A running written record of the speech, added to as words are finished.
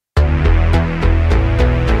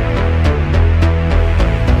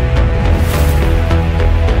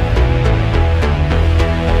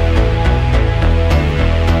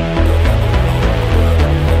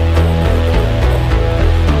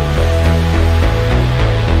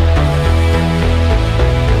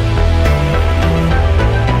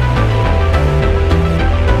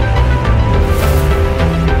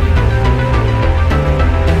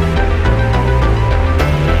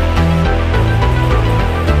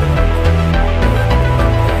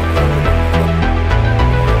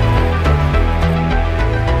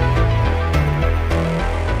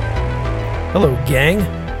gang?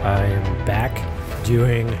 I am back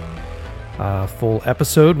doing a full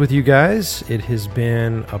episode with you guys. It has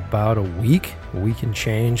been about a week and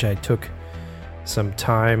change. I took some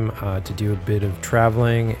time to do a bit of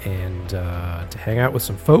traveling and to hang out with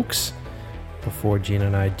some folks before Gina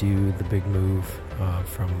and I do the big move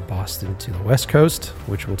from Boston to the West Coast,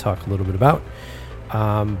 which we'll talk a little bit about.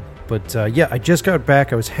 But I just got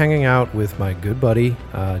back. I was hanging out with my good buddy,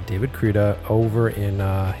 David Kruda, over in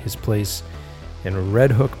his place in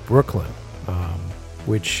Red Hook, Brooklyn,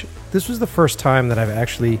 which this was the first time that I've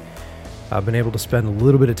actually been able to spend a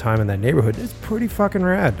little bit of time in that neighborhood. It's pretty fucking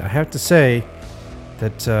rad. I have to say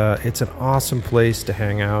that it's an awesome place to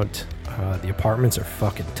hang out. The apartments are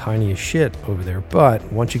fucking tiny as shit over there,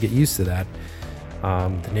 but once you get used to that,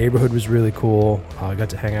 the neighborhood was really cool. I got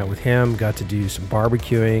to hang out with him, got to do some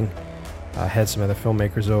barbecuing, had some other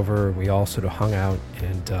filmmakers over. We all sort of hung out,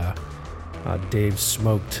 and Dave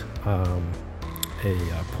smoked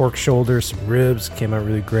a pork shoulder, some ribs, came out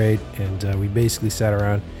really great, and we basically sat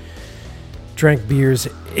around, drank beers,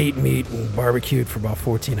 ate meat, and barbecued for about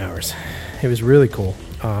 14 hours. It was really cool.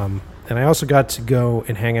 And I also got to go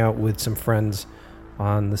and hang out with some friends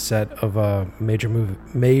on the set of a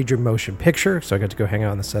major motion picture. So I got to go hang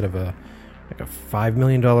out on the set of a $5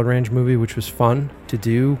 million range movie, which was fun to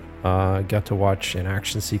do. Got to watch an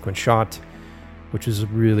action sequence shot, which was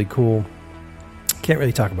really cool. Can't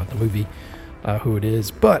really talk about the movie, who it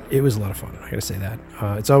is, but it was a lot of fun. I gotta say that.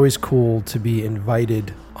 It's always cool to be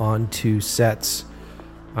invited onto sets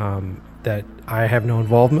that I have no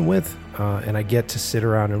involvement with, and I get to sit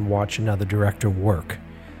around and watch another director work.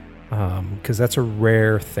 Because that's a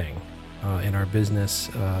rare thing in our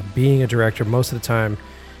business. Being a director, most of the time,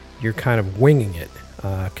 you're kind of winging it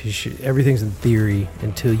because everything's in theory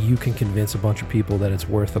until you can convince a bunch of people that it's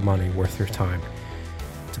worth the money, worth their time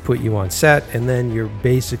to put you on set, and then you're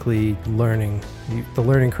basically learning. The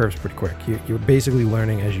learning curve's pretty quick. You're basically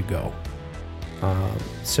learning as you go.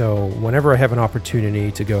 So whenever I have an opportunity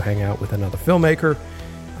to go hang out with another filmmaker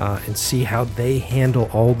and see how they handle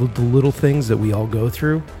all the little things that we all go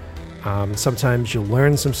through, sometimes you'll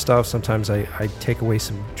learn some stuff. Sometimes I take away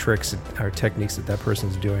some tricks or techniques that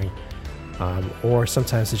person's doing. Or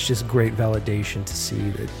sometimes it's just great validation to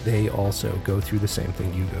see that they also go through the same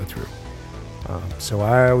thing you go through. So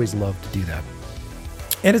I always love to do that.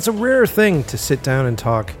 And it's a rare thing to sit down and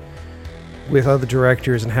talk with other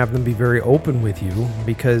directors and have them be very open with you,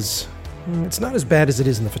 because it's not as bad as it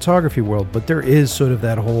is in the photography world, but there is sort of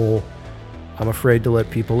that whole, I'm afraid to let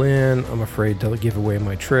people in, I'm afraid to give away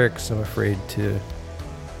my tricks, I'm afraid to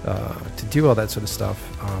do all that sort of stuff.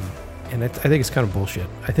 And I think it's kind of bullshit.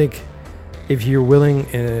 I think if you're willing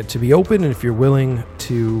to be open, and if you're willing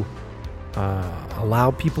to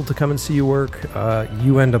allow people to come and see you work,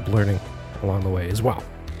 you end up learning along the way as well,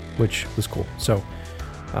 which was cool. So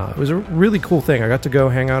it was a really cool thing. I got to go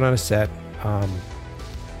hang out on a set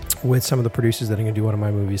with some of the producers that are going to do one of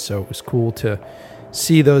my movies, so it was cool to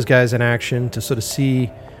see those guys in action, to sort of see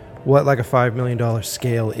what like a $5 million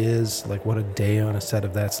scale is, like what a day on a set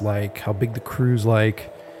of that's like, how big the crew's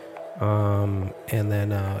like, and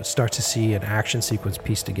then start to see an action sequence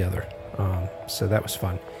pieced together. So that was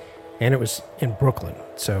fun. And it was in Brooklyn,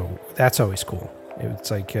 so that's always cool. It's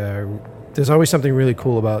like there's always something really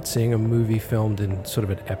cool about seeing a movie filmed in sort of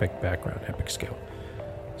an epic background, epic scale.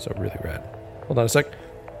 So really rad. Hold on a sec.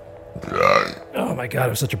 Oh my god, it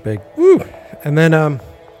was such a big woo. And then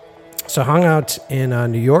so hung out in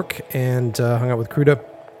New York and hung out with Kruda,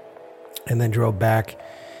 and then drove back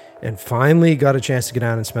and finally got a chance to get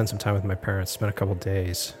down and spend some time with my parents. Spent a couple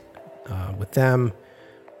days with them,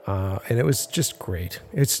 and it was just great.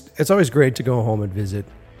 It's always great to go home and visit.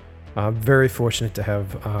 I'm very fortunate to have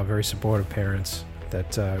very supportive parents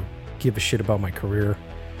that give a shit about my career,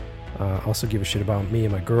 also give a shit about me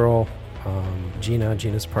and my girl.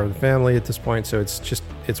 Gina's part of the family at this point, so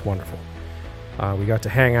it's wonderful. We got to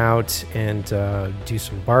hang out and do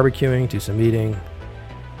some barbecuing, do some eating.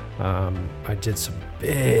 I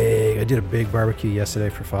did a big barbecue yesterday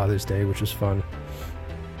for Father's Day, which was fun.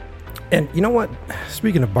 And you know what?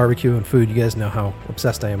 Speaking of barbecue and food, you guys know how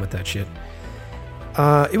obsessed I am with that shit.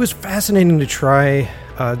 It was fascinating to try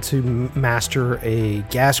to master a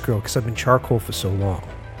gas grill, because I've been charcoal for so long,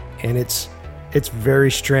 and it's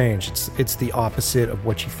very strange. It's the opposite of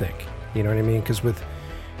what you think. You know what I mean? Because with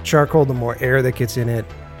charcoal, the more air that gets in it,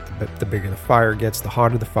 the bigger the fire gets, the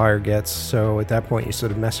hotter the fire gets. So at that point, you're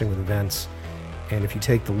sort of messing with the vents. And if you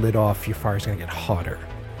take the lid off, your fire's going to get hotter.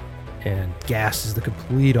 And gas is the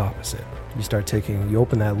complete opposite. You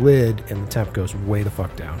open that lid, and the temp goes way the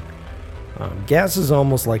fuck down. Gas is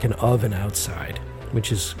almost like an oven outside,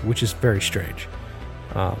 which is very strange.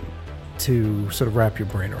 to sort of wrap your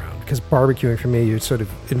brain around, because barbecuing for me, you're sort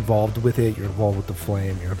of involved with it, you're involved with the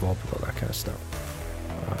flame, you're involved with all that kind of stuff.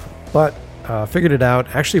 But figured it out.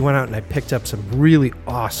 Actually went out and I picked up some really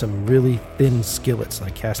awesome, really thin skillets,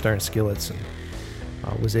 like cast iron skillets, and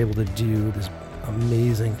was able to do this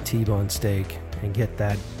amazing T-bone steak and get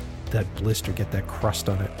that blister, get that crust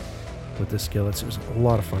on it with the skillets. It was a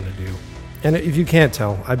lot of fun to do. And if you can't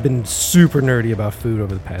tell, I've been super nerdy about food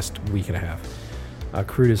over the past week and a half.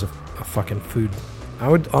 Crude is a fucking food, I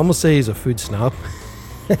would almost say he's a food snob,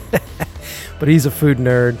 but he's a food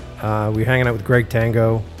nerd. We're hanging out with Greg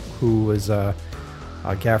Tango, who is a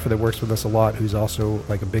gaffer that works with us a lot, who's also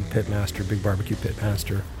like a big pit master, big barbecue pit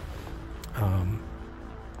master.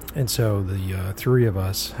 And so the three of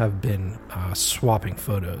us have been swapping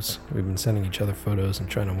photos. We've been sending each other photos and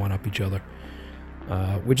trying to one-up each other,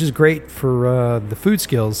 which is great for the food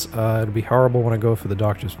skills. It'll be horrible when I go for the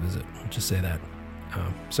doctor's visit. I'll just say that.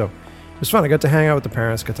 So it was fun. I got to hang out with the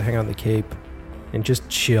parents, got to hang out in the Cape, and just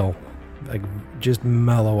chill, like just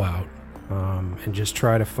mellow out, and just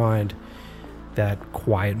try to find that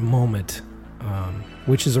quiet moment,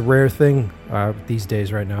 which is a rare thing these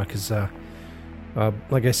days right now, because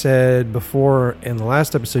like I said before in the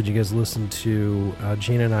last episode you guys listened to,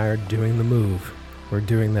 Gina and I are doing the move. We're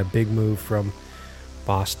doing that big move from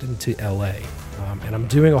Boston to LA, and I'm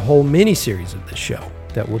doing a whole mini series of this show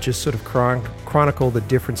that will just sort of chronicle the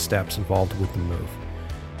different steps involved with the move.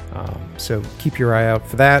 So keep your eye out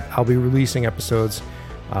for that. I'll be releasing episodes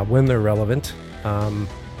when they're relevant.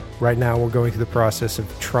 Right now we're going through the process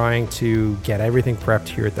of trying to get everything prepped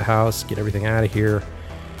here at the house, get everything out of here,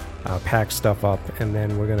 pack stuff up, and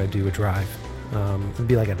then we're going to do a drive. It'll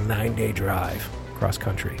be like a 9-day drive cross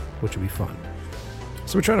country, which will be fun.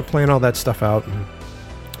 So we're trying to plan all that stuff out,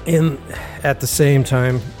 and at the same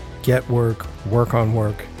time get work on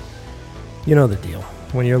work. You know the deal.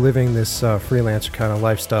 When you're living this freelancer kind of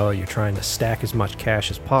lifestyle, you're trying to stack as much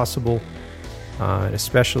cash as possible,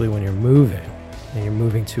 especially when you're moving, and you're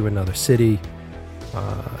moving to another city,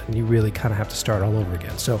 and you really kind of have to start all over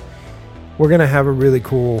again. So we're going to have a really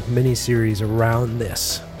cool mini-series around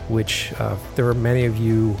this, which there are many of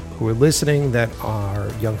you who are listening that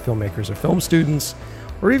are young filmmakers or film students,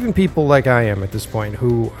 or even people like I am at this point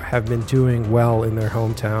who have been doing well in their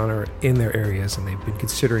hometown or in their areas, and they've been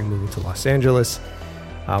considering moving to Los Angeles.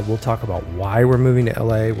 We'll talk about why we're moving to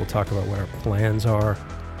LA. We'll talk about what our plans are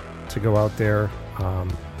to go out there.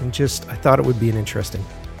 And just, I thought it would be an interesting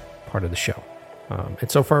part of the show.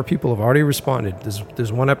 And so far, people have already responded.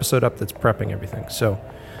 There's one episode up that's prepping everything. So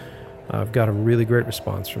I've got a really great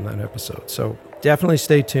response from that episode. So definitely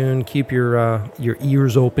stay tuned. Keep your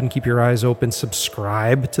ears open. Keep your eyes open.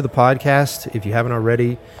 Subscribe to the podcast if you haven't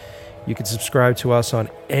already. You can subscribe to us on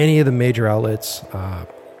any of the major outlets.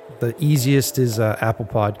 The easiest is Apple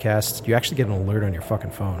Podcasts. You actually get an alert on your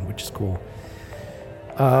fucking phone, which is cool.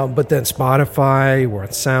 But then Spotify, we're on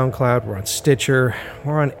SoundCloud, we're on Stitcher,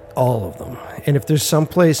 we're on all of them. And if there's some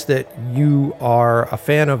place that you are a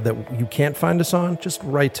fan of that you can't find us on, just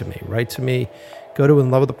write to me. Write to me. Go to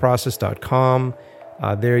inlovewiththeprocess.com.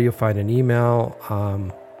 There you'll find an email,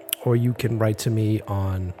 or you can write to me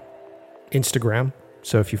on Instagram.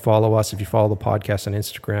 So if you follow us, if you follow the podcast on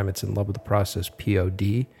Instagram, it's In Love With The Process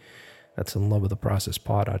POD. That's In Love With The Process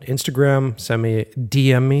Pod on Instagram.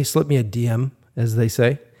 DM me, slip me a DM, as they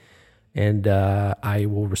say, and I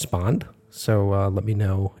will respond. So let me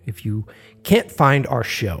know if you can't find our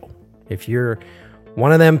show. If you're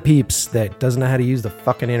one of them peeps that doesn't know how to use the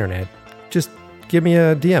fucking internet, just give me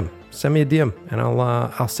a DM. Send me a DM, and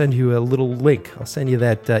I'll send you a little link. I'll send you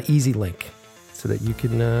that easy link so that you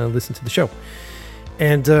can listen to the show.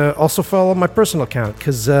 And also follow my personal account,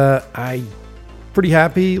 because I'm pretty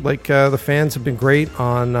happy. Like, the fans have been great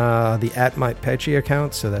on the @MikePetchy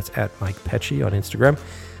account. So that's @MikePetchy on Instagram.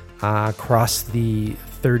 Crossed the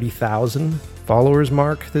 30,000 followers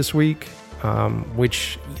mark this week,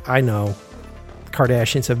 which I know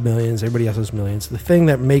Kardashians have millions. Everybody else has millions. The thing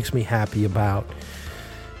that makes me happy about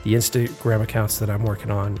the Instagram accounts that I'm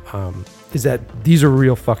working on is that these are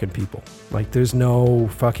real fucking people. Like, there's no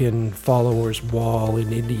fucking followers wall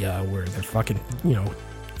in India where they're fucking,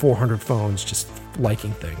 400 phones just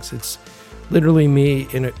liking things. It's literally me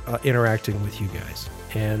interacting with you guys.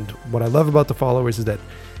 And what I love about the followers is that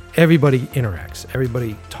everybody interacts.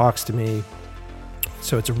 Everybody talks to me.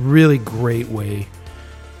 So it's a really great way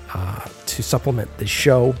to supplement the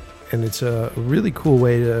show. And it's a really cool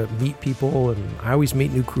way to meet people. And I always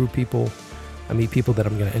meet new crew people. I meet people that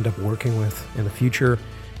I'm going to end up working with in the future.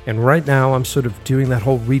 And right now I'm sort of doing that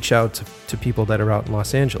whole reach out to people that are out in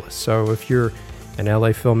Los Angeles. So if you're an LA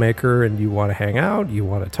filmmaker and you want to hang out, you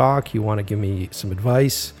want to talk, you want to give me some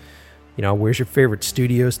advice, Where's your favorite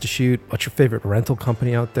studios to shoot? What's your favorite rental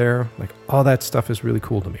company out there? Like, all that stuff is really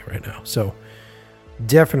cool to me right now. So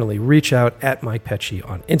definitely reach out at Mike Pecci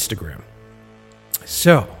on Instagram.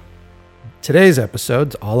 So today's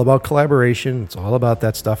episode's all about collaboration. It's all about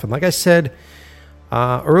that stuff. And like I said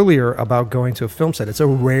earlier about going to a film set, it's a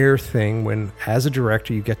rare thing when, as a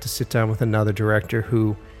director, you get to sit down with another director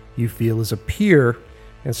who you feel is a peer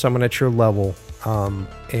and someone at your level,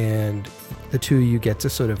 and the two of you get to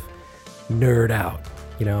sort of nerd out,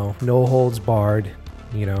 no holds barred,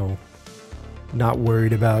 not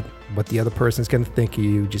worried about what the other person's going to think of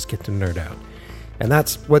you, just get to nerd out. And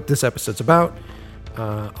that's what this episode's about.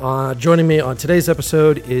 Joining me on today's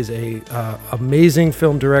episode is a amazing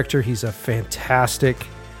film director. He's a fantastic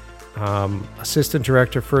assistant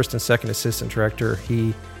director, first and second assistant director.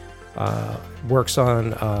 He works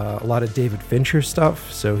on a lot of David Fincher stuff.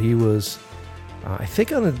 So he was, I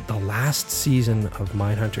think on the last season of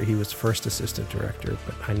Mindhunter, he was first assistant director,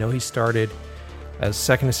 but I know he started as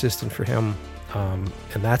second assistant for him. And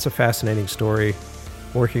that's a fascinating story,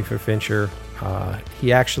 working for Fincher.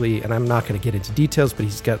 He actually, and I'm not going to get into details, but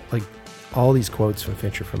he's got like all these quotes from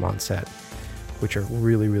Fincher from on set, which are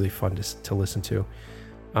really, really fun to listen to.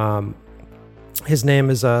 His name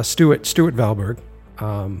is Stuart Valberg.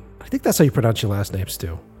 I think that's how you pronounce your last name,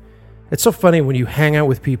 Stu. It's so funny when you hang out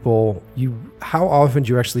with people, how often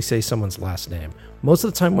do you actually say someone's last name? Most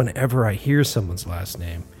of the time, whenever I hear someone's last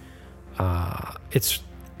name, it's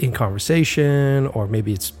in conversation or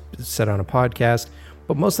maybe it's said on a podcast.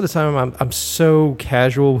 But most of the time, I'm so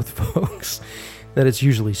casual with folks that it's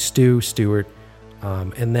usually Stuart.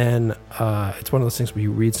 And then it's one of those things where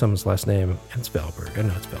you read someone's last name and it's Valberg. I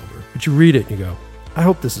know it's Valberg. But you read it and you go, I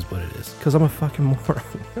hope this is what it is, because I'm a fucking moron.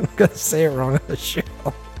 I'm going to say it wrong on the show.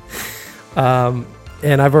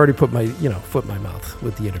 And I've already put my foot in my mouth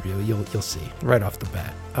with the interview. You'll see right off the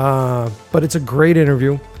bat. But it's a great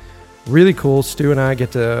interview. Really cool. Stu and I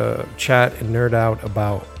get to chat and nerd out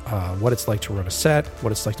about what it's like to run a set,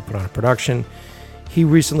 what it's like to put on a production. He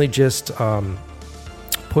recently just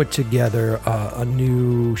put together a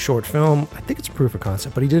new short film. I think it's a proof of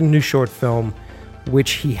concept, but he did a new short film,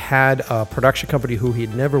 which he had a production company who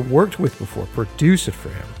he'd never worked with before produce it for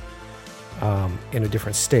him in a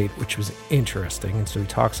different state, which was interesting. And so he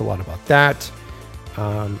talks a lot about that.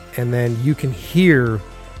 And then you can hear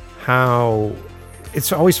how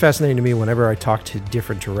it's always fascinating to me whenever I talk to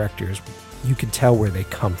different directors, you can tell where they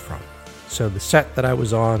come from. So the set that I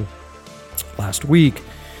was on last week,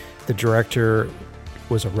 the director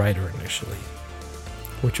was a writer initially,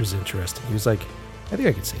 which was interesting. He was like, I think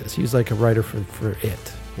I can say this. He was like a writer for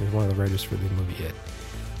It. He was one of the writers for the movie It.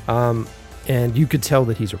 And you could tell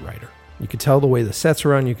that he's a writer. You could tell the way the sets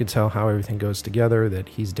run. You could tell how everything goes together, that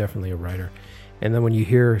he's definitely a writer. And then when you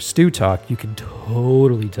hear Stu talk, you can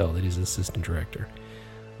totally tell that he's an assistant director.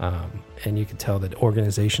 And you can tell that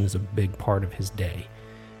organization is a big part of his day.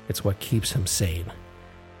 It's what keeps him sane,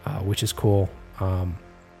 which is cool.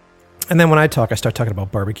 And then when I talk, I start talking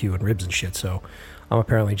about barbecue and ribs and shit. So I'm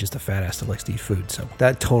apparently just a fat ass that likes to eat food. So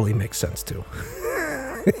that totally makes sense too.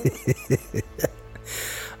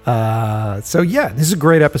 So yeah, this is a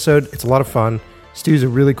great episode. It's a lot of fun. Stu's a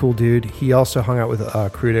really cool dude. He also hung out with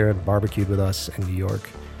Crew there and barbecued with us in New York,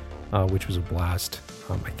 which was a blast.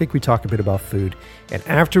 I think we talked a bit about food. And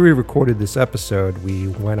after we recorded this episode, we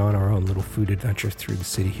went on our own little food adventure through the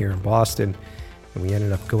city here in Boston. And we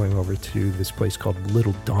ended up going over to this place called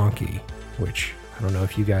Little Donkey, which I don't know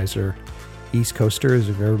if you guys are East Coasters,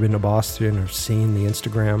 have ever been to Boston or seen the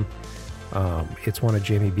Instagram. It's one of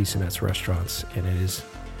Jamie Bissonette's restaurants, and it is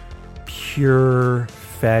pure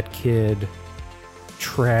fat kid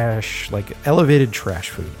trash, like elevated trash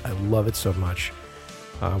food. I love it so much.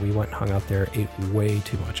 We went and hung out there, ate way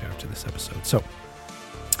too much after this episode. So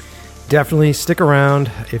definitely stick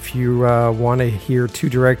around if you want to hear two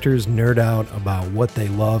directors nerd out about what they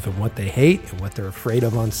love and what they hate and what they're afraid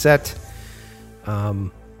of on set.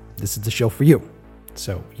 This is the show for you.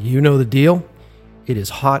 So you know the deal. It is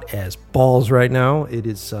hot as balls right now. It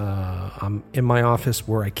is. I'm in my office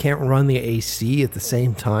where I can't run the AC at the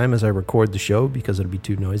same time as I record the show because it'll be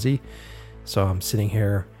too noisy. So I'm sitting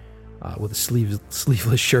here with a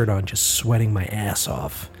sleeveless shirt on, just sweating my ass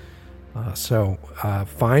off. So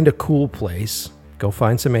find a cool place. Go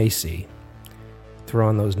find some AC. Throw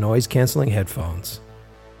on those noise-canceling headphones.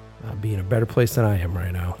 Be in a better place than I am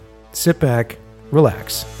right now. Sit back,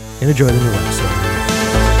 relax, and enjoy the new episode.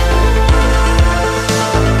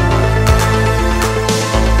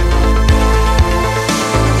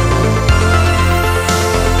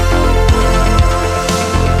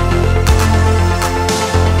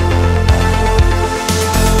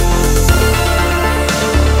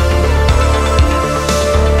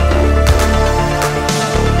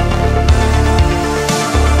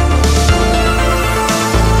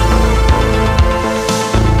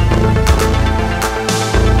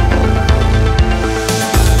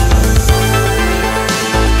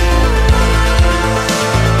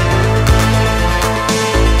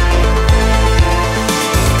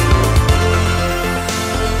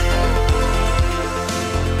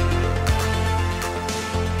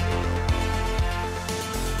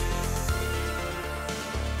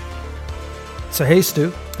 So hey,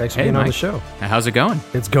 Stu, thanks for being on the show. How's it going?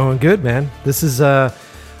 It's going good, man. This is a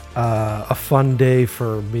fun day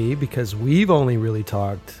for me because we've only really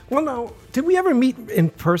talked. Well, no, did we ever meet in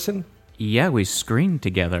person? Yeah, we screened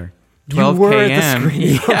together. 12 You were km. at the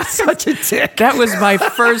screening. Yeah. Such a dick. That was my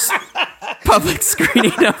first public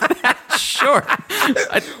screening of that short.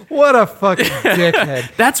 What a fucking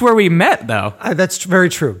dickhead. That's where we met, though. That's very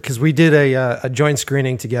true because we did a joint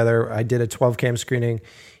screening together. I did a 12 cam screening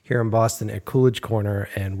here in Boston at Coolidge Corner,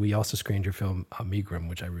 and we also screened your film Megrim,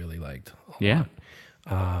 which I really liked a lot.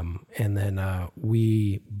 And then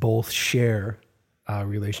we both share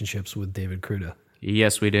relationships with David Cruda.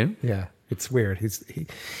 Yes, we do. Yeah, it's weird.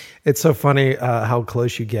 It's so funny how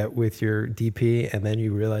close you get with your DP, and then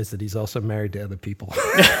you realize that he's also married to other people.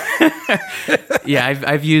 Yeah,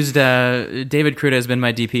 I've used David Cruda has been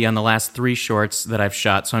my DP on the last 3 shorts that I've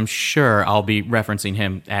shot, so I'm sure I'll be referencing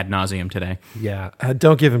him ad nauseum today. Yeah,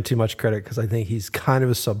 don't give him too much credit because I think he's kind of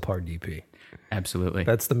a subpar DP. Absolutely.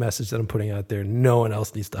 That's the message that I'm putting out there. No one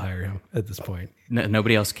else needs to hire him at this point.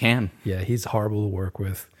 Nobody else can. Yeah, he's horrible to work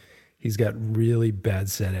with. He's got really bad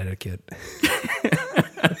set etiquette.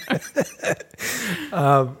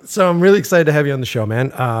 So I'm really excited to have you on the show,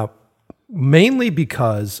 man. Mainly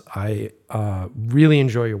because I really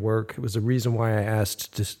enjoy your work. It was the reason why I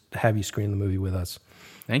asked to have you screen the movie with us.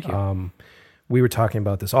 Thank you. We were talking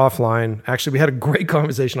about this offline. Actually, we had a great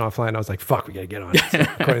conversation offline. I was like, fuck, we got to get on it.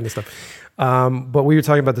 Recording this stuff. But we were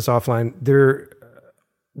talking about this offline.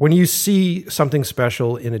 When you see something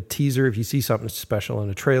special in a teaser, if you see something special in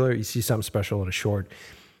a trailer, you see something special in a short,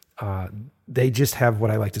 they just have what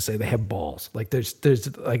I like to say, they have balls. Like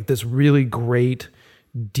there's like this really great,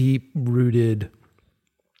 deep-rooted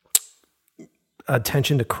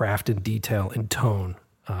attention to craft and detail and tone.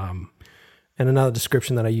 And another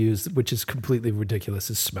description that I use, which is completely ridiculous,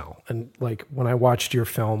 is smell. And like when I watched your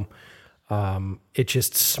film, it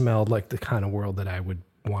just smelled like the kind of world that I would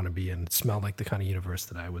want to be in. It smelled like the kind of universe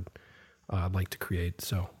that I would like to create.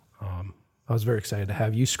 So I was very excited to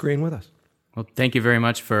have you screen with us. Well, thank you very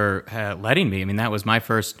much for letting me. I mean, that was my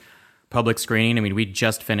first public screening. I mean, we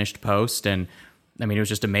just finished post, and I mean, it was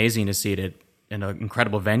just amazing to see it in an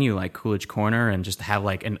incredible venue like Coolidge Corner and just have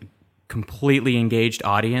like a completely engaged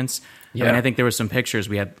audience. Yeah. I mean, I think there were some pictures.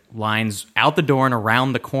 We had lines out the door and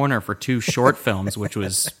around the corner for 2 short films, which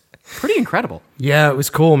was pretty incredible. Yeah, it was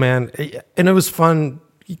cool, man. And it was fun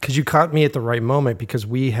because you caught me at the right moment because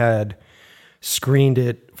we had screened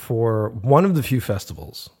it for one of the few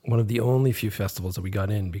festivals, one of the only few festivals that we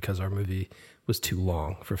got in because our movie was too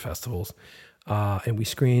long for festivals. And we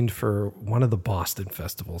screened for one of the Boston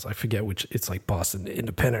festivals. I forget which, it's like Boston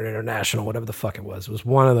Independent International, whatever the fuck it was. It was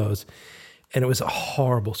one of those. And it was a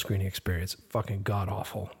horrible screening experience, fucking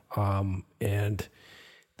god-awful. And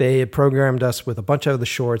they had programmed us with a bunch of the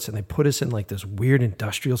shorts, and they put us in like this weird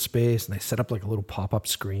industrial space, and they set up like a little pop-up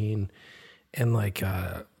screen. And like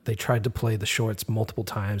they tried to play the shorts multiple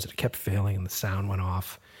times, and it kept failing, and the sound went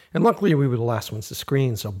off. And luckily, we were the last ones to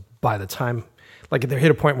screen, so by the time, like there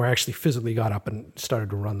hit a point where I actually physically got up and started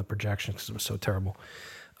to run the projection because it was so terrible.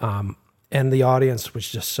 And the audience was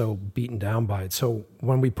just so beaten down by it. So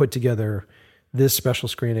when we put together this special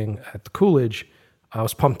screening at the Coolidge, I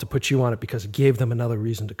was pumped to put you on it because it gave them another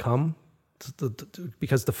reason to come.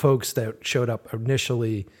 Because the folks that showed up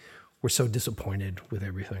initially were so disappointed with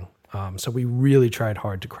everything. So we really tried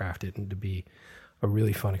hard to craft it and to be a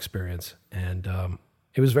really fun experience. And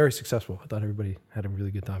it was very successful. I thought everybody had a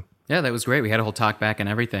really good time. Yeah, that was great. We had a whole talk back and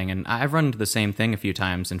everything. And I've run into the same thing a few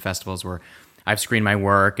times in festivals where I've screened my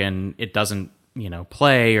work and it doesn't,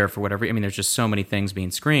 play or for whatever. I mean, there's just so many things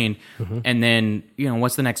being screened. Mm-hmm. And then,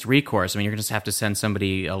 what's the next recourse? I mean, you're going to just have to send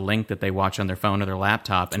somebody a link that they watch on their phone or their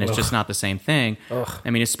laptop, and it's just not the same thing. Ugh. I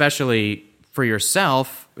mean, especially for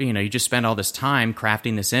yourself, you just spend all this time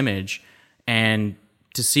crafting this image, and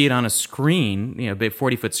to see it on a screen, a big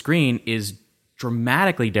 40-foot screen is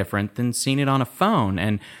dramatically different than seeing it on a phone.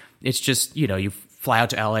 And it's just, you fly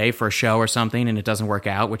out to LA for a show or something and it doesn't work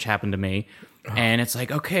out, which happened to me. And it's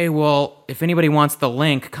like, okay, well, if anybody wants the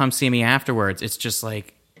link, come see me afterwards. It's just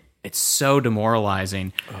like, it's so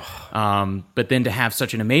demoralizing. But then to have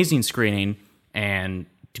such an amazing screening and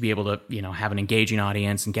to be able to, have an engaging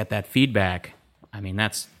audience and get that feedback, I mean,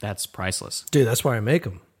 that's priceless. Dude, that's why I make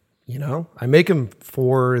them. I make them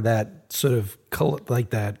for that sort of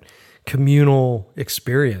like that communal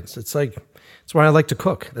experience. It's like, it's why I like to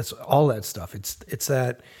cook. That's all that stuff. It's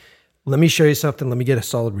that, let me show you something. Let me get a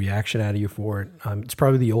solid reaction out of you for it. It's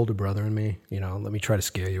probably the older brother in me. Let me try to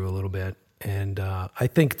scare you a little bit. And I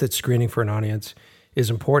think that screening for an audience is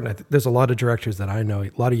important. There's a lot of directors that I know, a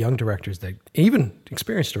lot of young directors that, even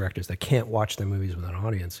experienced directors that can't watch their movies with an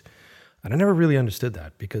audience. And I never really understood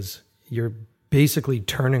that, because you're basically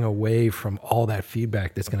turning away from all that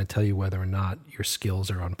feedback that's going to tell you whether or not your skills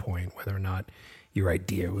are on point, whether or not your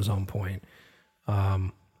idea was on point.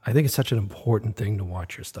 I think it's such an important thing to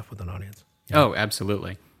watch your stuff with an audience. Oh,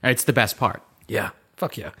 absolutely. It's the best part. Yeah.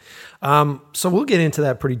 Fuck yeah. So we'll get into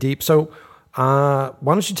that pretty deep. So why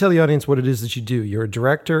don't you tell the audience what it is that you do? You're a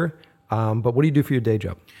director, but what do you do for your day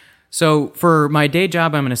job? So for my day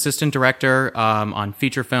job, I'm an assistant director on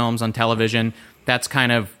feature films, on television. That's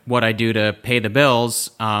kind of what I do to pay the bills.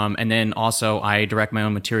 And then also I direct my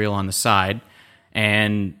own material on the side.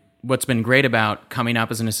 And what's been great about coming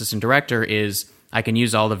up as an assistant director is I can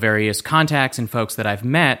use all the various contacts and folks that I've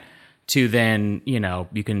met to then,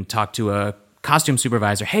 you can talk to a costume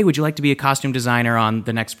supervisor. Hey, would you like to be a costume designer on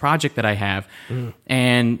the next project that I have?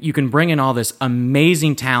 And you can bring in all this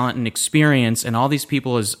amazing talent and experience and all these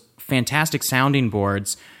people as fantastic sounding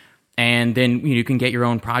boards. And then you can get your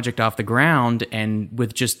own project off the ground, and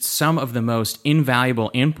with just some of the most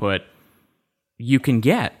invaluable input you can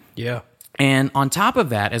get. Yeah. And on top of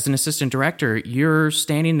that, as an assistant director, you're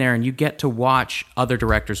standing there and you get to watch other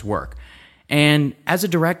directors work. And as a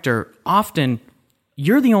director, often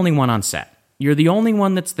you're the only one on set. You're the only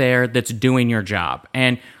one that's there that's doing your job.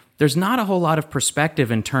 And there's not a whole lot of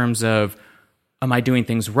perspective in terms of, am I doing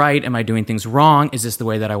things right? Am I doing things wrong? Is this the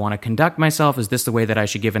way that I want to conduct myself? Is this the way that I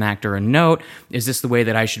should give an actor a note? Is this the way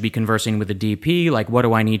that I should be conversing with a DP? Like, what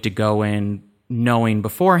do I need to go in knowing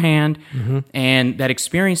beforehand? And that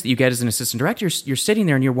experience that you get as an assistant director, you're sitting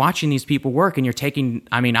there and you're watching these people work, and you're taking,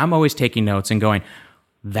 I'm always taking notes and going,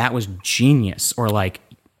 that was genius, or like,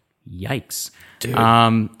 yikes. Dude,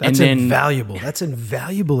 that's invaluable. That's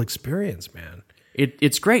invaluable experience, man.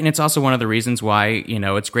 It's great, and it's also one of the reasons why,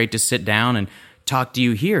 it's great to sit down and talk to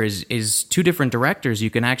you here is two different directors. You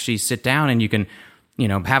can actually sit down and you can,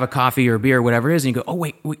 have a coffee or a beer or whatever it is, and you go, oh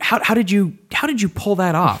wait, how did you pull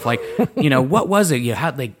that off? Like, what was it? You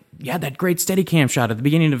had that great Steadicam shot at the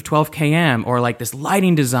beginning of 12 km, or like this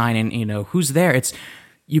lighting design, and who's there?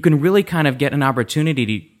 You can really kind of get an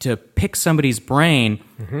opportunity to pick somebody's brain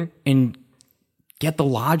and get the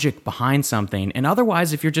logic behind something. And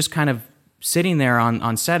otherwise, if you're just kind of sitting there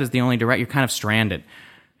on set as the only director, you're kind of stranded.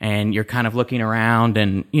 And you're kind of looking around,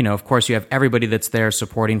 and, of course, you have everybody that's there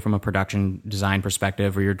supporting from a production design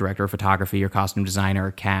perspective, or your director of photography, your costume designer,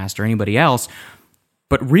 or cast, or anybody else.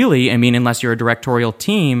 But really, unless you're a directorial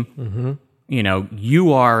team,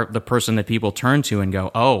 you are the person that people turn to and go,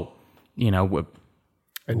 oh, and what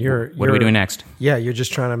are we doing next? Yeah, you're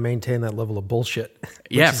just trying to maintain that level of bullshit.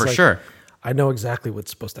 Yeah, for sure. I know exactly what's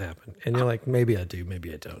supposed to happen. And you're like, maybe I do,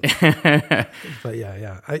 maybe I don't. But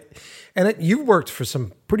yeah. You've worked for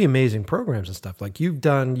some pretty amazing programs and stuff. Like you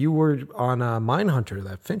were on Mindhunter,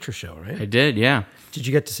 that Fincher show, right? I did, yeah. Did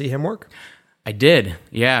you get to see him work? I did,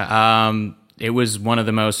 yeah. It was one of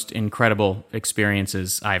the most incredible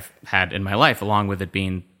experiences I've had in my life, along with it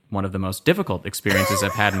being one of the most difficult experiences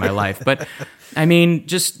I've had in my life. But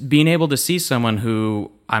just being able to see someone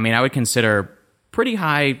who, I would consider pretty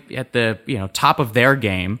high at the top of their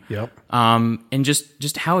game. Yep. And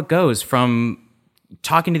just how it goes from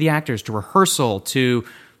talking to the actors to rehearsal to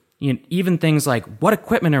even things like, what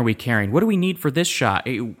equipment are we carrying? What do we need for this shot?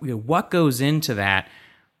 What goes into that?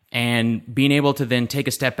 And being able to then take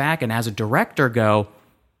a step back and as a director go,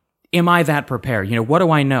 am I that prepared? What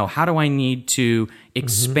do I know? How do I need to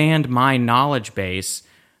expand my knowledge base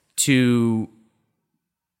to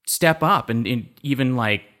step up and even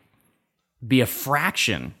like be a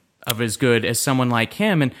fraction of as good as someone like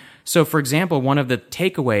him? And so, for example, one of the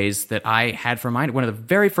takeaways that I had from one of the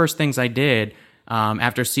very first things I did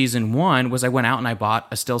after season 1 was I went out and I bought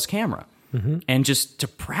a stills camera. And just to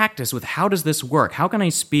practice with, how does this work? How can I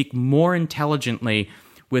speak more intelligently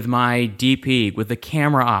with my DP, with the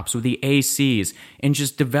camera ops, with the ACs, and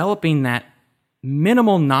just developing that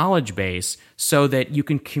minimal knowledge base so that you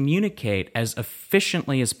can communicate as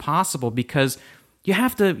efficiently as possible, because you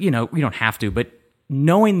have to, you don't have to, but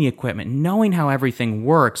knowing the equipment, knowing how everything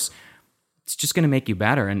works, it's just going to make you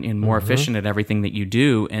better and more efficient at everything that you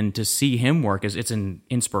do. And to see him work, it's an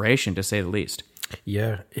inspiration, to say the least.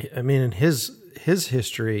 Yeah. In his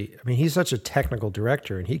history, he's such a technical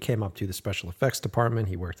director, and he came up through the special effects department.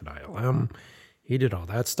 He worked at ILM. He did all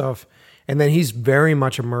that stuff. And then he's very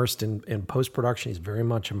much immersed in post-production. He's very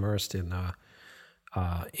much immersed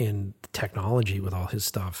in technology with all his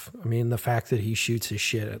stuff. The fact that he shoots his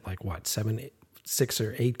shit at like what, 6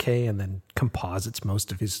 or 8K, and then composites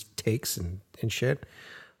most of his takes and shit.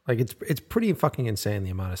 Like it's pretty fucking insane, the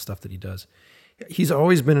amount of stuff that he does. He's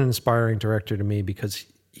always been an inspiring director to me, because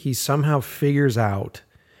he somehow figures out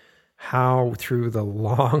how through the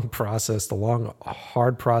long process, the long,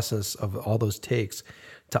 hard process of all those takes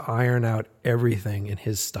to iron out everything in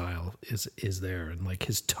his style is there. And like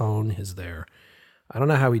his tone is there. I don't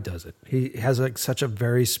know how he does it. He has like such a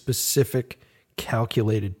very specific,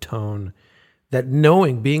 calculated tone that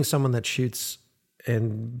being someone that shoots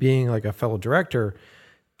and being like a fellow director,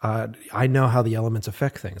 I know how the elements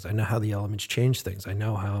affect things. I know how the elements change things. I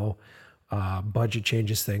know how budget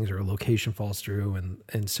changes things or a location falls through.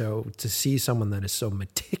 And so to see someone that is so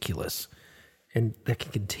meticulous and that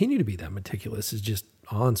can continue to be that meticulous is just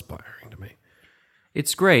awe-inspiring to me.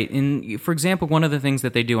 It's great. And for example, one of the things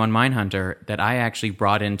that they do on Mindhunter that I actually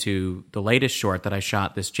brought into the latest short that I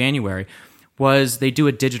shot this January was they do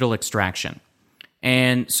a digital extraction.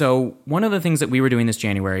 And so one of the things that we were doing this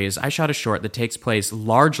January is I shot a short that takes place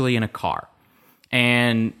largely in a car.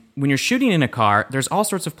 And when you're shooting in a car, there's all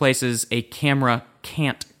sorts of places a camera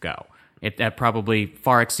can't go. That probably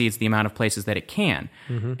far exceeds the amount of places that it can.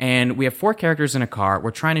 Mm-hmm. And we have 4 characters in a car.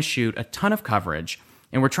 We're trying to shoot a ton of coverage,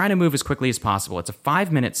 and we're trying to move as quickly as possible. It's a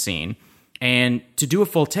 5-minute scene. And to do a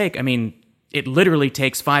full take, I mean, it literally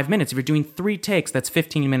takes 5 minutes. If you're doing 3 takes, that's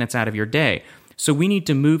 15 minutes out of your day. So we need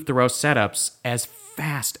to move through our setups as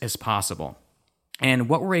fast as possible. And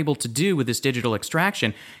what we're able to do with this digital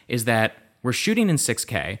extraction is that we're shooting in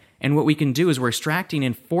 6K, and what we can do is we're extracting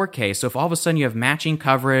in 4K. So if all of a sudden you have matching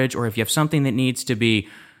coverage, or if you have something that needs to be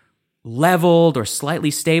leveled or slightly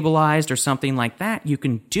stabilized or something like that, you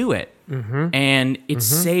can do it. Mm-hmm. And it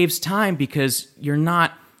saves time because you're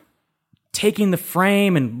not taking the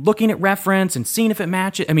frame and looking at reference and seeing if it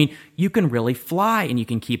matches. I mean, you can really fly, and you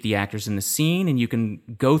can keep the actors in the scene, and you can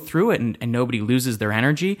go through it, and nobody loses their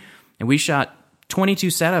energy. And we shot 22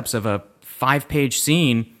 setups of a 5-page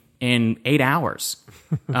scene in 8 hours.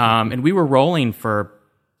 And we were rolling for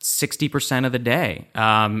 60% of the day.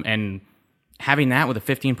 And having that with a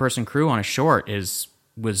 15-person crew on a short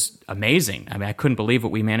was amazing. I mean, I couldn't believe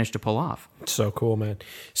what we managed to pull off. So cool, man.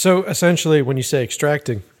 So essentially, when you say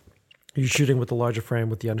extracting, you're shooting with the larger frame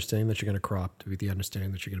with the understanding that you're going to crop, with the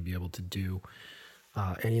understanding that you're going to be able to do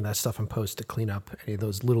any of that stuff in post to clean up any of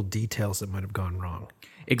those little details that might have gone wrong.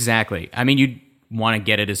 Exactly. I mean, you want to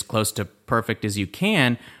get it as close to perfect as you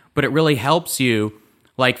can, but it really helps you.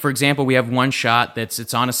 Like, for example, we have one shot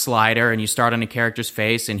it's on a slider, and you start on a character's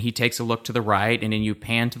face, and he takes a look to the right, and then you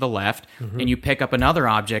pan to the left, and you pick up another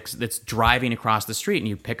object that's driving across the street, and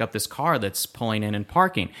you pick up this car that's pulling in and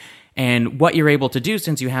parking. And what you're able to do,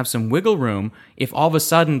 since you have some wiggle room, if all of a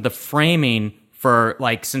sudden the framing for,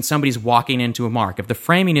 like, since somebody's walking into a mark, if the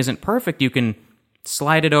framing isn't perfect, you can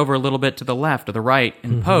slide it over a little bit to the left or the right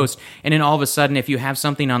in post, and then all of a sudden, if you have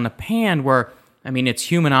something on the pan where, I mean, it's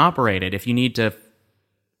human operated, if you need to,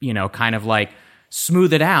 kind of like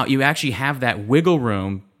smooth it out, you actually have that wiggle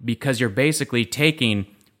room because you're basically taking,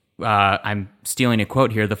 I'm stealing a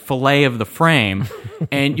quote here, the fillet of the frame,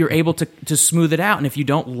 and you're able to smooth it out. And if you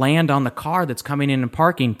don't land on the car that's coming in and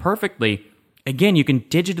parking perfectly, again, you can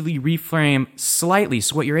digitally reframe slightly.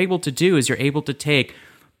 So what you're able to do is you're able to take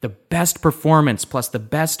the best performance plus the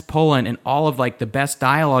best pull-in and all of like the best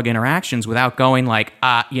dialogue interactions without going like,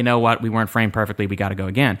 you know what, we weren't framed perfectly, we got to go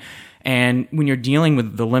again. And when you're dealing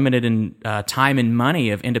with the limited time and money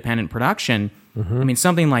of independent production, I mean,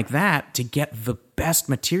 something like that, to get the best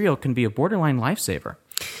material can be a borderline lifesaver.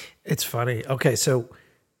 It's funny. Okay, so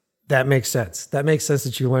that makes sense. That makes sense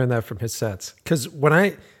that you learned that from his sets. Because when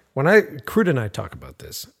I Crude and I talk about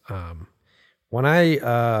this, when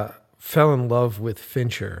I fell in love with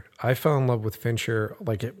Fincher, I fell in love with Fincher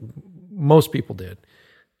like most people did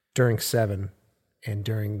during Seven and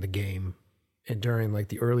during The Game and during like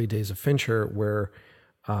the early days of Fincher, where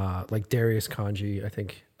like Darius Kanji, I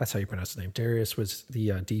think that's how you pronounce his name. Darius was the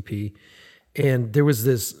DP, and there was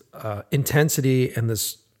this intensity and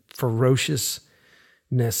this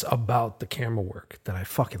ferociousness about the camera work that I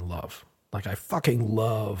fucking love. Like I fucking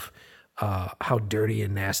love how dirty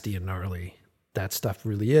and nasty and gnarly that stuff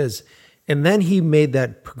really is. And then he made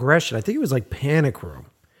that progression. I think it was like Panic Room,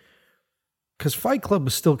 because Fight Club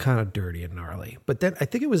was still kind of dirty and gnarly. But then I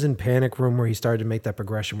think it was in Panic Room where he started to make that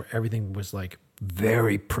progression where everything was like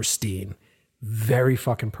very pristine, very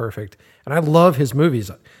fucking perfect. And I love his movies.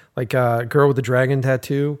 Like Girl with the Dragon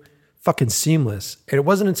Tattoo, fucking seamless. And it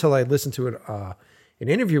wasn't until I listened to an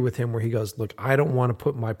interview with him where he goes, look, I don't want to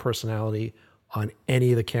put my personality on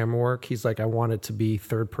any of the camera work. He's like, I want it to be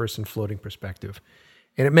third person floating perspective.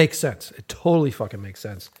 And it makes sense. It totally fucking makes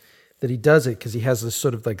sense that he does it, because he has this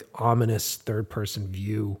sort of like ominous third person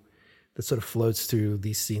view that sort of floats through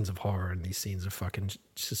these scenes of horror and these scenes of fucking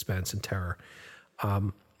suspense and terror.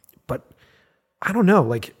 But I don't know,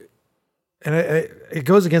 like, and it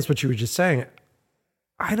goes against what you were just saying.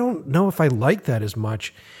 I don't know if I like that as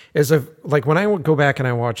much as like when I go back and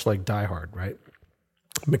I watch like Die Hard, right?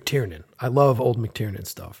 McTiernan. I love old McTiernan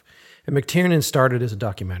stuff. And McTiernan started as a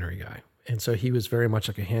documentary guy. And so he was very much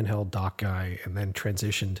like a handheld doc guy and then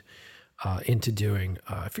transitioned into doing,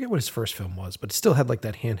 I forget what his first film was, but it still had like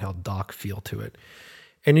that handheld doc feel to it.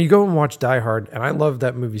 And you go and watch Die Hard, and I love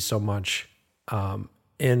that movie so much.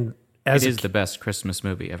 And as it is the best Christmas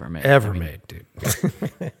movie ever made. Made, dude.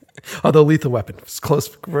 Although Lethal Weapon was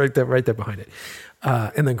close, right there behind it.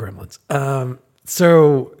 And then Gremlins.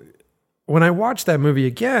 So when I watched that movie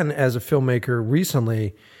again as a filmmaker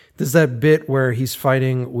recently, there's that bit where he's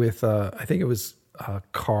fighting with, I think it was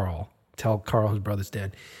Carl. Tell Carl his brother's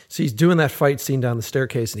dead. So he's doing that fight scene down the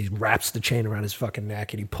staircase, and he wraps the chain around his fucking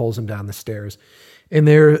neck, and he pulls him down the stairs. And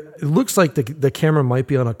it looks like the camera might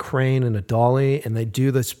be on a crane and a dolly, and they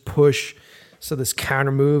do this push, so this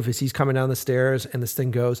counter move as he's coming down the stairs, and this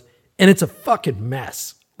thing goes, and it's a fucking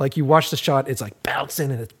mess. Like you watch the shot, it's like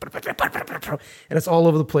bouncing, and it's all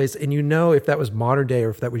over the place. And you know, if that was modern day, or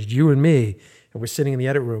if that was you and me, and we're sitting in the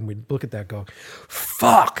edit room, we'd look at that and go,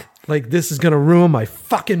 fuck, like this is going to ruin my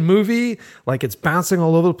fucking movie. Like it's bouncing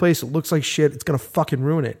all over the place. It looks like shit. It's going to fucking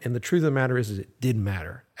ruin it. And the truth of the matter is it didn't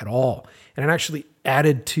matter at all. And it actually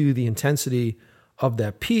added to the intensity of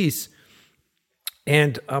that piece.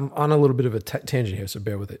 And I'm on a little bit of a tangent here, so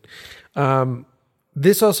bear with it.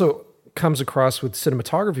 This also comes across with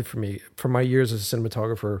cinematography for me, from my years as a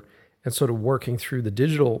cinematographer and sort of working through the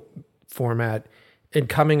digital format and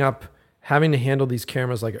coming up, having to handle these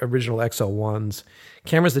cameras like original XL1s,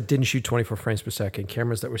 cameras that didn't shoot 24 frames per second,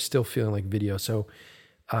 cameras that were still feeling like video. So,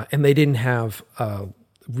 and they didn't have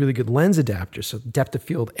really good lens adapters. So depth of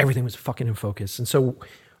field, everything was fucking in focus. And so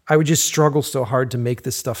I would just struggle so hard to make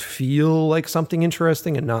this stuff feel like something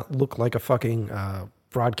interesting and not look like a fucking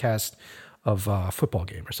broadcast of a football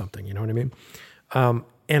game or something. You know what I mean?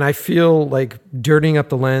 And I feel like dirtying up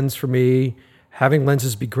the lens for me, having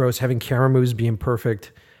lenses be gross, having camera moves be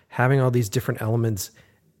imperfect, having all these different elements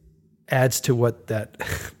adds to what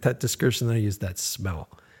that description that I use, that smell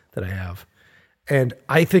that I have. And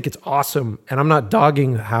I think it's awesome. And I'm not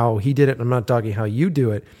dogging how he did it. And I'm not dogging how you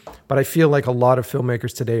do it. But I feel like a lot of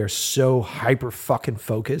filmmakers today are so hyper fucking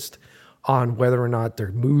focused on whether or not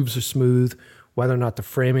their moves are smooth, whether or not the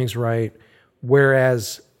framing's right.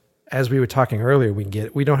 Whereas, as we were talking earlier, we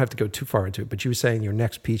don't have to go too far into it. But you were saying your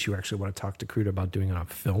next piece, you actually want to talk to Kruta about doing it on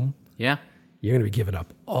film. Yeah. You're going to be giving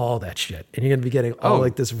up all that shit. And you're going to be getting all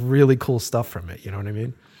like this really cool stuff from it. You know what I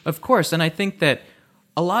mean? Of course. And I think that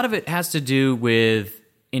a lot of it has to do with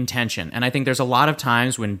intention. And I think there's a lot of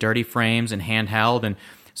times when dirty frames and handheld. And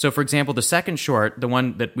so, for example, the second short, the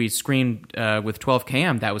one that we screened with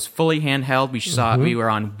 12KM, that was fully handheld. We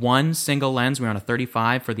were on one single lens. We were on a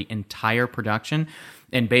 35 for the entire production.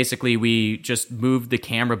 And basically, we just moved the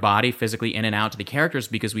camera body physically in and out to the characters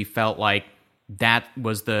because we felt like that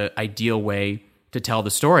was the ideal way to tell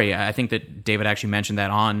the story. I think that David actually mentioned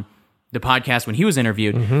that on the podcast when he was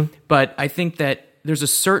interviewed. But I think that there's a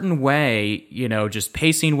certain way, just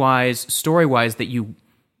pacing-wise, story-wise, that you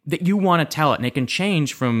want to tell it. And it can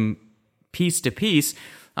change from piece to piece.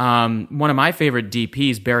 One of my favorite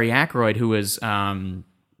DPs, Barry Ackroyd, who was...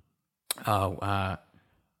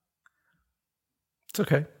 It's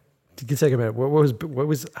okay. You can take a minute. What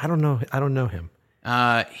was? I don't know. I don't know him.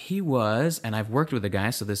 He was, and I've worked with the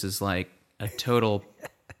guy, so this is like a total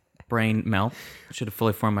brain melt. I should have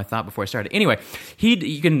fully formed my thought before I started. Anyway,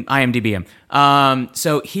 you can IMDb him.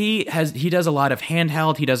 So he does a lot of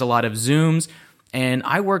handheld. He does a lot of zooms, and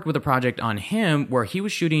I worked with a project on him where he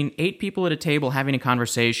was shooting 8 people at a table having a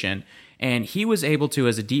conversation, and he was able to,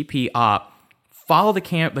 as a DP op, follow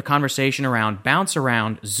the conversation around, bounce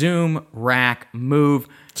around, zoom, rack, move.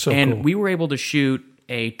 So and cool. We were able to shoot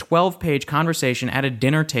a 12-page conversation at a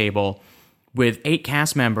dinner table with 8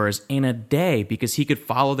 cast members in a day because he could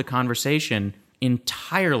follow the conversation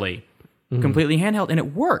entirely, completely handheld, and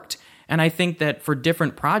it worked. And I think that for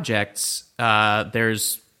different projects,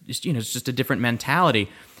 there's it's just a different mentality.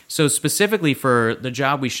 So specifically for the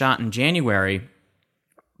job we shot in January,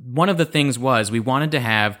 one of the things was we wanted to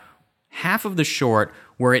have half of the short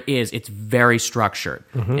where it's very structured.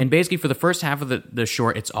 And basically for the first half of the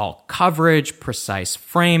short, it's all coverage, precise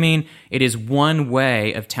framing. It is one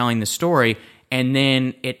way of telling the story. And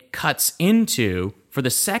then it cuts into, for the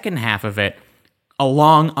second half of it, a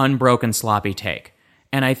long, unbroken, sloppy take.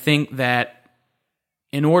 And I think that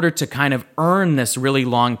in order to kind of earn this really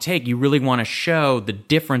long take, you really want to show the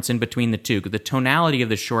difference in between the two. The tonality of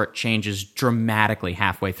the short changes dramatically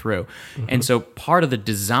halfway through. And so part of the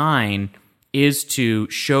design is to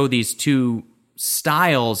show these two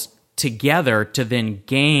styles together to then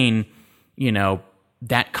gain,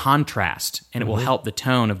 that contrast, and it will help the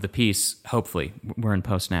tone of the piece. Hopefully, we're in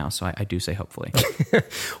post now, so I do say hopefully.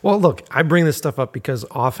 Well, look, I bring this stuff up because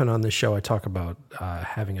often on this show I talk about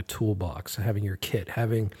having a toolbox, having your kit,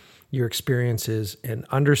 having your experiences, and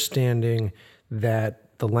understanding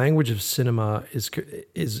that the language of cinema is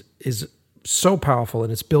so powerful,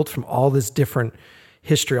 and it's built from all this different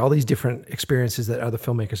history, all these different experiences that other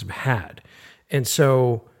filmmakers have had. And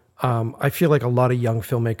so I feel like a lot of young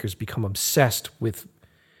filmmakers become obsessed with,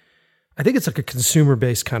 I think it's like a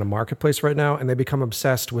consumer-based kind of marketplace right now, and they become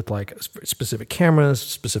obsessed with like specific cameras,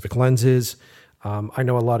 specific lenses. I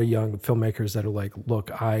know a lot of young filmmakers that are like,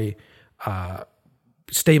 look, I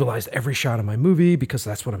stabilized every shot of my movie because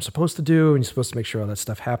that's what I'm supposed to do, and you're supposed to make sure all that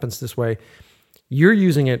stuff happens this way. You're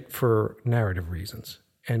using it for narrative reasons.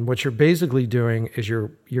 And what you're basically doing is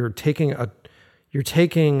you're taking a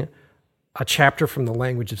chapter from the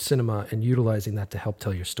language of cinema and utilizing that to help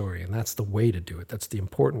tell your story. And that's the way to do it. That's the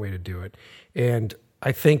important way to do it. And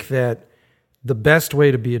I think that the best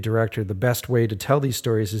way to be a director, the best way to tell these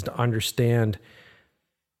stories is to understand,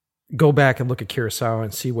 go back and look at Kurosawa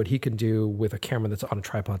and see what he can do with a camera that's on a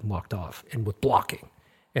tripod and locked off, and with blocking,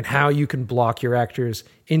 and how you can block your actors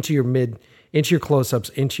into your close-ups,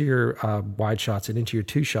 into your wide shots, and into your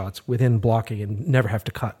two shots within blocking, and never have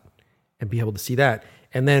to cut, and be able to see that.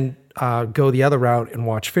 And then go the other route and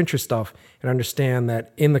watch Fincher stuff and understand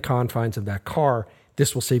that in the confines of that car,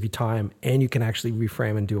 this will save you time, and you can actually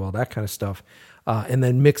reframe and do all that kind of stuff. And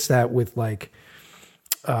then mix that with like,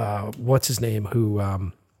 what's his name,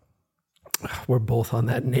 who, we're both on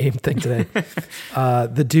that name thing today.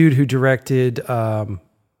 The dude who directed, what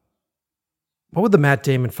were the Matt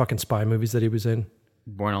Damon fucking spy movies that he was in?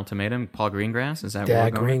 Bourne Ultimatum, Paul Greengrass, is that yeah,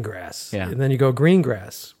 what we're going? Greengrass. Yeah. And then you go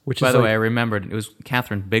Greengrass, which By is the way, I remembered it was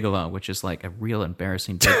Catherine Bigelow, which is like a real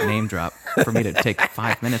embarrassing big name drop for me to take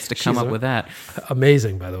 5 minutes to come up with that.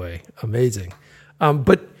 Amazing, by the way. Amazing.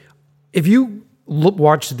 But if you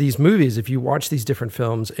watch these movies, if you watch these different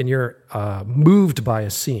films and you're moved by a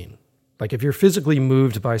scene, like if you're physically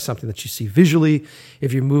moved by something that you see visually,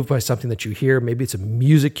 if you're moved by something that you hear, maybe it's a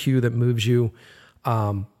music cue that moves you,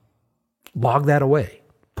 log that away.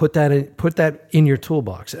 Put that in your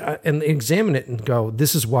toolbox and examine it and go,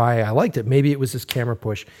 this is why I liked it. Maybe it was this camera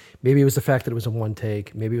push. Maybe it was the fact that it was a one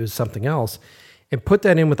take. Maybe it was something else. And put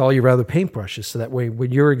that in with all your other paintbrushes, so that way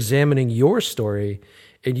when you're examining your story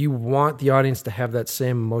and you want the audience to have that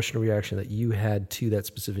same emotional reaction that you had to that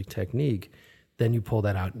specific technique, then you pull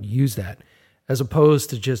that out and use that, as opposed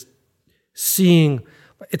to just seeing.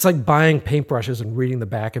 It's like buying paintbrushes and reading the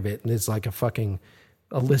back of it, and it's like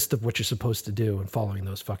a list of what you're supposed to do and following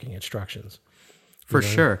those fucking instructions. For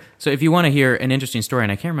sure. So if you want to hear an interesting story,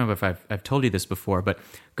 and I can't remember if I've told you this before, but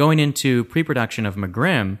going into pre-production of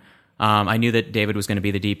McGrimm, I knew that David was going to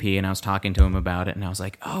be the DP, and I was talking to him about it, and I was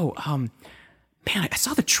like, man, I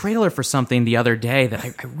saw the trailer for something the other day that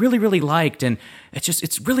I really, really liked, and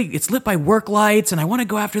it's lit by work lights, and I want to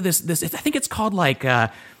go after this. I think it's called like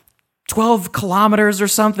 12 kilometers or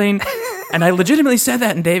something. And I legitimately said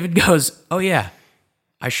that, and David goes, oh yeah,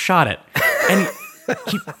 I shot it. And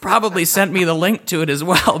he probably sent me the link to it as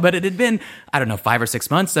well, but it had been, I don't know, 5 or 6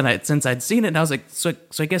 months since I'd seen it, and I was like, so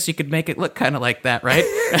I guess you could make it look kind of like that, right?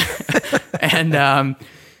 And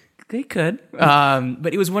they could,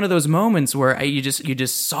 but it was one of those moments where you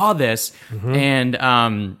just saw this,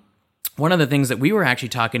 and one of the things that we were actually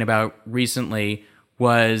talking about recently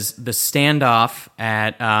was the standoff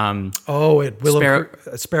at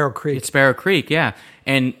Sparrow Creek. At Sparrow Creek, yeah.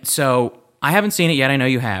 And so I haven't seen it yet. I know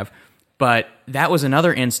you have. But that was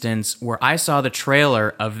another instance where I saw the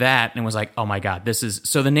trailer of that and was like, oh my God, this is...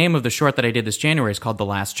 So the name of the short that I did this January is called The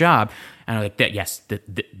Last Job. And I'm like,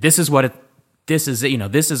 this is what it... This is,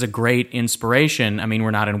 this is a great inspiration. I mean,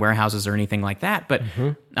 we're not in warehouses or anything like that. But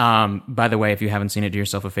by the way, if you haven't seen it, do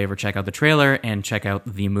yourself a favor, check out the trailer and check out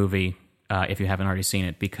the movie if you haven't already seen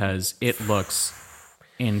it, because it looks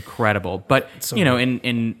incredible. But, so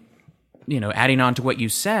in adding on to what you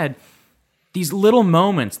said, these little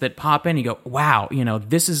moments that pop in, you go, wow,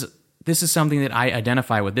 this is something that I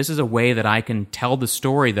identify with. This is a way that I can tell the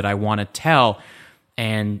story that I want to tell,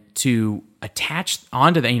 and to attach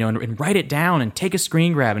onto that, and write it down and take a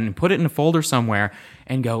screen grab and put it in a folder somewhere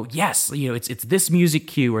and go, yes, it's this music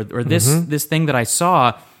cue or this thing that I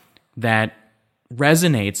saw that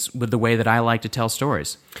resonates with the way that I like to tell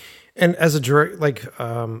stories. And as a director,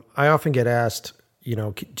 I often get asked,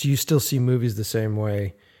 do you still see movies the same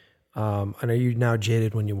way? I know you're now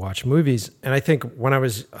jaded when you watch movies. And I think when I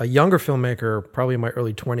was a younger filmmaker, probably in my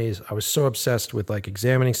early 20s, I was so obsessed with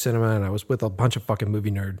examining cinema, and I was with a bunch of fucking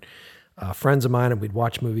movie nerd friends of mine, and we'd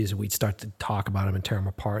watch movies and we'd start to talk about them and tear them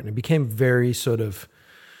apart. And it became very sort of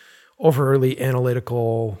overly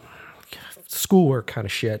analytical schoolwork kind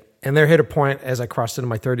of shit. And there hit a point as I crossed into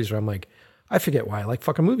my 30s where I'm like, I forget why I like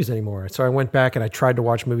fucking movies anymore. So I went back and I tried to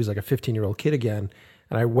watch movies like a 15-year-old kid again.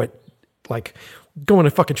 And I went like going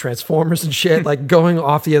to fucking Transformers and shit, like going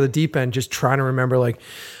off the other deep end, just trying to remember like,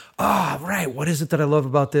 right, what is it that I love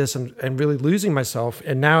about this? And really losing myself.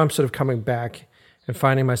 And now I'm sort of coming back and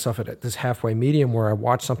finding myself at this halfway medium where I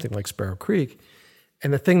watch something like Sparrow Creek.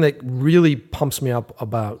 And the thing that really pumps me up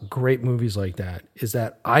about great movies like that is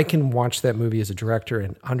that I can watch that movie as a director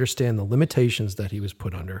and understand the limitations that he was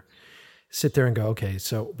put under. Sit there and go, okay,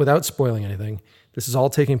 so without spoiling anything, this is all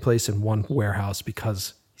taking place in one warehouse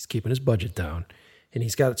because he's keeping his budget down. And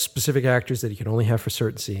he's got specific actors that he can only have for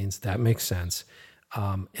certain scenes. That makes sense.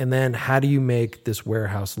 And then how do you make this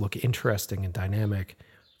warehouse look interesting and dynamic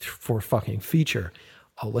for a fucking feature?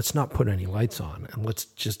 Oh, let's not put any lights on and let's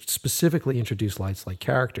just specifically introduce lights like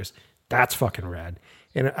characters. That's fucking rad.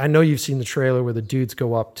 And I know you've seen the trailer where the dudes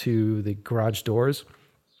go up to the garage doors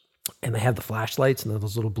and they have the flashlights and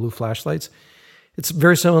those little blue flashlights. It's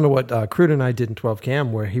very similar to what Crude and I did in 12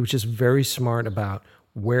 Cam, where he was just very smart about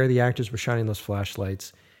where the actors were shining those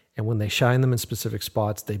flashlights. And when they shine them in specific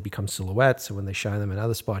spots, they become silhouettes. And when they shine them in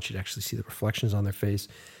other spots, you'd actually see the reflections on their face.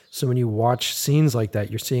 So when you watch scenes like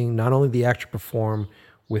that, you're seeing not only the actor perform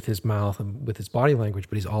with his mouth and with his body language,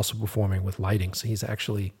 but he's also performing with lighting. So he's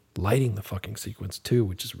actually lighting the fucking sequence too,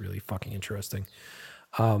 which is really fucking interesting.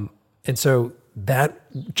 And so that,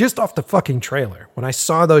 just off the fucking trailer, when I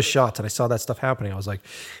saw those shots and I saw that stuff happening, I was like,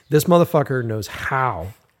 this motherfucker knows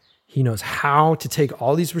how. He knows how to take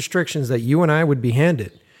all these restrictions that you and I would be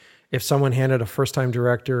handed if someone handed a first-time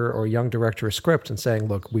director or a young director a script and saying,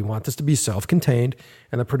 look, we want this to be self-contained,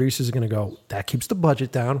 and the producers are going to go, that keeps the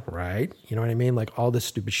budget down, right? You know what I mean? Like all this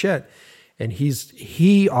stupid shit. And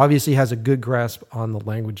he obviously has a good grasp on the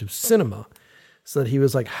language of cinema, so that he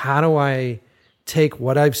was like, how do I take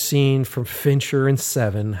what I've seen from Fincher and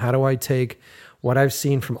Seven? How do I take what I've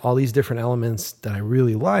seen from all these different elements that I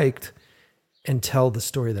really liked and tell the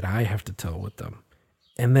story that I have to tell with them?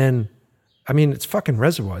 And then, I mean, it's fucking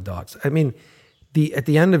Reservoir Dogs. I mean, at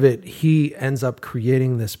the end of it, he ends up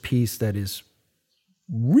creating this piece that is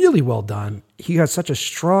really well done. He has such a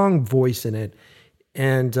strong voice in it.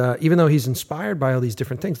 And even though he's inspired by all these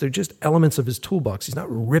different things, they're just elements of his toolbox. He's not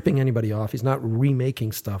ripping anybody off. He's not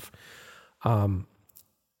remaking stuff.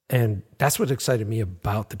 And that's what excited me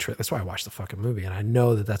about the trailer. That's why I watched the fucking movie. And I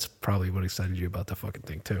know that that's probably what excited you about the fucking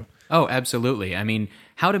thing too. Oh, absolutely. I mean,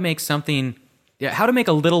 how to make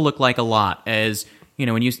a little look like a lot, as you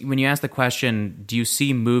know, when you ask the question, do you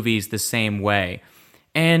see movies the same way?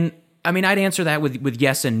 And I mean, I'd answer that with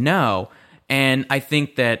yes and no. And I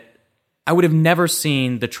think that I would have never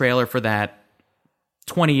seen the trailer for that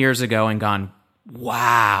 20 years ago and gone,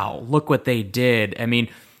 wow, look what they did. I mean,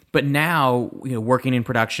 but now, you know, working in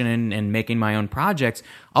production and making my own projects,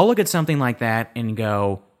 I'll look at something like that and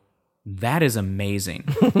go, that is amazing.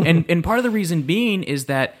 and part of the reason being is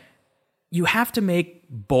that you have to make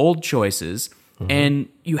bold choices, and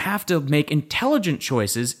you have to make intelligent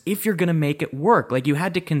choices if you're going to make it work. Like, you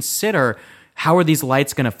had to consider, how are these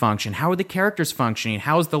lights going to function? How are the characters functioning?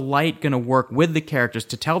 How is the light going to work with the characters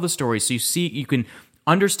to tell the story? So you can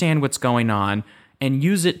understand what's going on and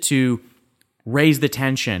use it to raise the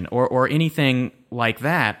tension or anything like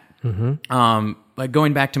that. Like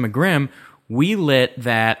going back to McGrim, we lit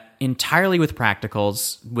that entirely with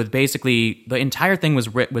practicals, with basically the entire thing was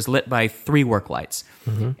lit by 3 work lights.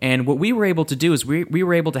 And what we were able to do is we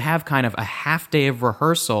were able to have kind of a half day of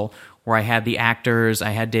rehearsal where I had the actors,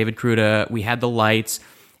 I had David Cruda, we had the lights,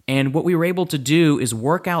 and what we were able to do is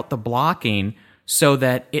work out the blocking so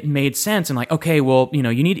that it made sense. And like, okay, well, you know,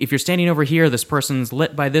 if you're standing over here, this person's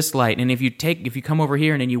lit by this light. And if you come over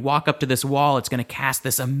here and then you walk up to this wall, it's going to cast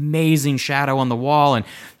this amazing shadow on the wall. And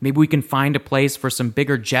maybe we can find a place for some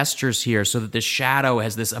bigger gestures here so that this shadow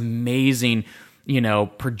has this amazing, you know,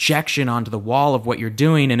 projection onto the wall of what you're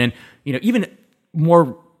doing. And then, you know, even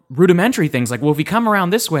more rudimentary things like, well, if you come around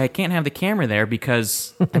this way, I can't have the camera there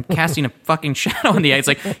because I'm casting a fucking shadow in the eye. It's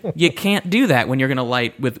like, you can't do that when you're going to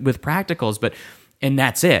light with practicals, and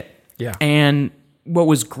that's it. Yeah. And what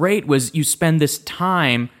was great was you spend this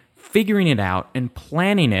time figuring it out and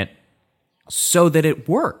planning it so that it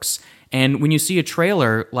works. And when you see a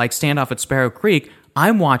trailer like Standoff at Sparrow Creek,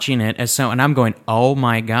 I'm watching it and I'm going, oh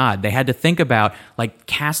my God, they had to think about like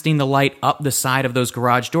casting the light up the side of those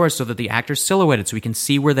garage doors so that the actor's silhouetted so we can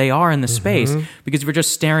see where they are in the space. Because if you're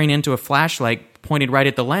just staring into a flashlight pointed right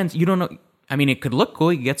at the lens, you don't know. I mean, it could look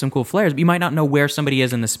cool, you get some cool flares, but you might not know where somebody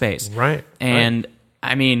is in the space. Right. And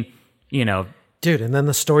I mean, you know, dude. And then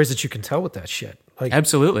the stories that you can tell with that shit, like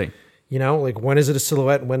absolutely. You know, like when is it a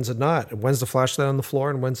silhouette and when's it not? And when's the flashlight on the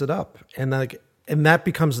floor and when's it up? And that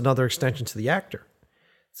becomes another extension to the actor.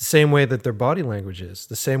 It's the same way that their body language is,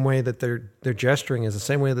 the same way that their gesturing is, the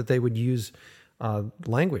same way that they would use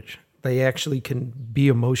language. They actually can be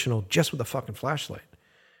emotional just with a fucking flashlight.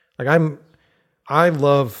 Like I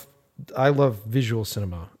love visual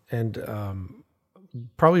cinema, and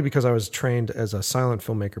probably because I was trained as a silent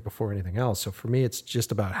filmmaker before anything else. So for me, it's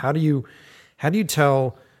just about how do you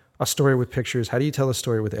tell a story with pictures? How do you tell a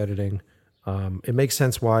story with editing? It makes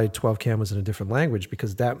sense why 12 Cam was in a different language,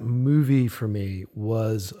 because that movie for me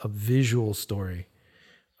was a visual story.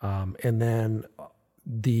 And then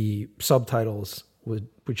the subtitles were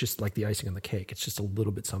just like the icing on the cake. It's just a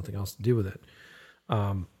little bit something else to do with it.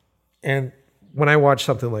 And when I watch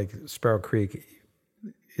something like Sparrow Creek,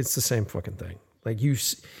 it's the same fucking thing. Like you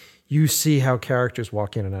see how characters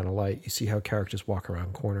walk in and out of light. You see how characters walk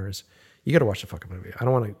around corners. You got to watch the fucking movie. I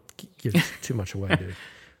don't want to give too much away, dude.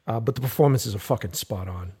 But the performances are fucking spot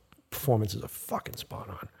on.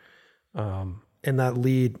 And that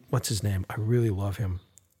lead, what's his name? I really love him.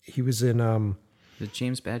 He was in... Is it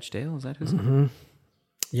James Badge Dale? Is that his name?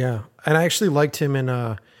 Yeah. And I actually liked him in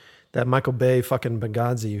that Michael Bay fucking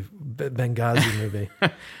Benghazi movie.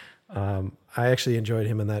 I actually enjoyed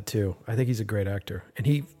him in that too. I think he's a great actor. And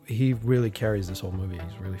he really carries this whole movie.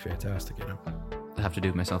 He's really fantastic, you know? I have to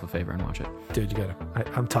do myself a favor and watch it. Dude, you gotta.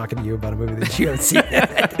 I'm talking to you about a movie that you haven't seen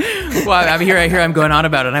yet. Well, I'm here. I'm going on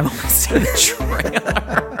about it. I've only seen the trailer.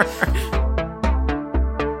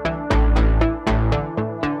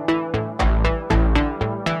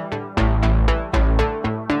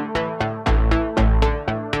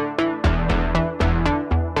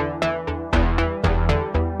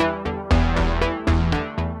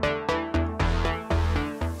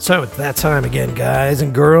 So it's that time again, guys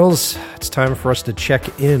and girls. It's time for us to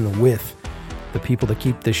check in with the people that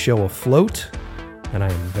keep this show afloat. And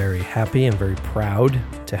I am very happy and very proud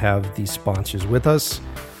to have these sponsors with us.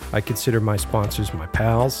 I consider my sponsors my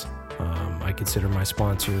pals. I consider my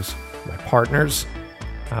sponsors my partners.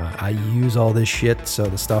 I use all this shit, so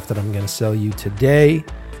the stuff that I'm going to sell you today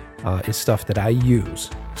is stuff that I use.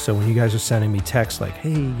 So when you guys are sending me texts like, hey,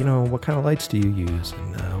 you know, what kind of lights do you use?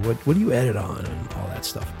 And what do you edit on? And all that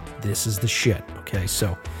stuff. This is the shit, okay?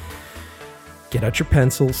 So get out your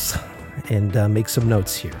pencils and make some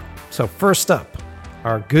notes here. So first up,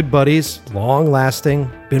 our good buddies, long-lasting,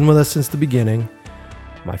 been with us since the beginning,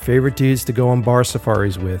 my favorite dudes to go on bar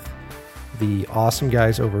safaris with, the awesome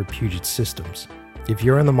guys over at Puget Systems. If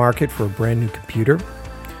you're in the market for a brand new computer,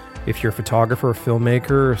 if you're a photographer, a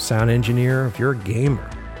filmmaker, a sound engineer, if you're a gamer,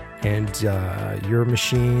 and your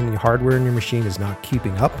hardware in your machine is not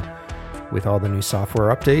keeping up with all the new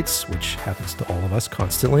software updates, which happens to all of us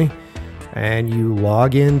constantly, and you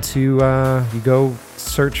log into, you go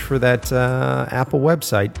search for that Apple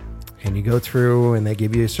website, and you go through and they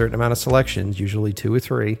give you a certain amount of selections, usually 2 or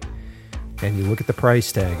 3, and you look at the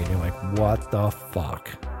price tag and you're like, what the fuck?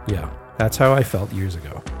 Yeah, that's how I felt years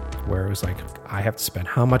ago, where it was like, I have to spend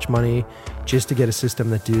how much money just to get a system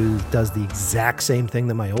that does the exact same thing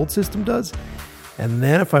that my old system does. And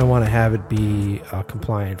then if I want to have it be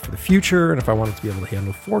compliant for the future, and if I want it to be able to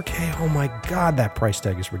handle 4K, oh my God, that price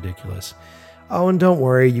tag is ridiculous. Oh, and don't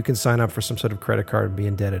worry, you can sign up for some sort of credit card and be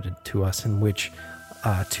indebted to us, in which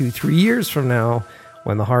 2-3 years from now,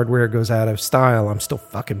 when the hardware goes out of style, I'm still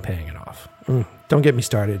fucking paying it off. Don't get me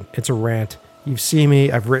started. It's a rant. You've seen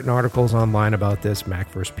me. I've written articles online about this,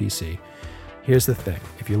 Mac versus PC. Here's the thing.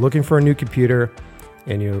 If you're looking for a new computer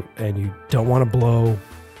and you don't want to blow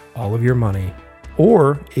all of your money,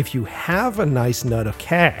 or if you have a nice nut of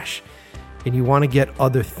cash and you want to get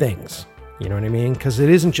other things, you know what I mean? Because it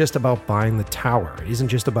isn't just about buying the tower. It isn't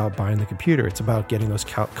just about buying the computer. It's about getting those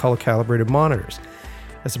color-calibrated monitors.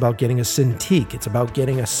 It's about getting a Cintiq. It's about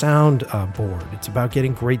getting a sound board. It's about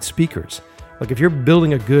getting great speakers. Like if you're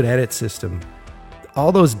building a good edit system,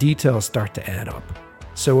 all those details start to add up.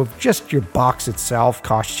 So if just your box itself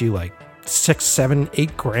costs you like 6, 7,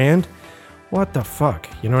 8 grand, what the fuck?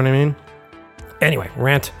 You know what I mean? Anyway,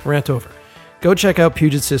 rant over. Go check out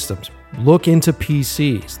Puget Systems. Look into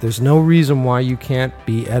PCs. There's no reason why you can't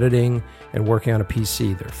be editing and working on a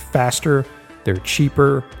PC. They're faster, they're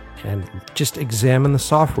cheaper, and just examine the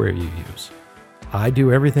software you use. I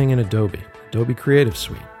do everything in Adobe Creative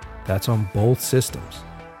Suite. That's on both systems,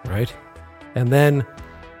 right? And then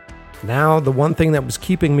now the one thing that was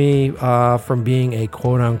keeping me from being a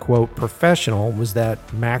quote-unquote professional was that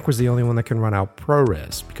Mac was the only one that can run out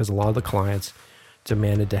ProRes, because a lot of the clients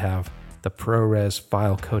demanded to have the ProRes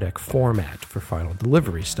file codec format for final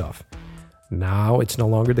delivery stuff. Now it's no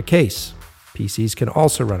longer the case. PCs can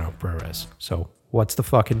also run on ProRes. So what's the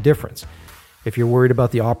fucking difference? If you're worried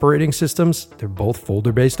about the operating systems, they're both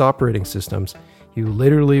folder-based operating systems. You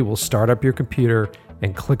literally will start up your computer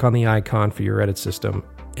and click on the icon for your edit system,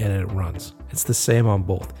 and it runs. It's the same on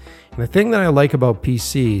both. And the thing that I like about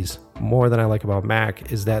PCs more than I like about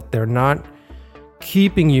Mac is that they're not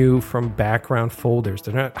keeping you from background folders.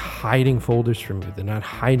 They're not hiding folders from you. They're not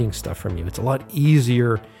hiding stuff from you. It's a lot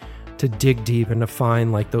easier to dig deep and to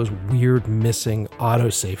find like those weird missing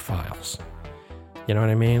autosave files. You know what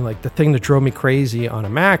I mean? Like the thing that drove me crazy on a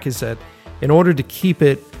Mac is that in order to keep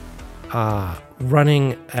it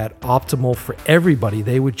running at optimal for everybody,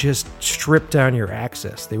 they would just strip down your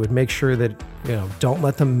access. They would make sure that, don't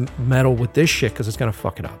let them meddle with this shit because it's going to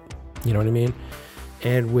fuck it up. You know what I mean?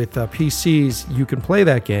 And with PCs, you can play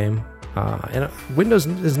that game. And Windows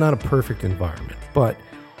is not a perfect environment, but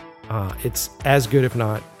it's as good, if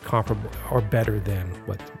not comparable or better than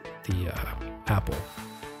what the Apple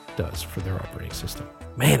does for their operating system.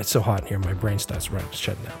 Man, it's so hot in here. My brain starts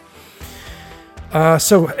shutting down.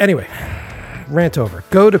 So anyway, rant over.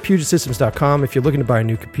 Go to PugetSystems.com. If you're looking to buy a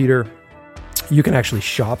new computer, you can actually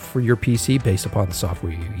shop for your PC based upon the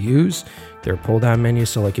software you use. There are pull-down menus.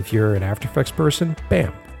 So like if you're an After Effects person,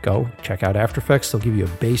 bam, go check out After Effects. They'll give you a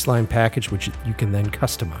baseline package, which you can then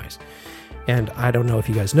customize. And I don't know if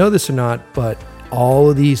you guys know this or not, but all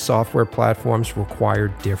of these software platforms require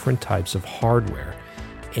different types of hardware.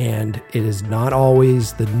 And it is not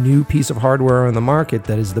always the new piece of hardware on the market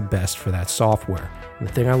that is the best for that software. And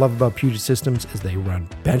the thing I love about Puget Systems is they run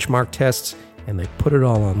benchmark tests and they put it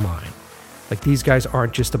all online. Like these guys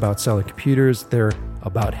aren't just about selling computers, they're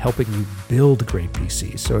about helping you build great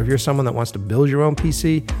PCs. So if you're someone that wants to build your own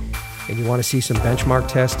PC and you want to see some benchmark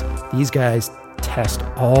tests, these guys test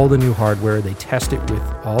all the new hardware. They test it with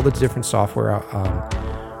all the different software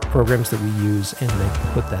programs that we use, and they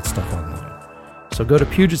put that stuff online. So go to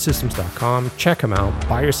PugetSystems.com, check them out,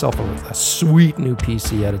 buy yourself a sweet new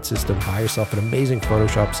PC edit system, buy yourself an amazing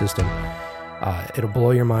Photoshop system. It'll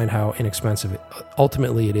blow your mind how inexpensive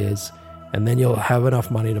ultimately it is, and then you'll have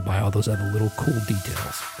enough money to buy all those other little cool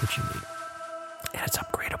details that you need. And it's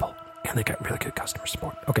upgradable, and they got really good customer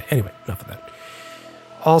support. Okay, anyway, enough of that.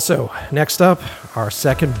 Also, next up, our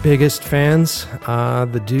second biggest fans,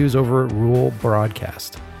 the dudes over at Rule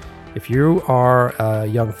Broadcast. If you are a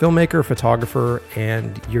young filmmaker, photographer,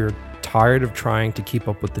 and you're tired of trying to keep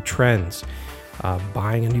up with the trends,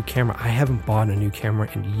 buying a new camera, I haven't bought a new camera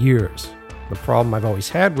in years. The problem I've always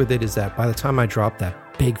had with it is that by the time I drop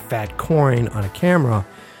that big fat coin on a camera,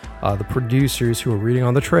 the producers who are reading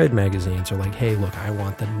all the trade magazines are like, hey, look, I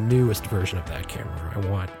want the newest version of that camera. I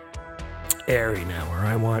want Arri now, or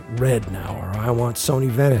I want Red now, or I want Sony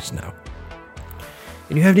Venice now.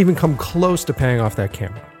 And you haven't even come close to paying off that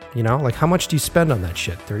camera. You know, like how much do you spend on that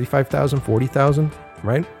shit? $35,000, $40,000,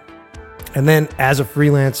 right? And then as a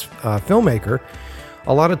freelance filmmaker,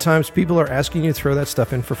 a lot of times people are asking you to throw that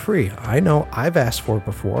stuff in for free. I know I've asked for it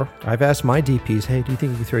before. I've asked my DPs, hey, do you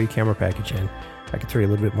think you can throw your camera package in? I could throw you a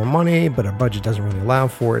little bit more money, but our budget doesn't really allow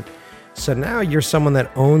for it. So now you're someone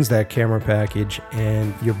that owns that camera package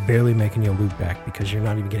and you're barely making your loot back because you're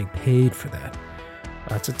not even getting paid for that.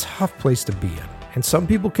 That's a tough place to be in. And some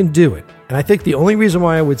people can do it. And I think the only reason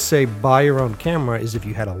why I would say buy your own camera is if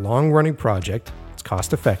you had a long-running project, it's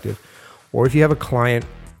cost-effective, or if you have a client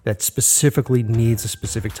that specifically needs a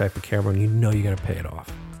specific type of camera and you know you're going to pay it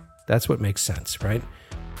off. That's what makes sense, right?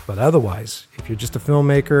 But otherwise, if you're just a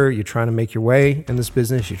filmmaker, you're trying to make your way in this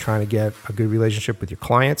business, you're trying to get a good relationship with your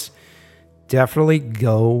clients, definitely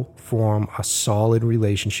go form a solid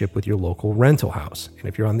relationship with your local rental house. And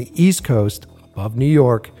if you're on the East Coast, above New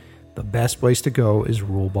York, the best place to go is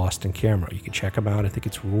Rule Boston Camera. You can check them out. I think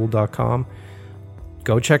it's rule.com.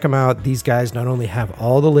 Go check them out. These guys not only have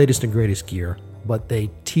all the latest and greatest gear, but they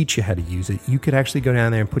teach you how to use it. You could actually go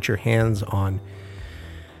down there and put your hands on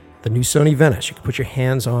the new Sony Venice. You could put your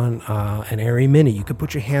hands on an Arri Mini. You could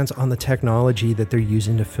put your hands on the technology that they're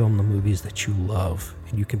using to film the movies that you love.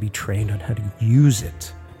 And you can be trained on how to use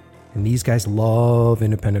it. And these guys love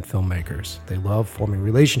independent filmmakers. They love forming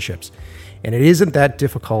relationships. And it isn't that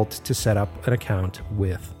difficult to set up an account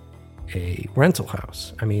with a rental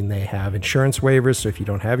house. I mean, they have insurance waivers, so if you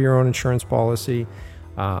don't have your own insurance policy,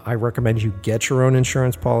 I recommend you get your own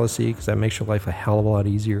insurance policy because that makes your life a hell of a lot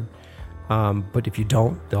easier. But if you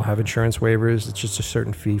don't, they'll have insurance waivers. It's just a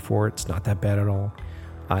certain fee for it. It's not that bad at all.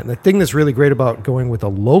 And the thing that's really great about going with a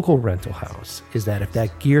local rental house is that if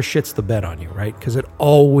that gear shits the bed on you, right? Because it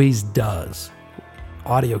always does.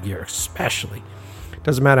 Audio gear especially.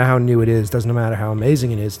 Doesn't matter how new it is, doesn't matter how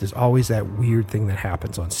amazing it is, there's always that weird thing that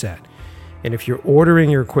happens on set. And if you're ordering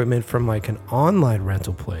your equipment from like an online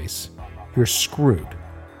rental place, you're screwed,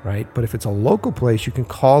 right? But if it's a local place, you can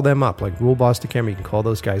call them up, like Rule Boston Camera. You can call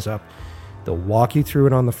those guys up. They'll walk you through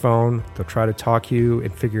it on the phone. They'll try to talk you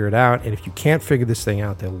and figure it out. And if you can't figure this thing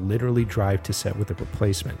out, they'll literally drive to set with a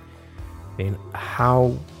replacement. I mean,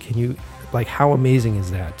 how amazing is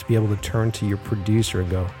that to be able to turn to your producer and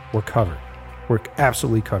go, we're covered. We're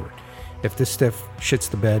absolutely covered. If this stuff shits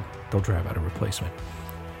the bed, they'll drive out a replacement.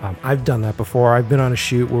 I've done that before. I've been on a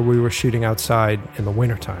shoot where we were shooting outside in the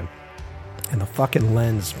wintertime, and the fucking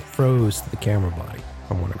lens froze to the camera body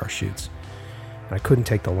on one of our shoots. And I couldn't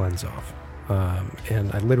take the lens off.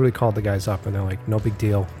 And I literally called the guys up, and they're like, no big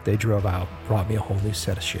deal. They drove out, brought me a whole new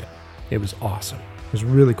set of shit. It was awesome. It was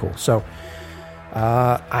really cool. So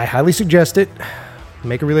I highly suggest it.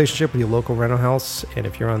 Make a relationship with your local rental house. And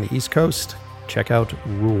if you're on the East Coast, check out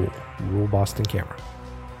Rule Boston Camera.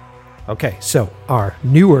 Okay, so our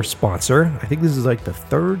newer sponsor, I think this is like the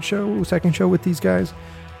second show with these guys.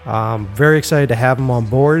 Very excited to have them on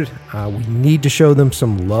board. We need to show them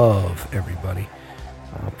some love, everybody.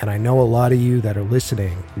 And I know a lot of you that are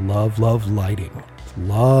listening love lighting,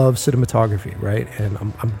 love cinematography, right? And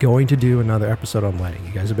I'm going to do another episode on lighting.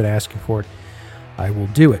 You guys have been asking for it. I will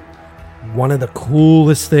do it. One of the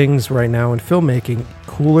coolest things right now in filmmaking,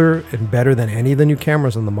 cooler and better than any of the new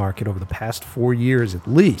cameras on the market over the past 4 years at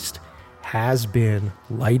least, has been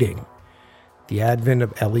lighting. The advent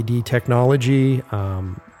of LED technology,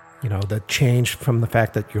 the change from the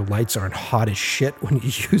fact that your lights aren't hot as shit when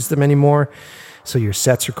you use them anymore, so your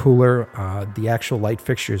sets are cooler. The actual light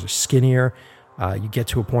fixtures are skinnier. You get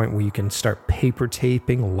to a point where you can start paper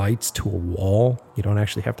taping lights to a wall. You don't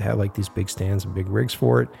actually have to have like these big stands and big rigs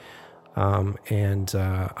for it.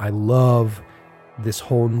 I love this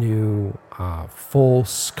whole new full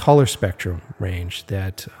color spectrum range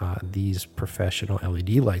that these professional LED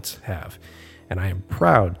lights have. And I am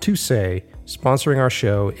proud to say sponsoring our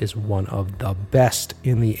show is one of the best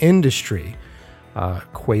in the industry,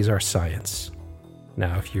 Quasar Science.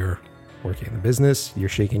 Now, if you're working in the business, you're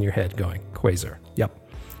shaking your head going, Quasar. Yep.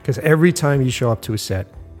 Because every time you show up to a set,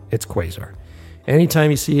 it's Quasar.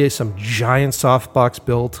 Anytime you see some giant softbox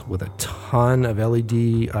built with a ton of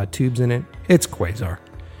LED tubes in it, it's Quasar.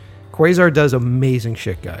 Quasar does amazing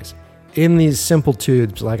shit, guys. In these simple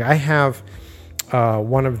tubes, like I have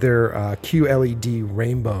one of their QLED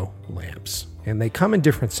rainbow lamps, and they come in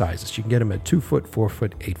different sizes. You can get them at 2 foot, 4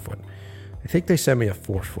 foot, 8 foot. I think they sent me a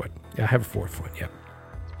 4 foot. Yeah, I have a 4 foot, yeah.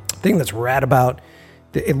 The thing that's rad about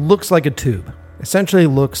it looks like a tube. Essentially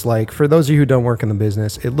looks like, for those of you who don't work in the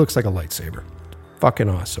business, it looks like a lightsaber. Fucking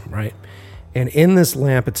awesome, right? And in this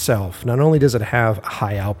lamp itself, not only does it have a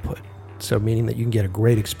high output, so meaning that you can get a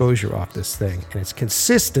great exposure off this thing, and it's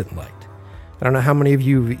consistent light. I don't know how many of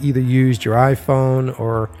you have either used your iPhone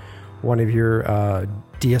or one of your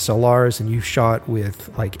DSLRs and you've shot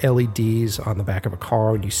with like LEDs on the back of a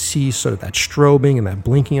car and you see sort of that strobing and that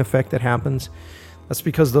blinking effect that happens. That's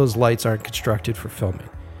because those lights aren't constructed for filming.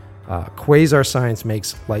 Quasar Science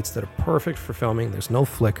makes lights that are perfect for filming. There's no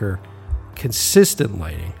flicker, consistent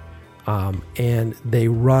lighting, and they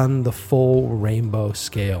run the full rainbow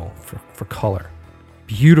scale for color.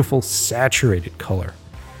 Beautiful saturated color,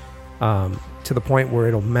 to the point where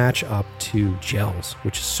it'll match up to gels,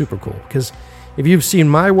 which is super cool. Because if you've seen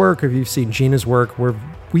my work or if you've seen Gina's work,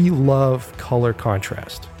 we love color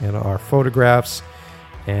contrast. Our photographs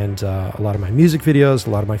and a lot of my music videos, a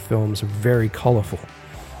lot of my films are very colorful.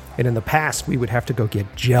 And in the past, we would have to go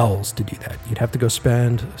get gels to do that. You'd have to go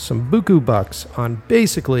spend some buku bucks on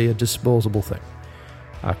basically a disposable thing.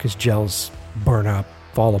 Because gels burn up,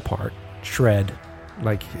 fall apart, shred.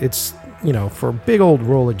 Like, it's, for a big old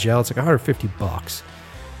roll of gel, it's like $150.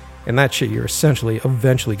 And that shit you're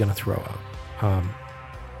eventually going to throw out.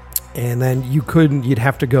 And then you'd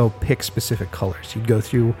have to go pick specific colors. You'd go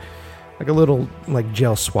through like a little like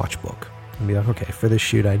gel swatch book. And be like, okay, for this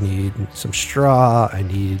shoot, I need some straw. I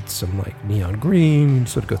need some like neon green.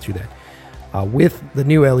 Sort of go through that. With the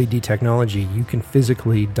new LED technology, you can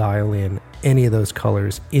physically dial in any of those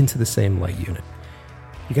colors into the same light unit.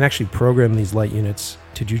 You can actually program these light units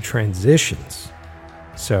to do transitions.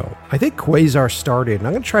 So I think Quasar started, and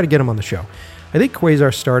I'm going to try to get them on the show. I think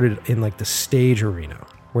Quasar started in like the stage arena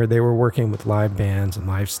where they were working with live bands and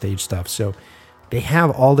live stage stuff. So they have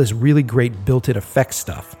all this really great built-in effects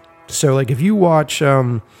stuff. So, like, if you watch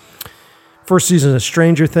first season of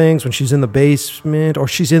Stranger Things, when she's in the basement, or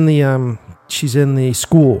she's in the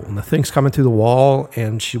school, and the thing's coming through the wall,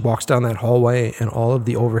 and she walks down that hallway, and all of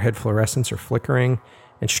the overhead fluorescents are flickering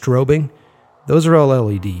and strobing, those are all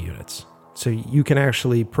LED units. So you can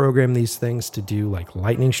actually program these things to do like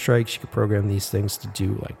lightning strikes. You can program these things to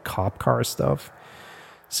do like cop car stuff.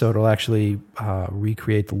 So it'll actually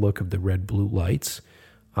recreate the look of the red blue lights.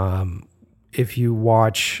 If you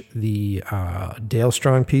watch the Dale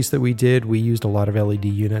Strong piece that we did, we used a lot of LED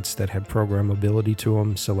units that had programmability to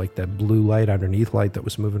them. So like that blue light underneath light that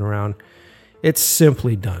was moving around, it's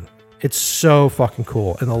simply done. It's so fucking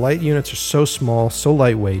cool. And the light units are so small, so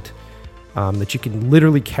lightweight, that you can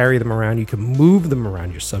literally carry them around. You can move them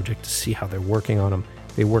around your subject to see how they're working on them.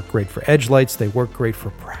 They work great for edge lights. They work great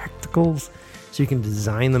for practicals. So you can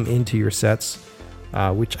design them into your sets,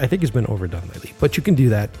 which I think has been overdone lately. But you can do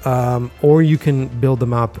that. Or you can build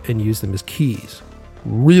them up and use them as keys.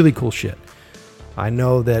 Really cool shit. I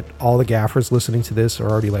know that all the gaffers listening to this are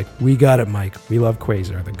already like, we got it, Mike. We love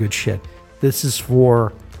Quasar. They're good shit. This is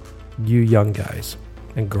for you young guys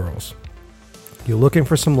and girls. You're looking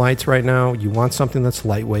for some lights right now. You want something that's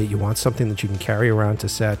lightweight. You want something that you can carry around to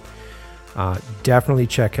set. Definitely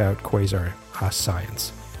check out Quasar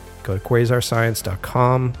Science. Go to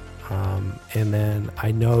quasarscience.com. And then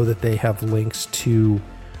I know that they have links to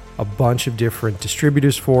a bunch of different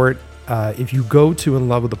distributors for it. If you go to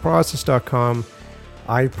inlovewiththeprocess.com,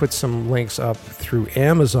 I put some links up through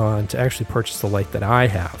Amazon to actually purchase the light that I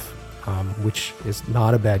have, which is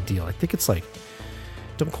not a bad deal. I think it's like,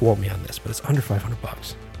 don't quote me on this, but it's under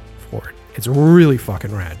 $500 for it. It's really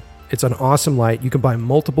fucking rad. It's an awesome light. You can buy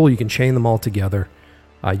multiple. You can chain them all together.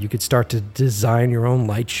 You could start to design your own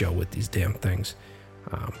light show with these damn things.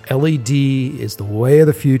 LED is the way of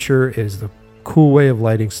the future. It is the cool way of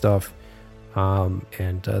lighting stuff.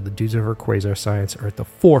 And the dudes over at Quasar Science are at the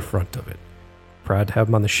forefront of it. Proud to have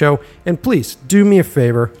them on the show. And please, do me a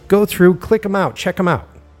favor. Go through, click them out, check them out.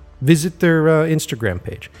 Visit their Instagram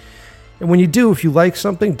page. And when you do, if you like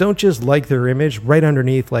something, don't just like their image. Right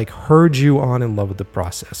underneath, like, heard you on In Love With The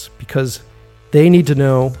Process. Because they need to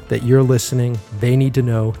know that you're listening. They need to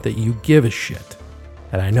know that you give a shit.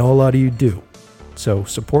 And I know a lot of you do. So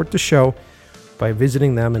support the show by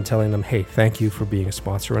visiting them and telling them, hey, thank you for being a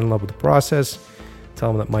sponsor In Love With The Process. Tell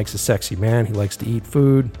them that Mike's a sexy man. He likes to eat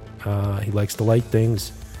food. He likes to light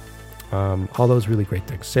things. All those really great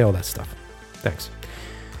things. Say all that stuff. Thanks.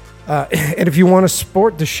 And if you want to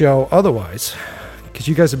support the show otherwise, because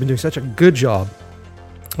you guys have been doing such a good job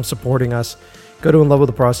of supporting us, go to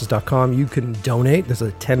inlovewiththeprocess.com. You can donate. There's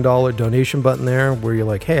a $10 donation button there where you're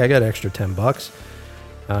like, hey, I got extra $10.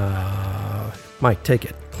 Mike, take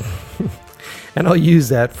it. And I'll use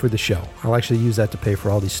that for the show. I'll actually use that to pay for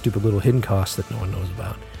all these stupid little hidden costs that no one knows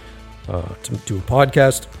about to do a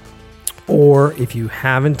podcast. Or if you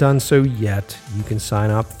haven't done so yet, you can sign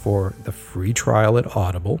up for the free trial at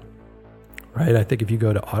Audible. Right? I think if you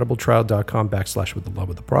go to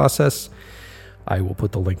audibletrial.com/withthelovewiththeprocess, I will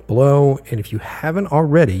put the link below. And if you haven't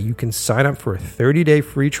already, you can sign up for a 30-day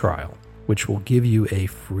free trial, which will give you a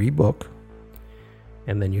free book.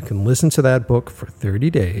 And then you can listen to that book for 30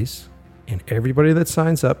 days. And everybody that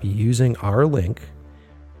signs up using our link,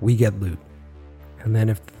 we get loot. And then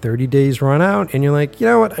if 30 days run out and you're like, you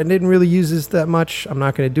know what, I didn't really use this that much, I'm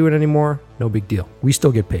not going to do it anymore, no big deal. We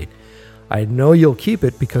still get paid. I know you'll keep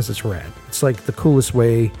it because it's rad. It's like the coolest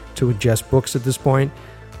way to ingest books at this point.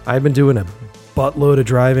 I've been doing a buttload of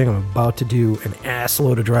driving. I'm about to do an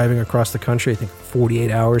assload of driving across the country. I think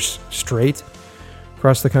 48 hours straight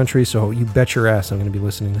across the country. So you bet your ass I'm going to be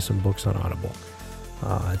listening to some books on Audible.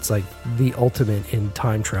 It's like the ultimate in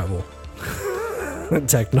time travel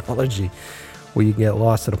technology, where you can get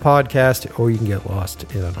lost in a podcast or you can get lost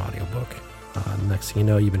in an audiobook. Next thing you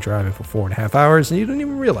know, you've been driving for 4.5 hours and you don't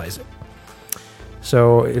even realize it.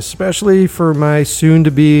 So especially for my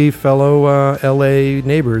soon-to-be fellow LA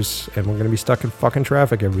neighbors, and we're going to be stuck in fucking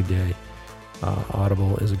traffic every day,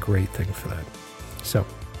 Audible is a great thing for that. So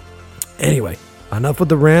anyway, enough with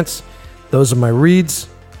the rants. Those are my reads.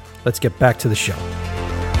 Let's get back to the show.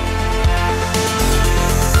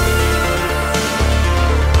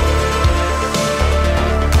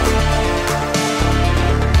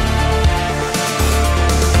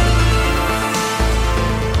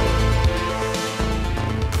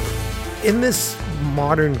 In this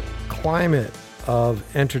modern climate of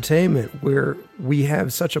entertainment where we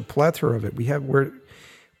have such a plethora of it, we're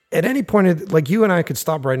at any point, like you and I could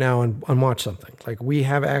stop right now and watch something. Like we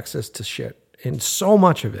have access to shit and so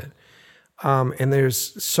much of it. And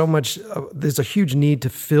there's so much, there's a huge need to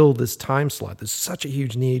fill this time slot. There's such a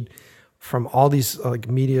huge need from all these like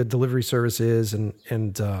media delivery services and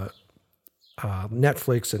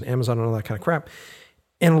Netflix and Amazon and all that kind of crap.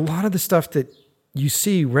 And a lot of the stuff that you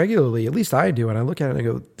see regularly, at least I do, and I look at it and I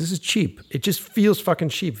go, this is cheap. It just feels fucking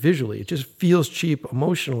cheap visually. It just feels cheap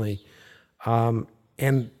emotionally.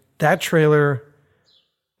 And that trailer,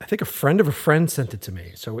 I think a friend of a friend sent it to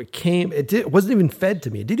me. So it wasn't even fed to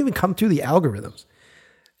me. It didn't even come through the algorithms.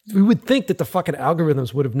 We would think that the fucking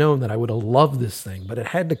algorithms would have known that I would have loved this thing, but it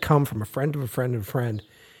had to come from a friend of a friend of a friend.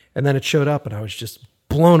 And then it showed up and I was just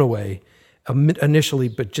blown away initially,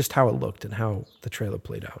 but just how it looked and how the trailer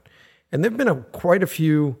played out. And there've been quite a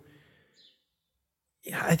few.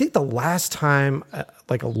 Yeah, I think the last time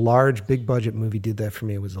like a large big budget movie did that for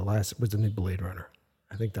me was the new Blade Runner.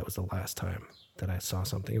 I think that was the last time that I saw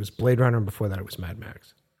something. It was Blade Runner, and before that it was Mad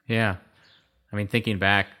Max. Yeah. I mean, thinking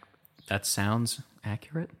back, that sounds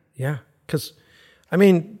accurate. Yeah, because I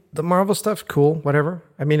mean, the Marvel stuff, cool, whatever.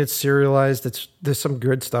 I mean, it's serialized. There's some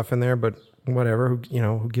good stuff in there, but whatever.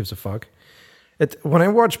 Who gives a fuck? When I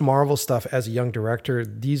watch Marvel stuff as a young director,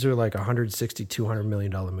 these are like $160, $200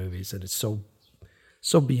 million movies, and it's so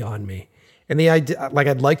beyond me. And the idea, like,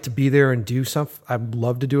 I'd like to be there and do stuff. I'd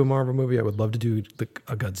love to do a Marvel movie. I would love to do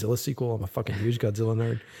a Godzilla sequel. I'm a fucking huge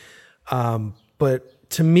Godzilla nerd. But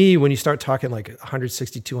to me, when you start talking like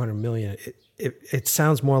 160, 200 million, it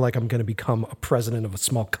sounds more like I'm going to become a president of a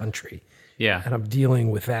small country. Yeah. And I'm dealing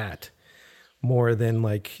with that more than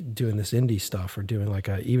like doing this indie stuff or doing like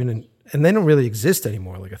and they don't really exist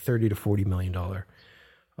anymore, like a $30 to $40 million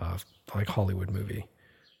like Hollywood movie.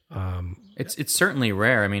 It's certainly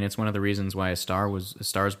rare. I mean, it's one of the reasons why A Star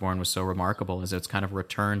is Born was so remarkable, is it's kind of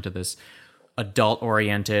returned to this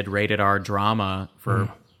adult-oriented, rated-R drama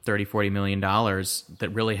for $30-40 million that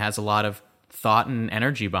really has a lot of thought and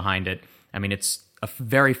energy behind it. I mean, it's a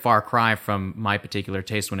very far cry from my particular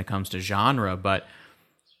taste when it comes to genre, but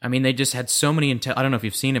I mean, they just had so many. I don't know if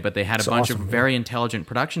you've seen it, but they had a bunch of very intelligent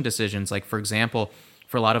production decisions. Like, for example,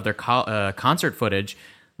 for a lot of their concert footage,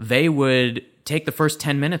 they would take the first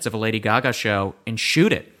 10 minutes of a Lady Gaga show and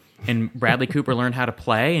shoot it. And Bradley Cooper learned how to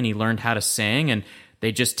play and he learned how to sing. And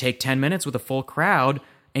they just take 10 minutes with a full crowd,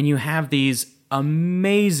 and you have these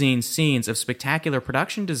amazing scenes of spectacular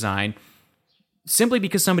production design simply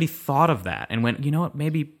because somebody thought of that and went, you know what,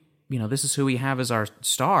 maybe, this is who we have as our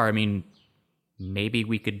star. I mean, maybe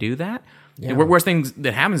we could do that. Yeah. The worst thing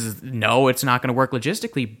that happens is, no, it's not going to work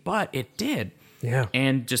logistically, but it did. Yeah.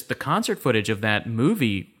 And just the concert footage of that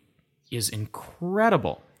movie is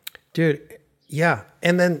incredible. Dude, yeah.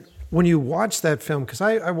 And then when you watch that film, because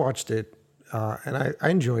I watched it and I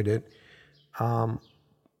enjoyed it.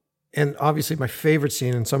 And obviously my favorite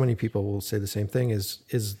scene, and so many people will say the same thing,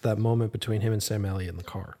 is that moment between him and Sam Elliott in the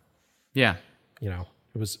car. Yeah. It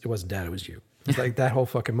wasn't Dad, it was you. It's like that whole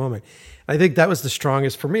fucking moment. I think that was the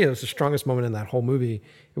strongest, for me, it was the strongest moment in that whole movie.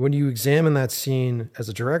 And when you examine that scene as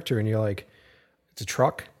a director and you're like, it's a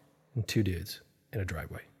truck and two dudes in a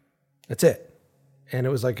driveway. That's it. And it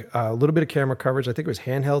was like a little bit of camera coverage. I think it was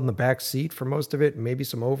handheld in the back seat for most of it, maybe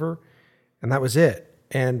some over. And that was it.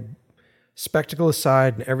 And spectacle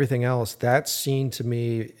aside and everything else, that scene to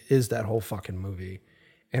me is that whole fucking movie.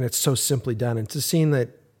 And it's so simply done. And it's a scene that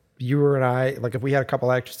you and I, like if we had a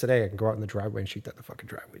couple actors today, I can go out in the driveway and shoot that in the fucking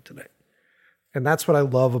driveway today. And that's what I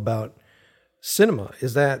love about cinema,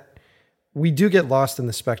 is that we do get lost in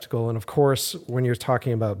the spectacle. And of course, when you're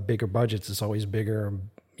talking about bigger budgets, it's always bigger,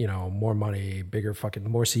 more money,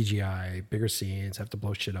 more CGI, bigger scenes, have to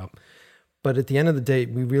blow shit up. But at the end of the day,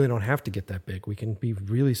 we really don't have to get that big. We can be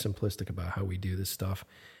really simplistic about how we do this stuff.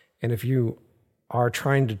 And if you are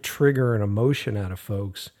trying to trigger an emotion out of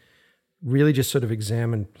folks, really just sort of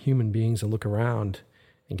examine human beings and look around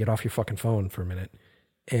and get off your fucking phone for a minute.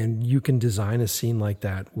 And you can design a scene like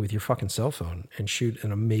that with your fucking cell phone and shoot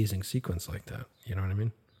an amazing sequence like that. You know what I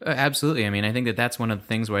mean? Absolutely. I mean, I think that's one of the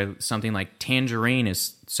things why something like Tangerine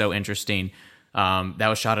is so interesting. That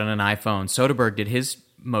was shot on an iPhone. Soderbergh did his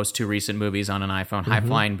most two recent movies on an iPhone, High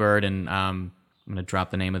Flying Bird, and I'm going to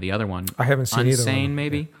drop the name of the other one. I haven't seen either one. Unsane,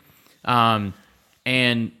 maybe. Yeah.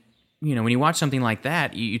 And when you watch something like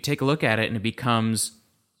that, you take a look at it and it becomes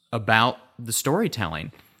about the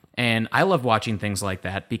storytelling. And I love watching things like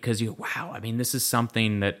that because this is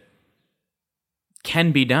something that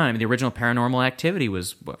can be done. I mean, the original Paranormal Activity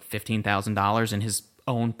was $15,000 in his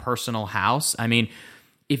own personal house. I mean,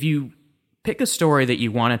 if you pick a story that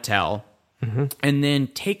you want to tell and then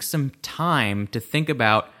take some time to think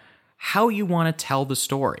about how you want to tell the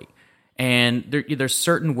story. And there's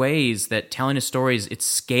certain ways that telling a story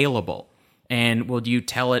it's scalable. And will you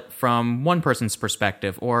tell it from one person's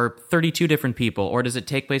perspective or 32 different people? Or does it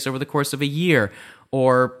take place over the course of a year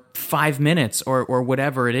or 5 minutes or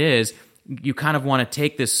whatever it is? You kind of want to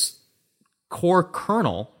take this core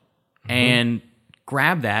kernel and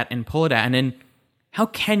grab that and pull it out. And then how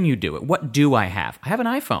can you do it? What do I have? I have an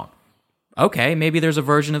iPhone. Okay, maybe there's a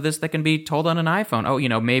version of this that can be told on an iPhone.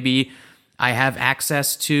 Oh, maybe I have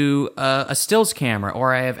access to a stills camera,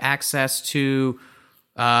 or I have access to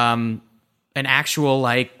an actual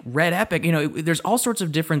like Red Epic. There's all sorts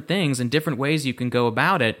of different things and different ways you can go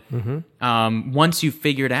about it once you've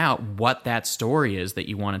figured out what that story is that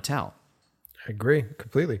you want to tell. I agree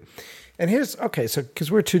completely. And so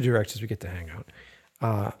because we're two directors, we get to hang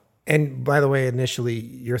out. And by the way, initially,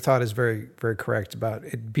 your thought is very, very correct about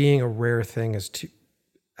it being a rare thing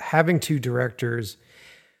having two directors.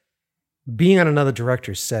 Being on another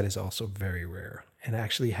director's set is also very rare. And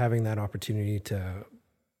actually having that opportunity to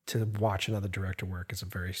watch another director work is a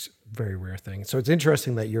very, very rare thing. So it's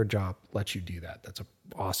interesting that your job lets you do that. That's an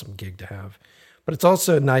awesome gig to have. But it's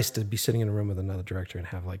also nice to be sitting in a room with another director and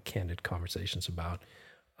have like candid conversations about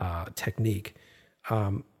technique.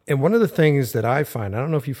 And one of the things that I find, I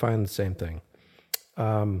don't know if you find the same thing.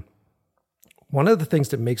 One of the things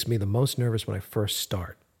that makes me the most nervous when I first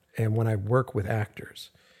start and when I work with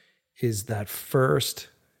actors is that first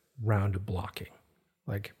round of blocking.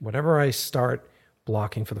 Like whenever I start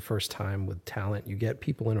blocking for the first time with talent, you get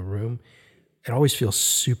people in a room, it always feels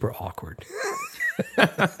super awkward.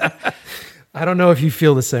 I don't know if you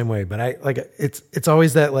feel the same way, but it's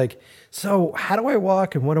always that like, so how do I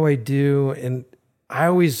walk and what do I do? And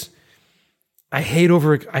I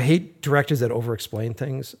hate directors that over explain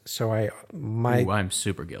things. So I'm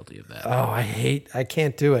super guilty of that. Oh, I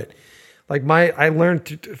can't do it. Like I learned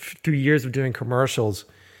through years of doing commercials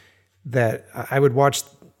that I would watch,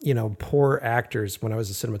 poor actors when I was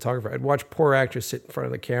a cinematographer. I'd watch poor actors sit in front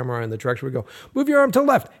of the camera and the director would go, move your arm to the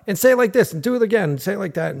left and say it like this and do it again and say it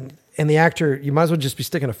like that. And the actor, you might as well just be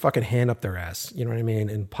sticking a fucking hand up their ass, you know what I mean?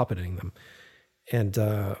 And puppeting them. And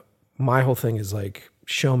my whole thing is like,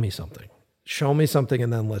 show me something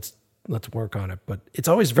and then let's work on it. But it's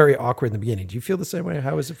always very awkward in the beginning. Do you feel the same way?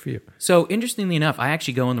 How is it for you? So interestingly enough, I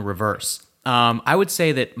actually go in the reverse. I would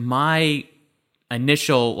say that my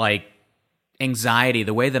initial like anxiety,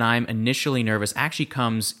 the way that I'm initially nervous, actually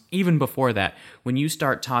comes even before that. When you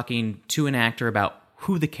start talking to an actor about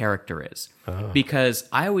who the character is, because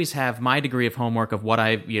I always have my degree of homework of what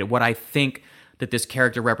I think that this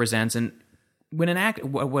character represents. And when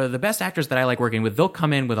the best actors that I like working with, they'll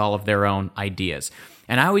come in with all of their own ideas.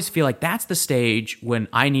 And I always feel like that's the stage when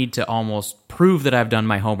I need to almost prove that I've done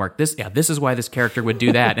my homework. This is why this character would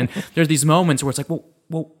do that. And there's these moments where it's like, well,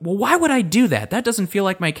 why would I do that? That doesn't feel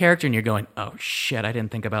like my character. And you're going, oh shit, I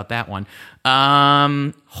didn't think about that one.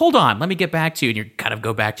 Hold on, let me get back to you. And you kind of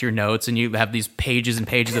go back to your notes and you have these pages and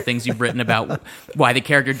pages of things you've written about why the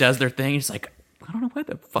character does their thing. It's like, I don't know why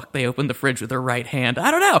the fuck they opened the fridge with their right hand.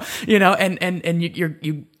 I don't know, and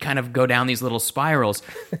you kind of go down these little spirals.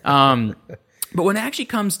 But when it actually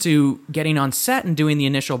comes to getting on set and doing the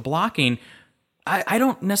initial blocking, I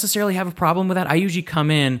don't necessarily have a problem with that. I usually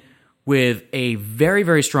come in with a very,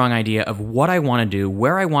 very strong idea of what I want to do,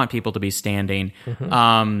 where I want people to be standing.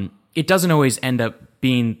 Mm-hmm. It doesn't always end up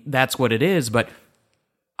being that's what it is, but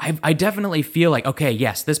I definitely feel like, okay,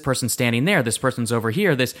 yes, this person's standing there, this person's over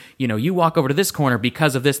here, you walk over to this corner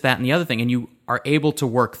because of this, that, and the other thing, and you are able to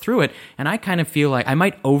work through it. And I kind of feel like I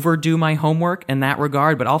might overdo my homework in that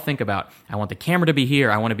regard, but I'll think about, I want the camera to be here,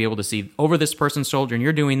 I want to be able to see over this person's shoulder, and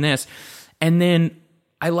you're doing this. And then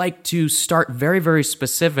I like to start very, very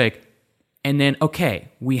specific, and then, okay,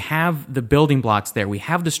 we have the building blocks there, we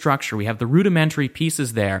have the structure, we have the rudimentary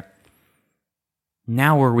pieces there.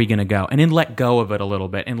 Now where are we going to go? And then let go of it a little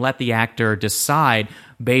bit and let the actor decide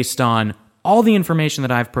based on all the information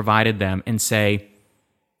that I've provided them and say,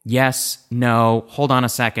 yes, no, hold on a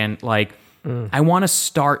second. I want to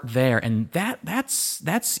start there. And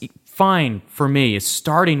that's fine for me, is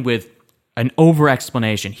starting with an over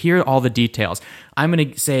explanation. Here are all the details. I'm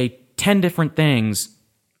going to say 10 different things.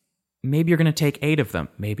 Maybe you're going to take 8 of them.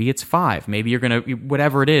 Maybe it's 5. Maybe you're going to,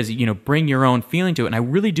 whatever it is, bring your own feeling to it. And I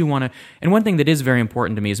really do want to, and one thing that is very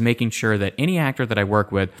important to me is making sure that any actor that I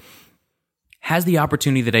work with has the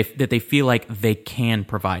opportunity that they feel like they can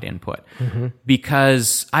provide input. Mm-hmm.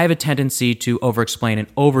 Because I have a tendency to over-explain and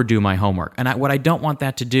overdo my homework. And what I don't want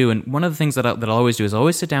that to do, and one of the things that I'll always do is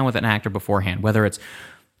always sit down with an actor beforehand, whether it's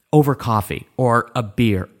over coffee or a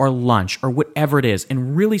beer or lunch or whatever it is,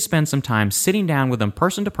 and really spend some time sitting down with them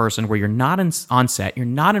person to person where you're not on set, you're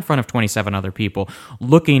not in front of 27 other people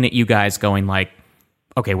looking at you guys going like,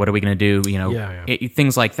 okay, what are we going to do?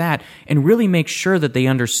 Things like that, and really make sure that they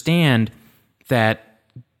understand that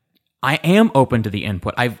I am open to the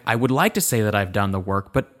input. I would like to say that I've done the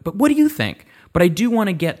work, but what do you think? But I do want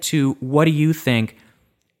to get to what do you think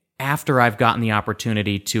after I've gotten the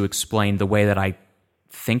opportunity to explain the way that I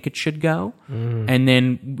think it should go, and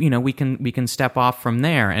then we can step off from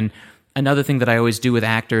there. And another thing that I always do with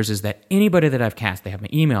actors is that anybody that I've cast, they have my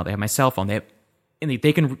email, they have my cell phone,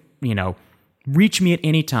 they can, reach me at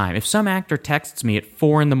any time. If some actor texts me at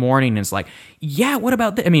 4 a.m. and is like, yeah, what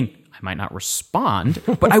about this? I mean, I might not respond,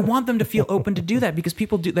 but I want them to feel open to do that, because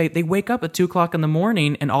people do, they wake up at 2:00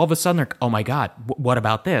 a.m. and all of a sudden they're, oh my God, what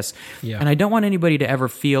about this? Yeah. And I don't want anybody to ever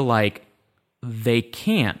feel like they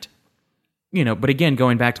can't, but again,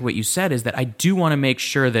 going back to what you said, is that I do want to make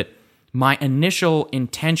sure that my initial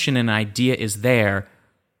intention and idea is there,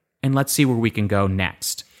 and let's see where we can go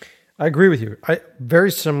next. I agree with you.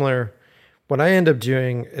 Very similar. What I end up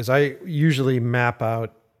doing is I usually map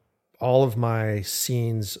out all of my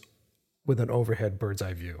scenes with an overhead bird's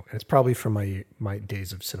eye view. And it's probably from my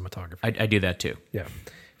days of cinematography. I do that too. Yeah.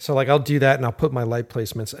 So I'll do that, and I'll put my light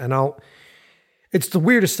placements, and it's the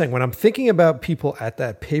weirdest thing. When I'm thinking about people at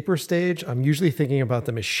that paper stage, I'm usually thinking about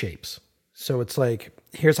them as shapes. So it's like,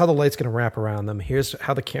 here's how the light's going to wrap around them. Here's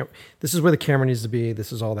how this is where the camera needs to be.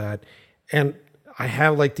 This is all that. And I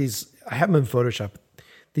have I have them in Photoshop,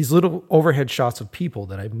 these little overhead shots of people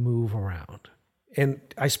that I move around. And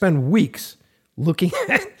I spend weeks looking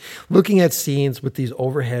at scenes with these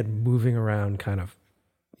overhead moving around kind of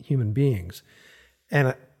human beings.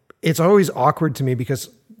 And it's always awkward to me, because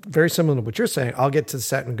very similar to what you're saying, I'll get to the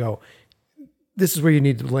set and go, this is where you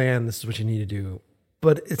need to land. This is what you need to do.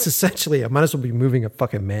 But it's essentially, I might as well be moving a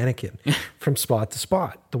fucking mannequin from spot to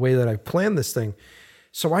spot, the way that I've planned this thing.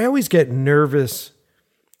 So I always get nervous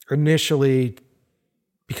initially,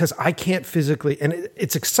 because I can't physically, and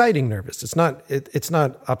it's exciting nervous. It's not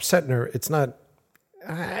upset nerve. It's not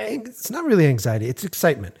really anxiety. It's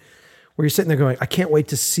excitement, where you're sitting there going, I can't wait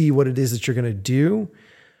to see what it is that you're going to do.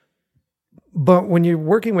 But when you're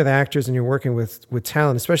working with actors and you're working with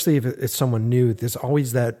talent, especially if it's someone new, there's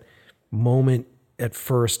always that moment at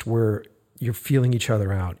first where you're feeling each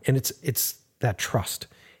other out. And it's that trust.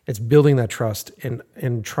 It's building that trust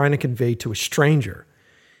and trying to convey to a stranger,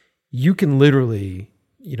 you can literally,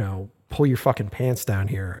 pull your fucking pants down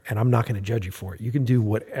here, and I'm not going to judge you for it. You can do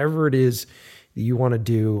whatever it is that you want to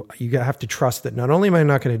do. You have to trust that not only am I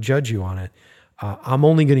not going to judge you on it, I'm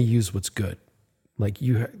only going to use what's good.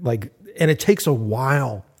 And it takes a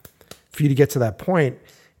while for you to get to that point.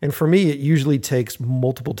 And for me, it usually takes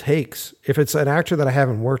multiple takes. If it's an actor that I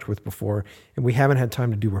haven't worked with before and we haven't had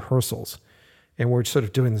time to do rehearsals, and we're sort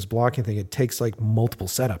of doing this blocking thing, it takes like multiple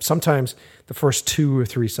setups. Sometimes the first 2 or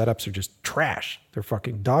 3 setups are just trash. They're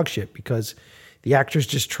fucking dog shit, because the actor's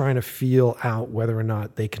just trying to feel out whether or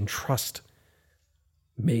not they can trust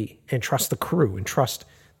me and trust the crew and trust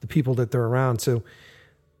the people that they're around. So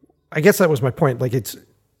I guess that was my point. Like it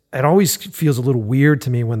always feels a little weird to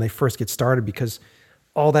me when they first get started, because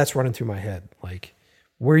all that's running through my head. Like,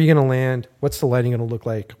 where are you going to land? What's the lighting going to look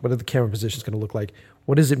like? What are the camera positions going to look like?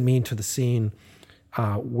 What does it mean to the scene?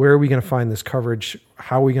 Where are we going to find this coverage?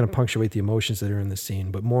 How are we going to punctuate the emotions that are in the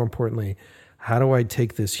scene? But more importantly, how do I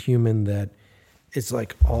take this human that is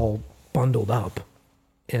like all bundled up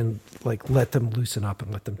and like let them loosen up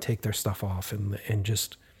and let them take their stuff off and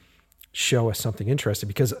just show us something interesting?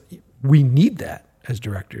 Because we need that as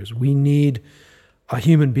directors. We need a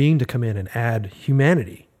human being to come in and add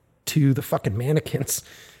humanity to the fucking mannequins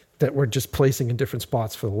that we're just placing in different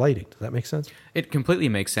spots for the lighting. Does that make sense? It completely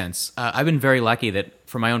makes sense. I've been very lucky that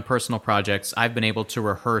for my own personal projects, I've been able to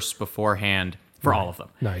rehearse beforehand for all of them.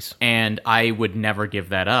 Nice. And I would never give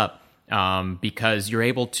that up, because you're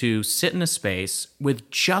able to sit in a space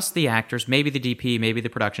with just the actors, maybe the DP, maybe the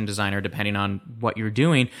production designer, depending on what you're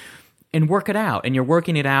doing, and work it out. And you're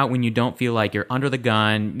working it out when you don't feel like you're under the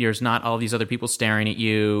gun. There's not all these other people staring at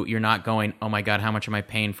you. You're not going, oh my God, how much am I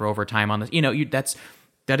paying for overtime on this?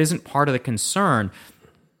 That isn't part of the concern.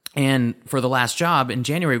 And for the last job in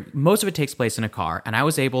January, most of it takes place in a car. And I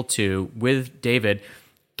was able to, with David,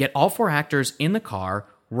 get all 4 actors in the car,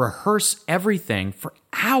 rehearse everything for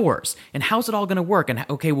hours. And how's it all going to work? And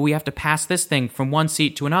okay, well, we have to pass this thing from one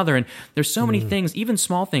seat to another. And there's so many things, even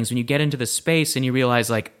small things, when you get into the space and you realize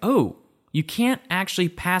like, oh, you can't actually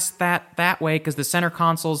pass that way because the center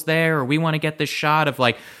console's there, or we want to get this shot of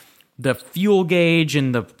like the fuel gauge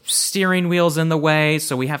and the steering wheel's in the way,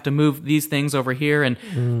 so we have to move these things over here.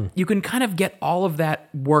 And you can kind of get all of that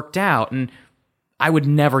worked out. And I would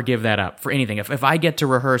never give that up for anything. If I get to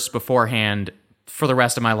rehearse beforehand for the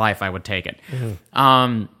rest of my life, I would take it.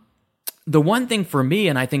 The one thing for me,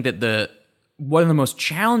 and I think that one of the most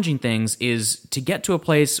challenging things, is to get to a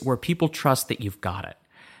place where people trust that you've got it.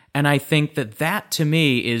 And I think that to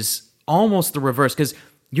me is almost the reverse, because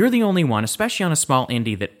you're the only one, especially on a small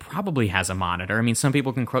indie, that probably has a monitor. I mean, some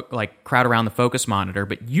people can crowd around the focus monitor,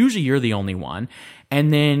 but usually you're the only one.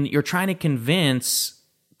 And then you're trying to convince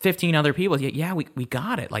 15 other people, yeah, we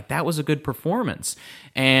got it. Like, that was a good performance.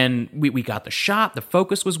 And we got the shot. The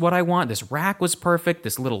focus was what I want. This rack was perfect.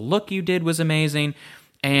 This little look you did was amazing.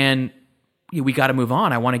 And we got to move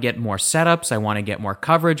on. I want to get more setups. I want to get more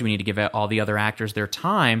coverage. We need to give all the other actors their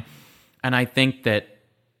time. And I think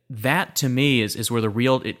that to me is where the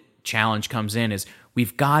real challenge comes in, is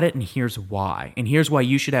we've got it, and here's why. And here's why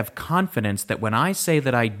you should have confidence that when I say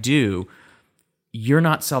that I do, you're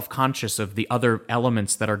not self-conscious of the other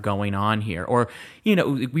elements that are going on here. Or,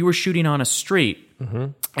 we were shooting on a street,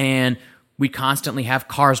 and we constantly have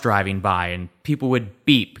cars driving by, and people would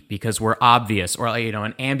beep because we're obvious, or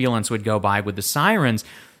an ambulance would go by with the sirens,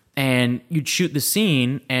 and you'd shoot the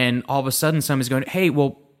scene, and all of a sudden somebody's going, hey,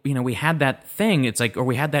 well, we had that thing. It's like, or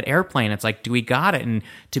we had that airplane. It's like, do we got it? And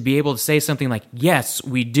to be able to say something like, yes,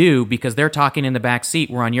 we do, because they're talking in the back seat.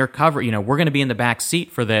 We're on your cover. We're going to be in the back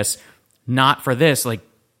seat for this, not for this. Like,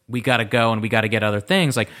 we got to go and we got to get other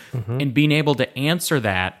things. Like, and being able to answer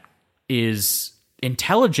that is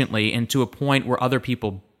intelligently and to a point where other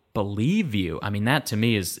people believe you. I mean, that to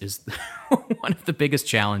me is one of the biggest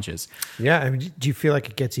challenges. Yeah. I mean, do you feel like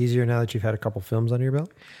it gets easier now that you've had a couple films under your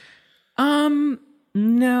belt?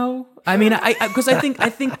 No. I mean, because I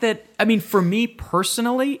think that, I mean, for me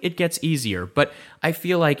personally, it gets easier, but I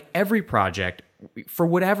feel like every project, for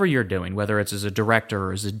whatever you're doing, whether it's as a director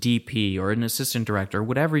or as a DP or an assistant director,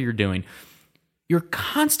 whatever you're doing, you're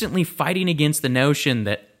constantly fighting against the notion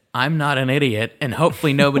that I'm not an idiot, and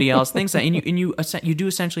hopefully nobody else thinks that. And you do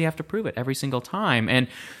essentially have to prove it every single time. And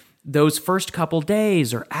those first couple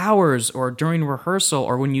days or hours or during rehearsal,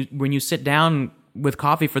 or when you sit down with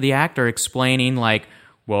coffee for the actor explaining, like,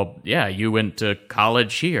 well, yeah, you went to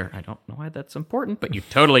college here. I don't know why that's important, but you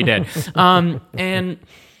totally did. And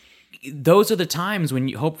those are the times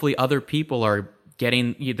when hopefully other people are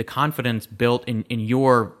getting the confidence built in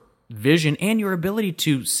your vision and your ability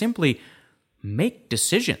to simply make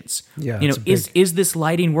decisions. Yeah, is this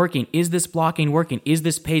lighting working? Is this blocking working? Is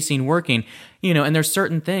this pacing working? And there's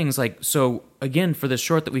certain things like, so again, for the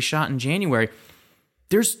short that we shot in January,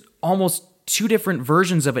 there's almost 2 different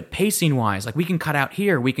versions of it pacing wise. Like, we can cut out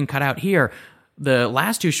here, we can cut out here. The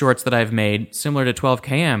last 2 shorts that I've made, similar to 12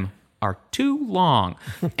 km, are too long.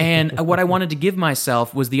 And what I wanted to give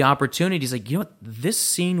myself was the opportunity to say, what, this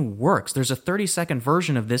scene works. There's a 30-second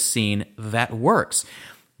version of this scene that works.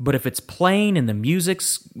 But if it's playing and the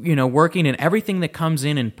music's, working, and everything that comes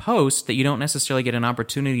in post that you don't necessarily get an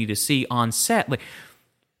opportunity to see on set, like,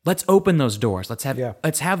 let's open those doors. Let's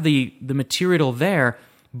have the material there,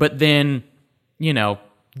 but then,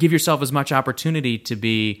 give yourself as much opportunity to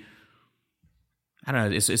be, I don't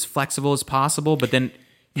know, as flexible as possible, but then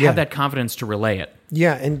have that confidence to relay it.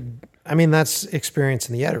 Yeah, and I mean, that's experience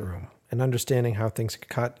in the edit room and understanding how things get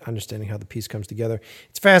cut, understanding how the piece comes together.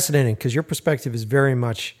 It's fascinating because your perspective is very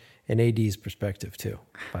much an AD's perspective too,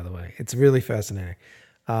 by the way. It's really fascinating.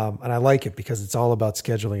 And I like it because it's all about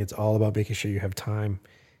scheduling. It's all about making sure you have time.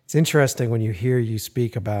 It's interesting when you hear you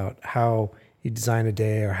speak about how you design a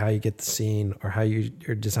day or how you get the scene or how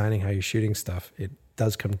you're designing how you're shooting stuff. It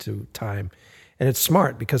does come to time. And it's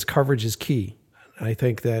smart because coverage is key. And I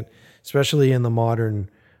think that especially in the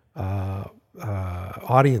modern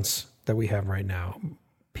audience that we have right now,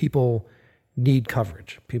 people need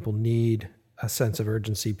coverage. People need a sense of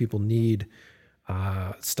urgency. People need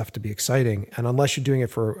stuff to be exciting. And unless you're doing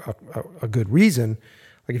it for a good reason,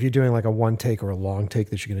 like if you're doing like a one take or a long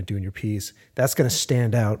take that you're going to do in your piece, that's going to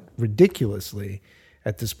stand out ridiculously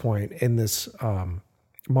at this point in this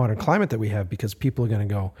modern climate that we have, because people are going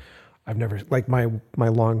to go, I've never, like my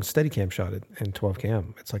long Steadicam shot in 12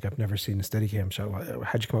 cam. It's like, I've never seen a Steadicam shot.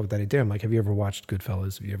 How'd you come up with that idea? I'm like, have you ever watched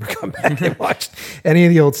Goodfellas? Have you ever come back and watched any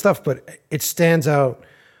of the old stuff? But it stands out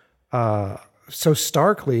so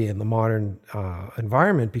starkly in the modern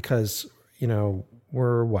environment because,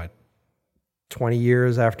 we're 20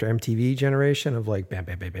 years after MTV generation of like bam,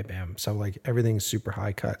 bam, bam, bam, bam. So like everything's super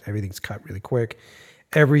high cut. Everything's cut really quick.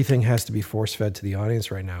 Everything has to be force fed to the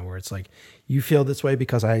audience right now, where it's like, you feel this way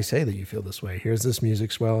because I say that you feel this way. Here's this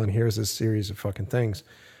music swell, and here's this series of fucking things.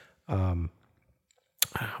 I'm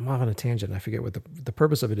off on a tangent. I forget what the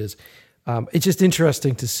purpose of it is. It's just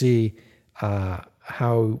interesting to see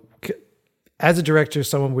how, as a director,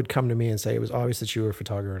 someone would come to me and say, it was obvious that you were a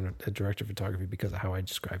photographer and a director of photography because of how I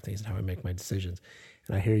describe things and how I make my decisions.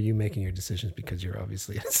 And I hear you making your decisions because you're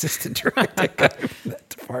obviously an assistant director in that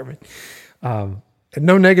department. And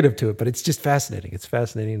no negative to it, but it's just fascinating. It's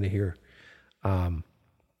fascinating to hear. Well,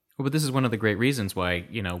 but this is one of the great reasons why,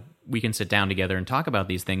 we can sit down together and talk about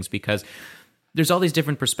these things, because there's all these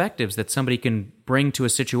different perspectives that somebody can bring to a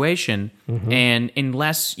situation. Mm-hmm. And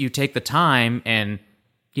unless you take the time and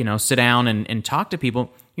sit down and talk to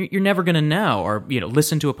people, you're never going to know, or,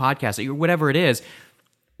 listen to a podcast or whatever it is.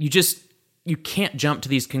 You can't jump to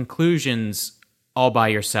these conclusions all by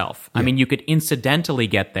yourself. Yeah. I mean, you could incidentally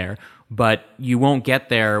get there, but you won't get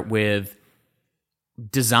there with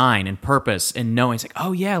design and purpose and knowing it's like,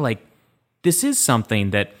 oh yeah, like this is something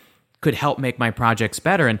that could help make my projects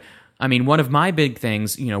better. And I mean, one of my big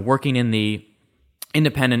things, working in the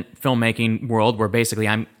independent filmmaking world, where basically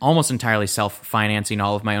I'm almost entirely self-financing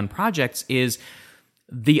all of my own projects, is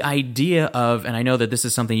the idea of, and I know that this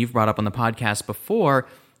is something you've brought up on the podcast before,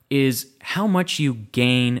 is how much you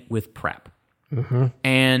gain with prep. Mm-hmm.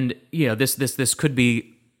 And this could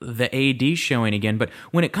be the AD showing again, but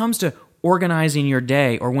when it comes to organizing your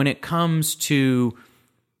day, or when it comes to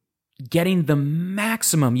getting the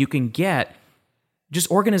maximum you can get, just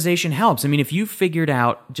organization helps. I mean, if you figured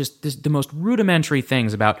out just the most rudimentary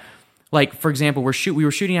things about, like, for example, we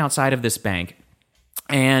were shooting outside of this bank,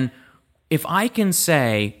 and if I can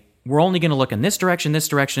say we're only going to look in this direction, this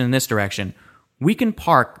direction, and this direction, we can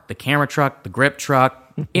park the camera truck, the grip truck,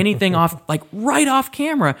 anything off, like right off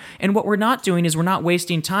camera. And what we're not doing is we're not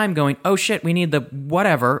wasting time going, oh shit, we need the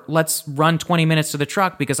whatever, let's run 20 minutes to the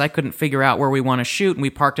truck because I couldn't figure out where we want to shoot, and we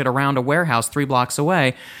parked it around a warehouse 3 blocks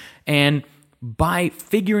away. And by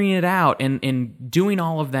figuring it out and doing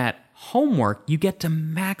all of that homework, you get to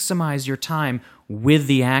maximize your time with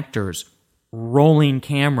the actors, rolling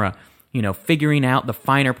camera, figuring out the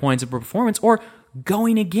finer points of performance, or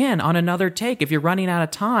going again on another take. If you're running out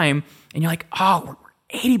of time and you're like, oh,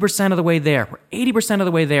 we're 80% of the way there, we're 80% of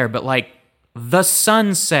the way there, but like the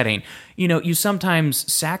sun's setting, you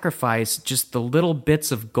sometimes sacrifice just the little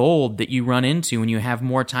bits of gold that you run into when you have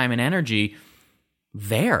more time and energy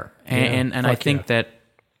there. And I think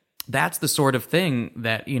that's the sort of thing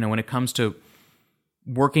that, when it comes to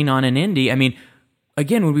working on an indie, I mean,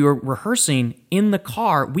 again, when we were rehearsing in the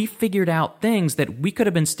car, we figured out things that we could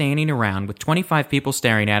have been standing around with 25 people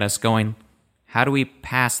staring at us going, how do we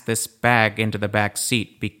pass this bag into the back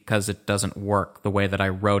seat because it doesn't work the way that I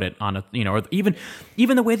wrote it on a, or even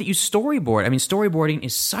the way that you storyboard. I mean, storyboarding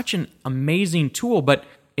is such an amazing tool, but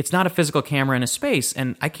it's not a physical camera in a space.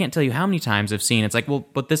 And I can't tell you how many times I've seen, it's like, well,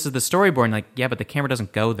 but this is the storyboard. And like, yeah, but the camera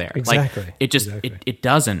doesn't go there. Exactly. Like, it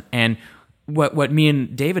doesn't. And what me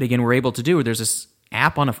and David, again, were able to do, there's this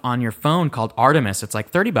app on your phone called Artemis. It's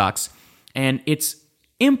like $30, and it's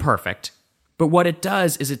imperfect. But what it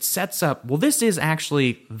does is it sets up, well, this is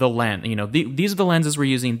actually the lens. These are the lenses we're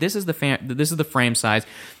using. This is the frame size.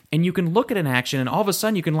 And you can look at an action, and all of a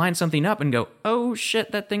sudden you can line something up and go, oh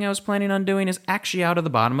shit, that thing I was planning on doing is actually out of the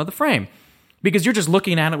bottom of the frame. Because you're just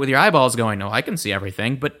looking at it with your eyeballs going, no, I can see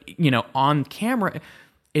everything. But, on camera,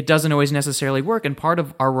 it doesn't always necessarily work. And part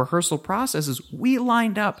of our rehearsal process is we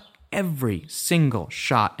lined up every single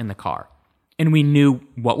shot in the car. And we knew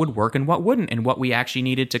what would work and what wouldn't, and what we actually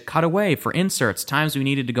needed to cut away for inserts, times we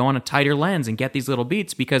needed to go on a tighter lens and get these little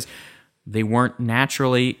beats because they weren't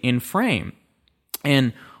naturally in frame.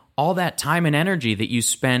 And all that time and energy that you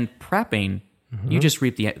spend prepping, you just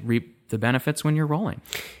reap the benefits when you're rolling.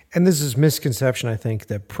 And this is misconception, I think,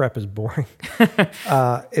 that prep is boring.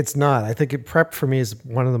 It's not. I think prep for me is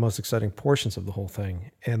one of the most exciting portions of the whole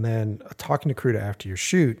thing. And then talking to Kruta after your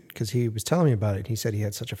shoot, because he was telling me about it, he said he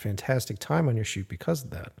had such a fantastic time on your shoot because of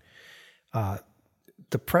that.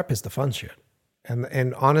 The prep is the fun shit.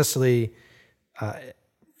 And honestly,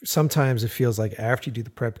 sometimes it feels like after you do the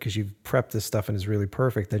prep, because you've prepped this stuff and it's really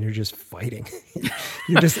perfect, then you're just fighting.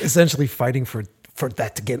 You're just essentially fighting for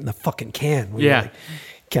that to get in the fucking can. Yeah. Like,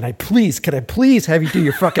 can I please have you do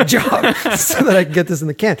your fucking job so that I can get this in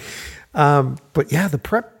the can? But yeah, the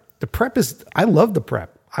prep is, I love the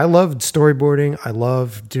prep. I love storyboarding. I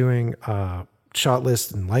love doing shot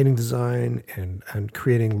lists and lighting design and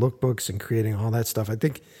creating lookbooks and creating all that stuff. I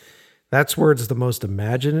think that's where it's the most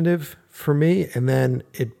imaginative for me. And then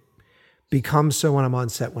it becomes so when I'm on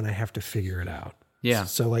set when I have to figure it out. Yeah.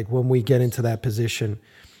 So like when we get into that position,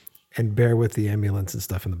 and bear with the ambulance and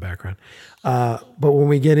stuff in the background. But when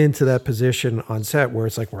we get into that position on set where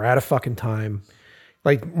it's like we're out of fucking time,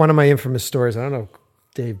 like one of my infamous stories, I don't know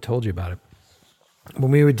if Dave told you about it. When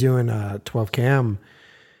we were doing 12 cam,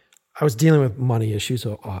 I was dealing with money issues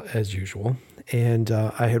as usual. And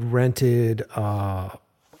I had rented a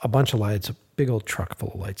bunch of lights, a big old truck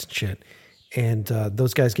full of lights and shit. And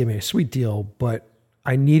those guys gave me a sweet deal, but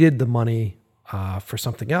I needed the money for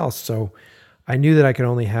something else. So I knew that I could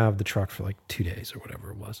only have the truck for like 2 days or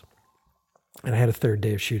whatever it was. And I had a third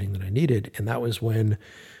day of shooting that I needed. And that was when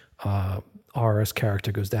RS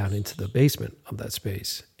character goes down into the basement of that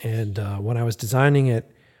space. And when I was designing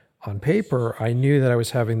it, on paper, I knew that I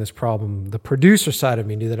was having this problem. The producer side of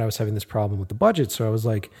me knew that I was having this problem with the budget. So I was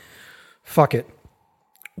like, fuck it.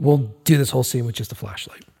 We'll do this whole scene with just a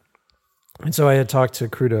flashlight. And so I had talked to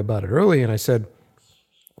Kruta about it early, and I said,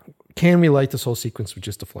 can we light this whole sequence with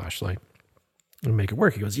just a flashlight and make it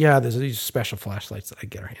work? He goes, yeah, there's these special flashlights that I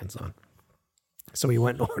get our hands on. So we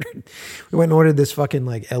went and ordered this fucking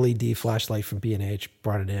like LED flashlight from B&H,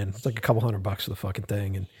 brought it in. It's like a couple $100 for the fucking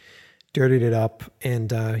thing, and dirtied it up,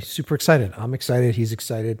 and he's super excited. I'm excited. He's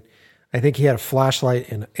excited. I think he had a flashlight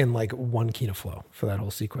in like 1 Kino Flow for that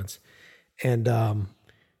whole sequence. And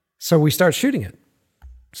so we start shooting it.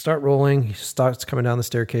 Start rolling. He starts coming down the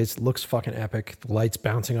staircase. Looks fucking epic. The light's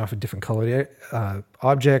bouncing off of different colored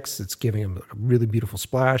objects. It's giving him a really beautiful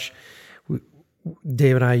splash.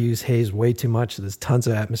 Dave and I use haze way too much. There's tons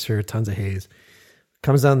of atmosphere, tons of haze.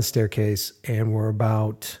 Comes down the staircase, and we're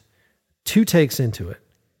about 2 takes into it,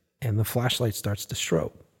 and the flashlight starts to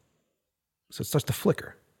strobe. So it starts to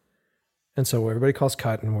flicker. And so everybody calls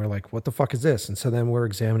cut, and we're like, what the fuck is this? And so then we're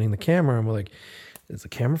examining the camera, and we're like, is the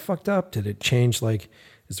camera fucked up? Did it change? Like,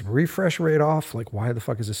 is the refresh rate off? Like, why the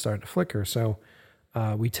fuck is this starting to flicker? So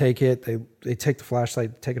we take it, they take the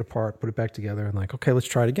flashlight, take it apart, put it back together, and like, okay, let's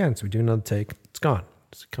try it again. So we do another take. It's gone.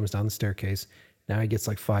 So it comes down the staircase. Now he gets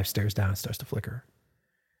like 5 stairs down and starts to flicker.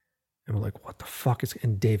 And we're like, what the fuck is,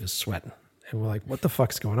 and Dave is sweating. And we're like, what the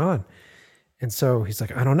fuck's going on? And so he's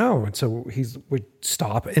like, I don't know. And so we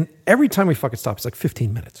stop. And every time we fucking stop, it's like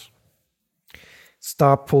 15 minutes.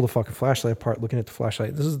 Stop, pull the fucking flashlight apart, looking at the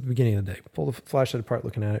flashlight. This is the beginning of the day. Pull the flashlight apart,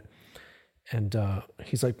 looking at it. And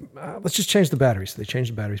he's like, let's just change the batteries. So they change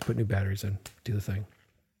the batteries, put new batteries in, do the thing.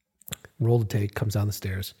 Roll the take, comes down the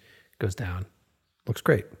stairs, goes down. Looks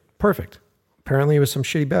great. Perfect. Apparently it was some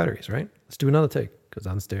shitty batteries, right? Let's do another take. Goes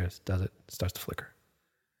down the stairs, does it, starts to flicker.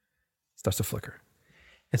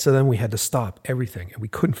 And so then we had to stop everything, and we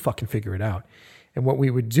couldn't fucking figure it out. And what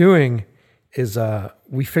we were doing is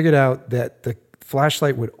we figured out that the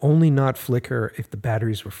flashlight would only not flicker if the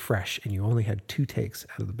batteries were fresh, and you only had 2 takes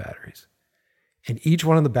out of the batteries. And each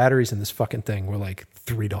one of the batteries in this fucking thing were like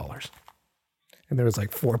 $3. And there was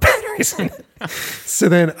like 4 batteries in it. So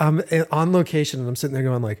then I'm on location, and I'm sitting there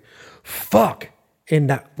going like, fuck. And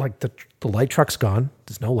that, like the light truck's gone.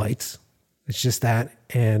 There's no lights. It's just that.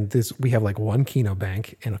 And we have like 1 Kino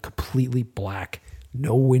bank and a completely black,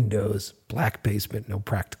 no windows, black basement, no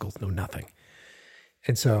practicals, no nothing.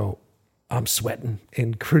 And so I'm sweating,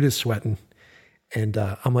 and Kruta's sweating. And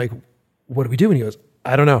I'm like, what do we do? And he goes,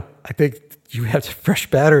 I don't know. I think you have fresh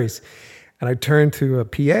batteries. And I turn to a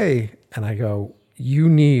PA and I go, you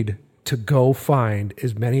need to go find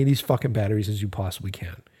as many of these fucking batteries as you possibly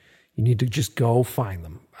can. You need to just go find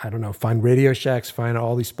them. I don't know, find Radio Shacks, find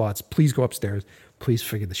all these spots. Please go upstairs. Please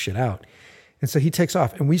figure this shit out. And so he takes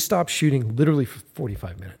off, and we stop shooting literally for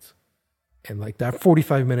 45 minutes. And like that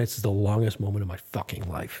 45 minutes is the longest moment of my fucking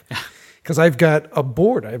life. Because I've got a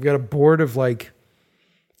board. I've got a board of like,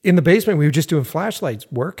 in the basement, we were just doing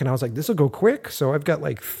flashlights work. And I was like, this will go quick. So I've got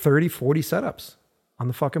like 30, 40 setups on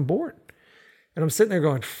the fucking board. And I'm sitting there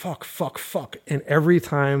going, fuck. And every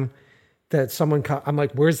time that someone, I'm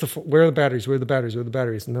like, where are the batteries? Where are the batteries?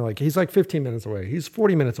 And they're like, he's like 15 minutes away. He's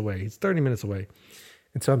 40 minutes away. He's 30 minutes away.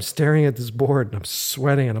 And so I'm staring at this board, and I'm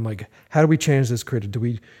sweating, and I'm like, how do we change this critter? Do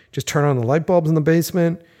we just turn on the light bulbs in the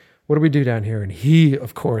basement? What do we do down here? And he,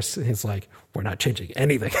 of course, is like, we're not changing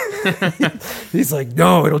anything. He's like,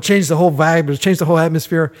 no, it'll change the whole vibe. It'll change the whole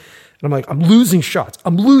atmosphere. And I'm like, I'm losing shots.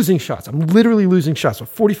 I'm literally losing shots. So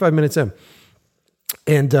 45 minutes in.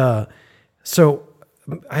 And so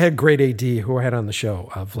I had a great AD who I had on the show,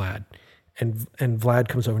 Vlad. And Vlad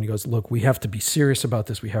comes over and he goes, look, we have to be serious about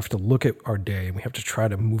this. We have to look at our day, and we have to try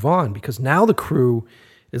to move on, because now the crew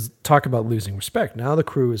is, talk about losing respect. Now the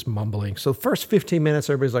crew is mumbling. So first 15 minutes,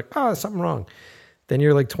 everybody's like, something wrong. Then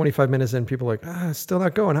you're like 25 minutes in, people are like, still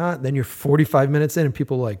not going, huh? Then you're 45 minutes in, and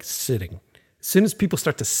people are like sitting. As soon as people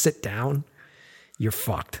start to sit down, you're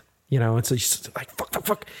fucked, you know? And so you're like,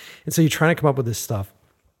 fuck. And so you're trying to come up with this stuff.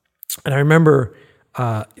 And I remember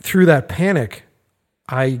through that panic,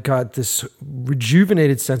 I got this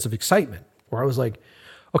rejuvenated sense of excitement where I was like,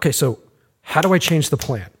 okay, so how do I change the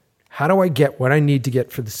plan? How do I get what I need to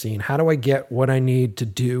get for the scene? How do I get what I need to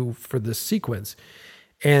do for this sequence?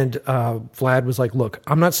 And Vlad was like, look,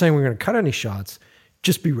 I'm not saying we're going to cut any shots.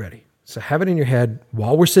 Just be ready. So have it in your head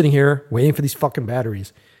while we're sitting here waiting for these fucking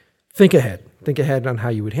batteries. Think ahead. Think ahead on how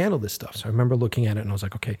you would handle this stuff. So I remember looking at it, and I was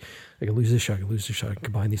like, okay, I can lose this shot. I can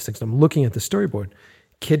combine these things. And I'm looking at the storyboard.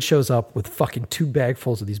 Kid shows up with fucking 2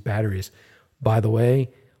 bagfuls of these batteries. By the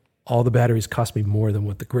way, all the batteries cost me more than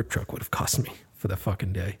what the grip truck would have cost me for that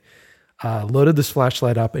fucking day. Loaded this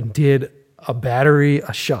flashlight up and did a battery,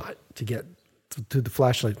 a shot to get to the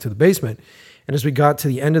flashlight to the basement. And as we got to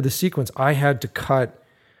the end of the sequence, I had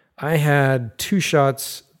 2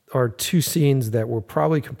 shots or 2 scenes that were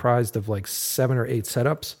probably comprised of like 7 or 8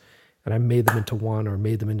 setups, and I made them into 1 or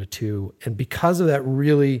made them into 2. And because of that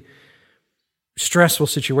really stressful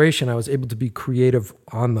situation, I was able to be creative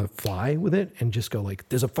on the fly with it and just go like,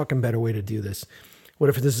 there's a fucking better way to do this. What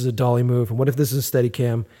if this is a dolly move? And what if this is a steady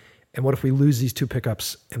cam? And what if we lose these 2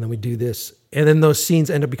 pickups and then we do this? And then those scenes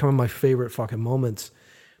end up becoming my favorite fucking moments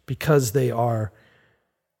because they are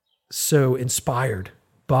so inspired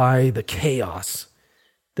by the chaos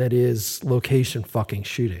that is location fucking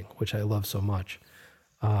shooting, which I love so much.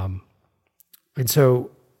 And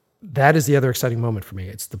so that is the other exciting moment for me.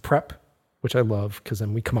 It's the prep, which I love, because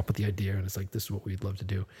then we come up with the idea and it's like, this is what we'd love to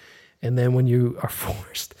do. And then when you're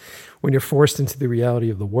forced into the reality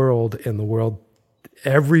of the world, and the world,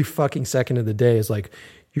 every fucking second of the day is like,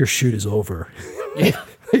 your shoot is over. Yeah.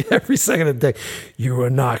 Every second of the day, you are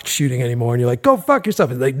not shooting anymore. And you're like, go fuck yourself.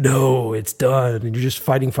 And like, no, it's done. And you're just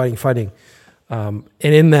fighting. And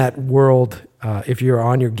in that world, if you're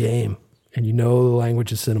on your game and you know the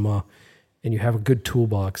language of cinema and you have a good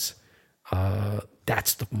toolbox,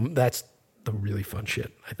 that's the really fun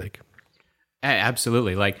shit, I think.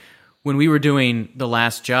 Absolutely. Like when we were doing The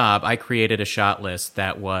Last Job, I created a shot list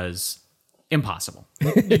that was impossible.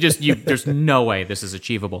 There's no way this is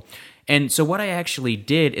achievable. And so what I actually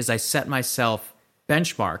did is I set myself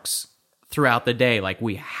benchmarks throughout the day. Like,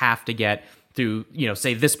 we have to get through,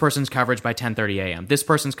 say this person's coverage by 10:30 a.m., this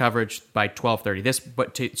person's coverage by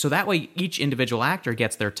 12:30, so that way each individual actor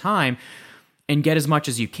gets their time and get as much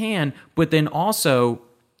as you can, but then also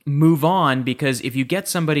move on, because if you get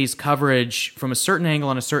somebody's coverage from a certain angle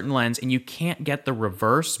on a certain lens and you can't get the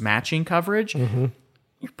reverse matching coverage,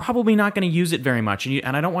 you're probably not going to use it very much.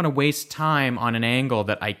 And I don't want to waste time on an angle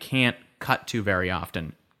that I can't cut to very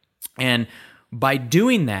often. And by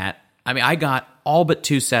doing that, I mean, I got all but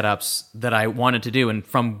 2 setups that I wanted to do. And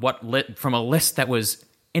from a list that was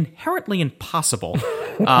inherently impossible,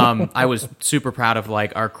 I was super proud of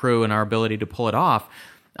like our crew and our ability to pull it off.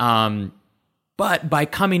 But by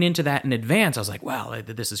coming into that in advance, I was like, wow,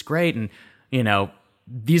 this is great. And,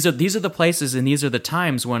 these are the places and these are the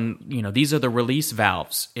times when, these are the release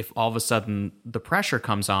valves if all of a sudden the pressure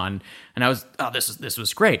comes on. And I was, this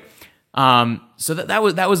was great. So that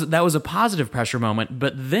was a positive pressure moment.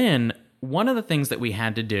 But then one of the things that we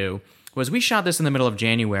had to do was we shot this in the middle of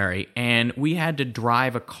January, and we had to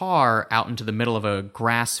drive a car out into the middle of a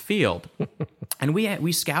grass field. And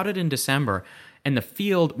we scouted in December, and the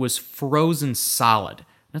field was frozen solid.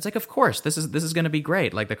 And it's like, of course, this is going to be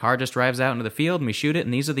great. Like, the car just drives out into the field and we shoot it,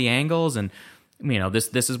 and these are the angles, and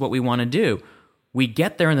this is what we want to do. We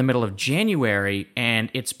get there in the middle of January, and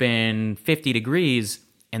it's been 50 degrees,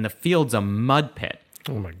 and the field's a mud pit.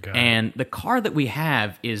 Oh my God. And the car that we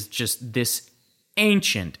have is just this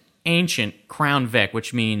ancient Crown Vic,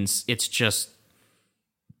 which means it's just,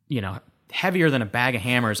 heavier than a bag of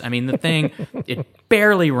hammers. I mean, the thing, it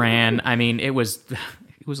barely ran. I mean, it was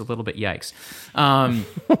a little bit yikes.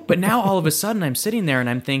 But now all of a sudden I'm sitting there and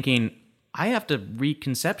I'm thinking, I have to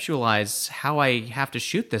reconceptualize how I have to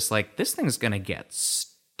shoot this. Like, this thing's going to get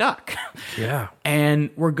stuck. Yeah.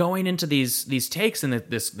 And we're going into these takes, and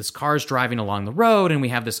this car's driving along the road, and we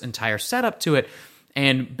have this entire setup to it.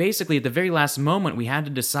 And basically at the very last moment, we had to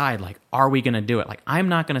decide, like, are we going to do it? Like, I'm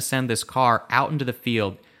not going to send this car out into the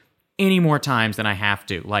field any more times than I have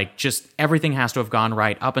to. Like, just everything has to have gone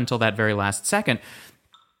right up until that very last second.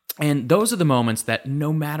 And those are the moments that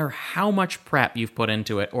no matter how much prep you've put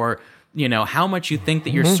into it, or how much you think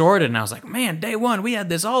that you're sorted. And I was like, man, day one, we had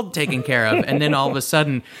this all taken care of. And then all of a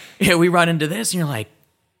sudden, we run into this, and you're like,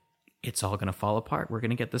 it's all going to fall apart. We're going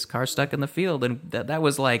to get this car stuck in the field. And that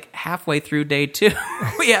was like halfway through day 2.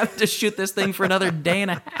 We have to shoot this thing for another day and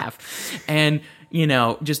a half. And,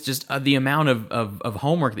 just the amount of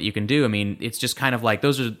homework that you can do. I mean, it's just kind of like,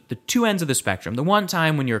 those are the 2 ends of the spectrum. The one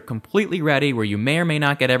time when you're completely ready, where you may or may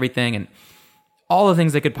not get everything, and all the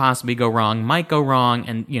things that could possibly go wrong might go wrong.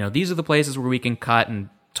 And, these are the places where we can cut and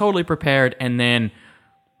totally prepared. And then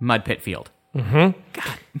mud pit field. Mm-hmm.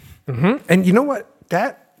 God. Mm-hmm. And you know what?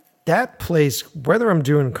 That place, whether I'm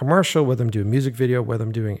doing a commercial, whether I'm doing a music video, whether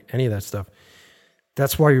I'm doing any of that stuff,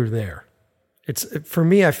 that's why you're there. For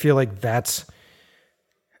me, I feel like that's,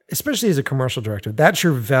 especially as a commercial director, that's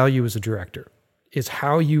your value as a director, is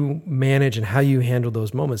how you manage and how you handle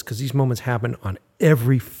those moments, because these moments happen on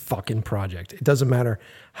every fucking project. It doesn't matter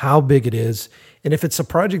how big it is. And if it's a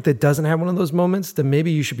project that doesn't have one of those moments, then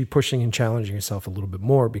maybe you should be pushing and challenging yourself a little bit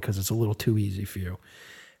more, because it's a little too easy for you.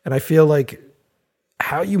 And I feel like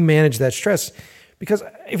how you manage that stress, Because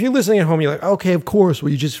if you're listening at home, you're like, okay, of course.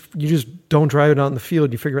 Well, you just don't drive it out in the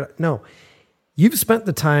field. You figure it out. No, you've spent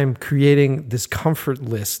the time creating this comfort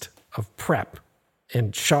list of prep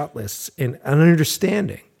and shot lists and an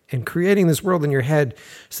understanding and creating this world in your head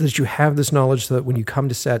so that you have this knowledge so that when you come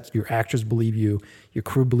to set, your actors believe you, your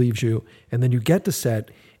crew believes you, and then you get to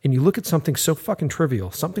set and you look at something so fucking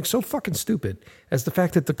trivial, something so fucking stupid as the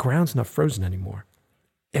fact that the ground's not frozen anymore.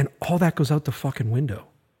 And all that goes out the fucking window.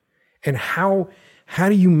 And how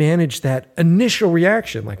do you manage that initial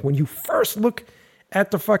reaction? Like when you first look at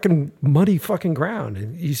the fucking muddy fucking ground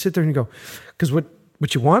and you sit there and you go, because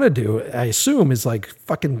what you want to do, I assume, is like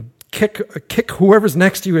fucking kick whoever's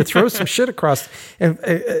next to you or throw some shit across and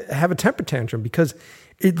have a temper tantrum, because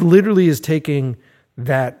it literally is taking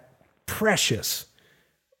that precious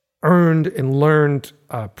earned and learned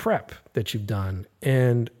prep that you've done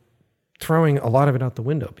and throwing a lot of it out the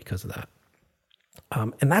window because of that.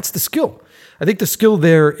 And that's the skill. I think the skill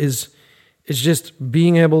there is just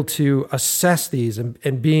being able to assess these and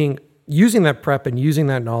using that prep and using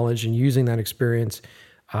that knowledge and using that experience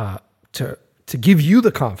to give you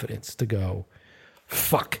the confidence to go,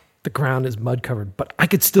 fuck, the ground is mud covered, but I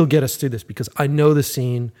could still get us through this because I know the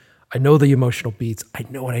scene, I know the emotional beats, I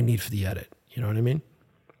know what I need for the edit. You know what I mean?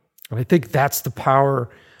 And I think that's the power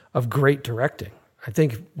of great directing. I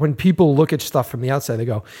think when people look at stuff from the outside, they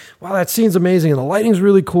go, wow, that scene's amazing and the lighting's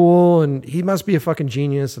really cool and he must be a fucking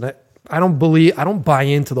genius. And I don't buy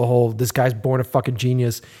into the whole, this guy's born a fucking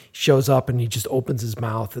genius, shows up and he just opens his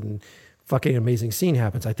mouth and fucking amazing scene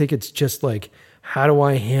happens. I think it's just like, how do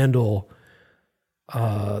I handle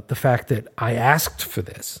the fact that I asked for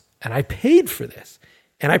this and I paid for this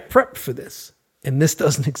and I prepped for this and this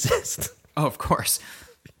doesn't exist. Oh, of course.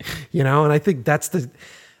 You know, and I think that's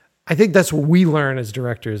what we learn as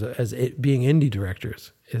directors, being indie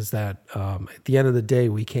directors, is that at the end of the day,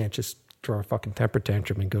 we can't just throw a fucking temper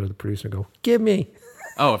tantrum and go to the producer and go, give me.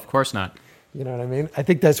 Oh, of course not. You know what I mean? I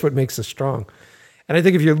think that's what makes us strong. And I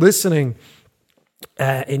think if you're listening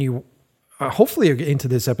and you hopefully are into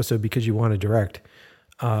this episode because you want to direct,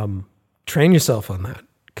 train yourself on that,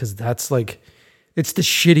 because that's like, it's the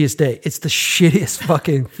shittiest day. It's the shittiest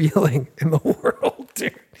fucking feeling in the world,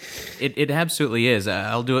 dude. It absolutely is.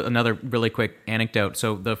 I'll do another really quick anecdote.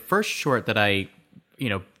 So the first short that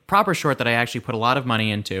proper short that I actually put a lot of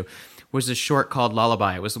money into was a short called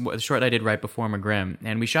Lullaby. It was a short I did right before McGrim.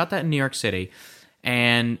 And we shot that in New York City.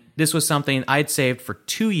 And this was something I'd saved for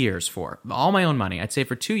 2 years for. All my own money. I'd saved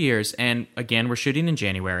for 2 years. And again, we're shooting in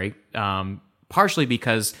January, partially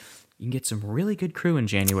because you can get some really good crew in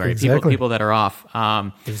January. Exactly. People that are off.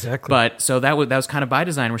 Exactly. But so that was kind of by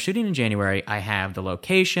design. We're shooting in January. I have the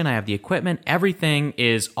location. I have the equipment. Everything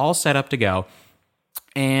is all set up to go.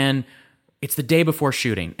 And it's the day before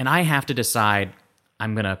shooting. And I have to decide,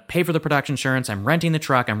 I'm going to pay for the production insurance. I'm renting the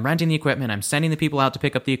truck. I'm renting the equipment. I'm sending the people out to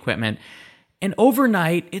pick up the equipment. And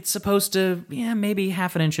overnight, it's supposed to, maybe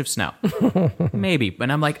half an inch of snow. Maybe. But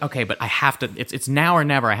I'm like, okay, but I have to, it's now or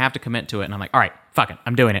never. I have to commit to it. And I'm like, all right, fuck it.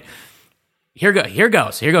 I'm doing it. Here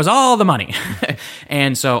goes all the money.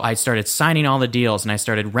 And so I started signing all the deals and I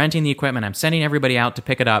started renting the equipment. I'm sending everybody out to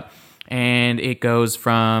pick it up. And it goes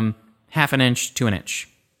from half an inch to an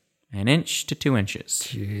inch to 2 inches.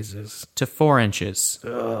 Jesus. To 4 inches.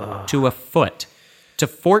 Ugh. To a foot. To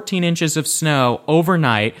 14 inches of snow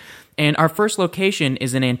overnight. And our first location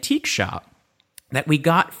is an antique shop that we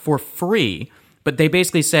got for free, but they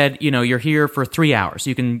basically said, you're here for 3 hours.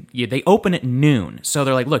 They open at noon. So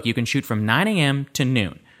they're like, look, you can shoot from 9 a.m. to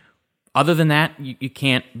noon. Other than that, you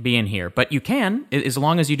can't be in here. But you can, as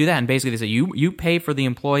long as you do that. And basically they say, you pay for the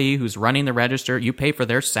employee who's running the register, you pay for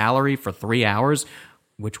their salary for 3 hours,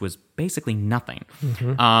 which was basically nothing.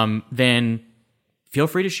 Mm-hmm. Then feel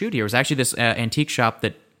free to shoot here. It was actually this antique shop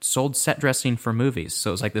that sold set dressing for movies. So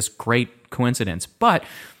it was like this great coincidence. But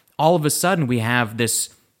all of a sudden we have this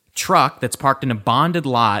truck that's parked in a bonded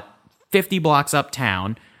lot 50 blocks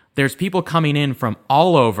uptown. There's people coming in from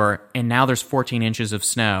all over, and now there's 14 inches of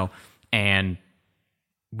snow, and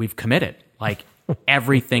we've committed. Like,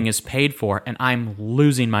 everything is paid for, and I'm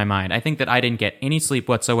losing my mind. I think that I didn't get any sleep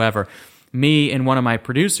whatsoever. Me and one of my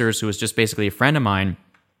producers, who was just basically a friend of mine,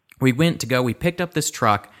 we picked up this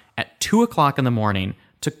truck at 2 o'clock in the morning.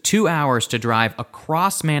 Took 2 hours to drive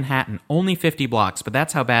across Manhattan, only 50 blocks, but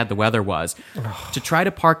that's how bad the weather was, to try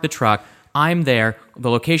to park the truck. I'm there.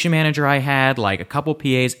 The location manager I had, like a couple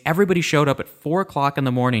PAs, everybody showed up at 4 o'clock in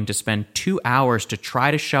the morning to spend 2 hours to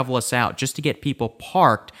try to shovel us out just to get people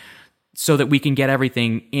parked so that we can get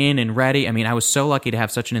everything in and ready. I mean, I was so lucky to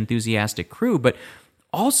have such an enthusiastic crew, but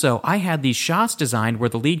also I had these shots designed where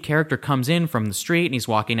the lead character comes in from the street and he's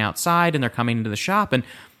walking outside and they're coming into the shop, and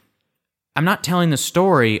I'm not telling the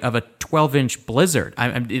story of a 12-inch blizzard.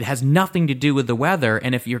 It has nothing to do with the weather,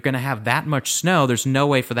 and if you're going to have that much snow, there's no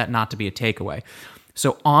way for that not to be a takeaway.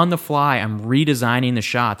 So on the fly, I'm redesigning the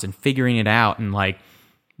shots and figuring it out, and like,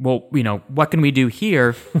 well, what can we do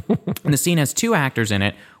here? And the scene has 2 actors in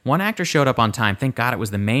it. One actor showed up on time. Thank God it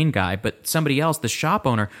was the main guy, but somebody else, the shop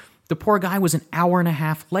owner, the poor guy was an hour and a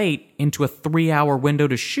half late into a 3-hour window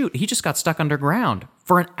to shoot. He just got stuck underground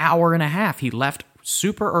for an hour and a half. He left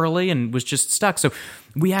super early and was just stuck. So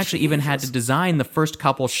we actually even had to design the first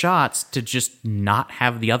couple shots to just not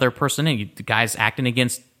have the other person in. The guy's acting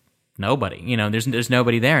against nobody. There's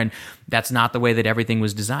nobody there, and that's not the way that everything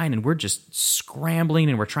was designed. And we're just scrambling,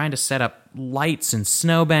 and we're trying to set up lights and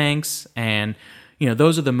snowbanks, and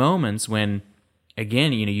those are the moments when,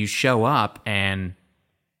 again, you show up and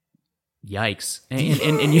yikes,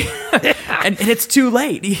 and you and it's too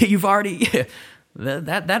late. You've already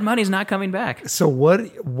that money's not coming back. So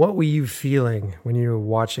what were you feeling when you were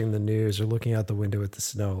watching the news or looking out the window at the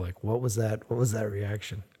snow? Like, what was that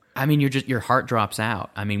reaction? I mean, your heart drops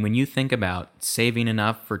out. I mean, when you think about saving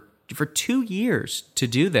enough for 2 years to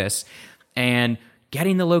do this, and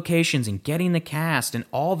getting the locations and getting the cast and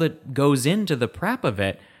all that goes into the prep of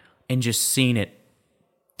it, and just seeing it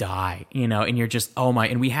die, and you're just, oh my.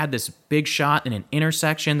 And we had this big shot in an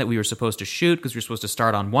intersection that we were supposed to shoot because we were supposed to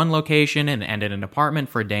start on one location and end at an apartment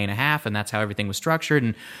for a day and a half, and that's how everything was structured.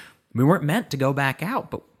 And we weren't meant to go back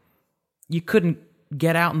out, but you couldn't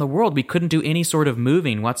get out in the world. We couldn't do any sort of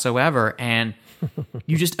moving whatsoever, and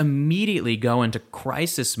you just immediately go into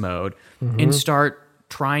crisis mode and start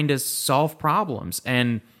trying to solve problems.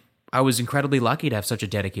 And I was incredibly lucky to have such a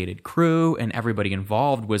dedicated crew, and everybody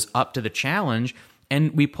involved was up to the challenge,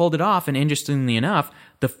 and we pulled it off. And interestingly enough,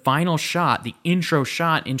 the final shot, the intro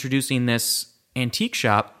shot introducing this antique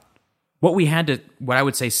shop, what I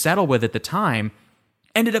would say settle with at the time,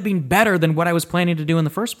 ended up being better than what I was planning to do in the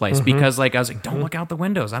first place. Because I was like, don't look out the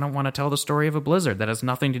windows. I don't want to tell the story of a blizzard. That has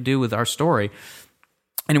nothing to do with our story.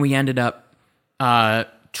 And we ended up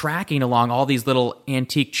tracking along all these little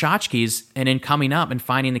antique tchotchkes, and then coming up and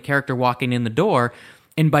finding the character walking in the door.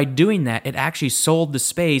 And by doing that, it actually sold the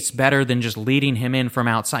space better than just leading him in from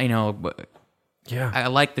outside. Yeah, I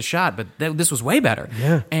liked the shot, but this was way better.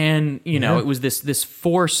 Yeah. And, it was this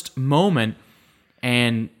forced moment,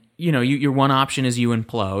 and your one option is you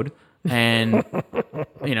implode. And,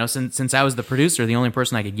 since I was the producer, the only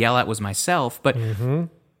person I could yell at was myself. But,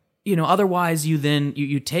 otherwise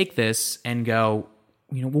you take this and go,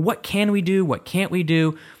 well, what can we do? What can't we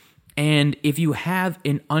do? And if you have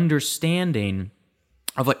an understanding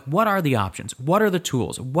of like, what are the options? What are the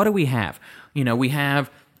tools? What do we have? We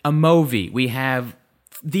have a Movi. We have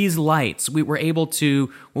these lights. We were able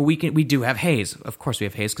to, we do have haze. Of course we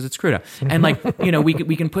have haze because it's Cruda. And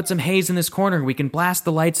we can put some haze in this corner. We can blast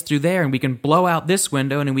the lights through there, and we can blow out this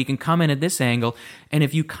window, and we can come in at this angle. And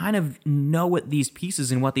if you kind of know what these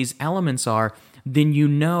pieces and what these elements are, then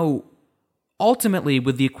ultimately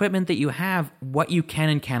with the equipment that you have, what you can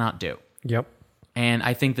and cannot do. Yep. And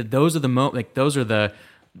I think that those are those are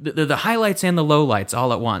the highlights and the lowlights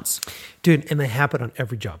all at once. Dude, and they happen on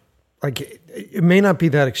every job. Like, it may not be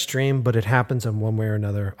that extreme, but it happens in one way or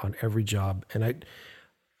another on every job. And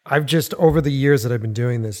I've just, over the years that I've been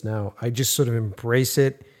doing this now, I just sort of embrace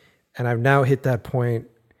it. And I've now hit that point,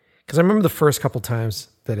 because I remember the first couple times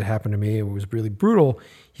that it happened to me, it was really brutal.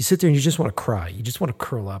 You sit there and you just want to cry. You just want to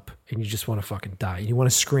curl up, and you just want to fucking die. You want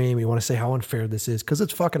to scream. You want to say how unfair this is, because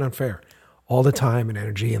it's fucking unfair. All the time and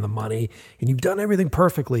energy and the money, and you've done everything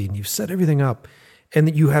perfectly, and you've set everything up, and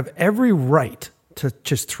that you have every right to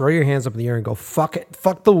just throw your hands up in the air and go, fuck it,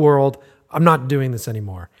 fuck the world, I'm not doing this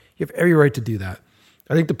anymore. You have every right to do that.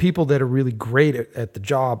 I think the people that are really great at the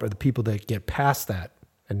job are the people that get past that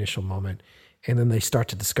initial moment, and then they start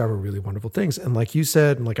to discover really wonderful things. And like you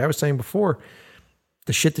said, and like I was saying before,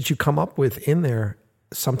 the shit that you come up with in there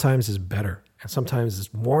sometimes is better, and sometimes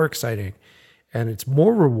is more exciting, and it's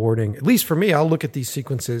more rewarding. At least for me, I'll look at these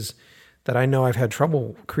sequences that I know I've had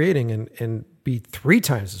trouble creating and be 3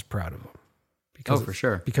 times as proud of them. Because, for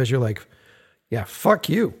sure. Because you're like, yeah, fuck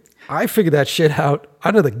you. I figured that shit out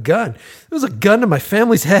under the gun. There was a gun to my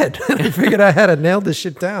family's head. I figured out how to nail this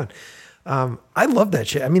shit down. I love that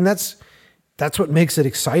shit. I mean, that's what makes it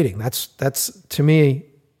exciting. That's to me,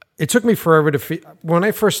 it took me forever when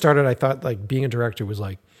I first started, I thought like being a director was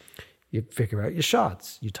like, you figure out your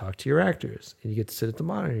shots, you talk to your actors, and you get to sit at the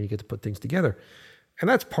monitor, you get to put things together. And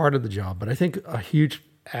that's part of the job. But I think a huge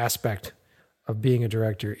aspect of being a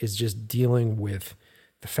director is just dealing with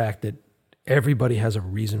the fact that everybody has a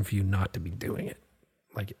reason for you not to be doing it.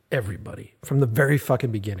 Like everybody, from the very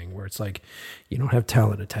fucking beginning, where it's like, you don't have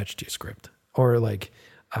talent attached to your script. Or like,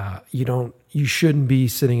 You shouldn't be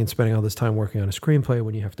sitting and spending all this time working on a screenplay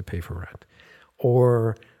when you have to pay for rent,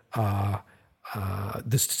 or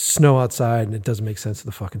the snow outside and it doesn't make sense to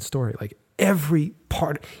the fucking story. Like every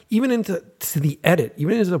part, even into the edit,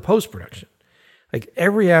 even into the post-production, like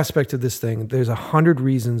every aspect of this thing, there's 100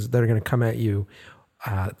 reasons that are going to come at you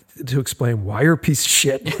to explain why you're a piece of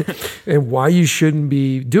shit and why you shouldn't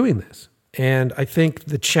be doing this. And I think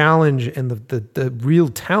the challenge and the real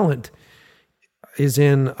talent is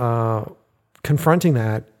in confronting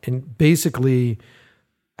that and basically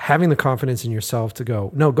having the confidence in yourself to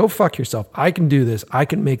go, no, go fuck yourself. I can do this. I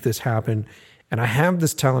can make this happen. And I have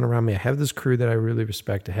this talent around me. I have this crew that I really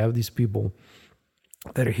respect. I have these people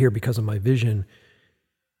that are here because of my vision.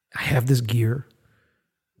 I have this gear.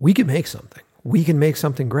 We can make something. We can make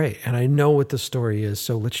something great. And I know what the story is.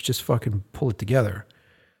 So let's just fucking pull it together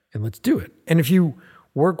and let's do it. And if you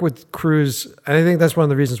work with crews, and I think that's one of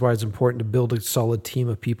the reasons why it's important to build a solid team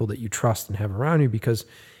of people that you trust and have around you, because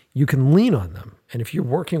you can lean on them. And if you're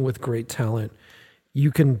working with great talent,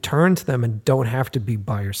 you can turn to them and don't have to be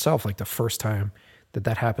by yourself. Like the first time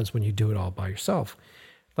that happens when you do it all by yourself.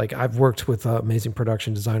 Like I've worked with amazing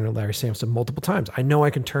production designer Larry Sampson multiple times. I know I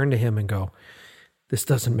can turn to him and go, this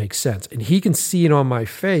doesn't make sense. And he can see it on my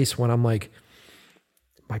face when I'm like,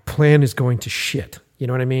 my plan is going to shit. You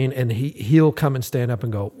know what I mean? And he'll come and stand up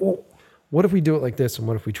and go, well, what if we do it like this? And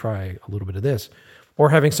what if we try a little bit of this? Or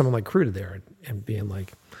having someone like Kruta there and being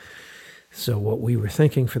like, so what we were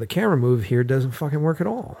thinking for the camera move here doesn't fucking work at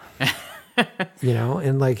all.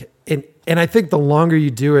 And like, and I think the longer you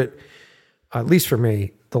do it, at least for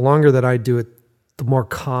me, the longer that I do it, the more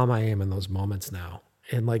calm I am in those moments now.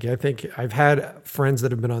 And like, I think I've had friends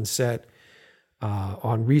that have been on set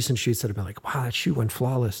on recent shoots that have been like, wow, that shoot went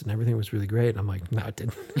flawless and everything was really great. And I'm like, no, it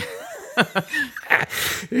didn't.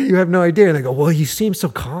 You have no idea. And they go, well, you seem so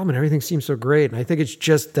calm and everything seems so great. And I think it's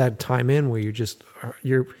just that time in where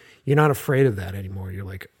you're not afraid of that anymore. You're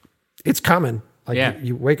like, it's coming. Like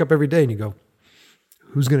you wake up every day and you go,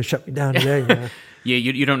 who's going to shut me down today, man? Yeah,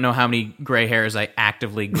 you don't know how many gray hairs I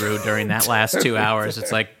actively grew during that last 2 hours.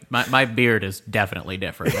 It's like my beard is definitely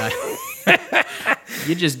different.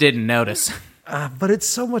 You just didn't notice. But it's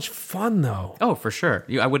so much fun, though. Oh, for sure.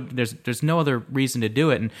 There's no other reason to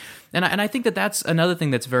do it, and I think that's another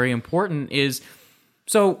thing that's very important is.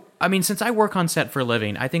 So I mean, since I work on set for a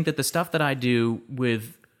living, I think that the stuff that I do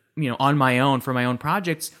with on my own for my own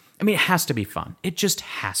projects. I mean, it has to be fun. It just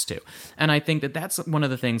has to. And I think that that's one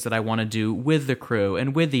of the things that I want to do with the crew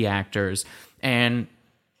and with the actors. And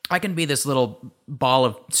I can be this little ball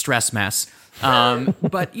of stress mess.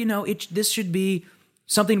 But, this should be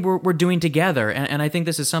something we're doing together. And I think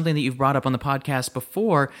this is something that you've brought up on the podcast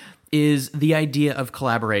before, is the idea of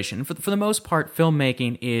collaboration. For the most part,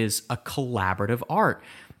 filmmaking is a collaborative art.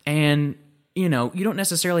 And you don't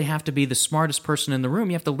necessarily have to be the smartest person in the room.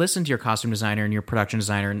 You have to listen to your costume designer and your production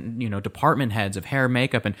designer and, department heads of hair,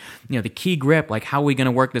 makeup, and, the key grip, like how are we going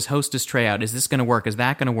to work this hostess tray out? Is this going to work? Is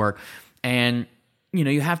that going to work? And,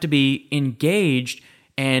 you have to be engaged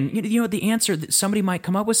and, the answer that somebody might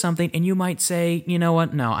come up with something and you might say, you know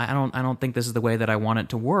what? No, I don't think this is the way that I want it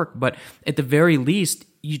to work. But at the very least,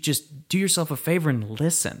 you just do yourself a favor and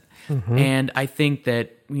listen. Mm-hmm. And I think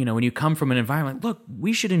that, when you come from an environment, look,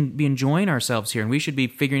 we should be enjoying ourselves here and we should be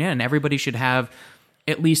figuring it out and everybody should have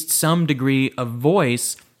at least some degree of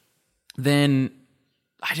voice, then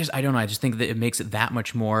I don't know. I just think that it makes it that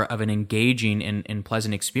much more of an engaging and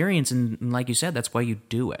pleasant experience. And like you said, that's why you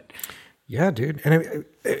do it. Yeah, dude. And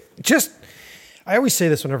I always say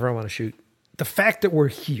this whenever I want to shoot. The fact that we're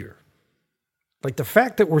here, like the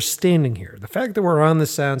fact that we're standing here, the fact that we're on the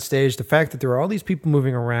sound stage, the fact that there are all these people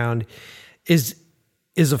moving around is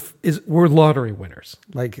we're lottery winners.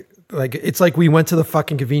 Like it's like we went to the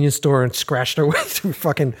fucking convenience store and scratched our way through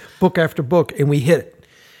fucking book after book and we hit it.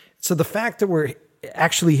 So the fact that we're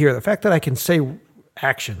actually here, the fact that I can say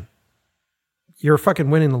action, you're fucking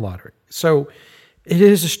winning the lottery. So it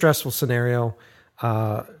is a stressful scenario,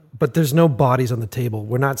 but there's no bodies on the table.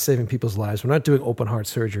 We're not saving people's lives. We're not doing open heart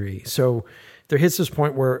surgery. So there hits this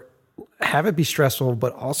point where have it be stressful,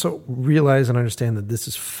 but also realize and understand that this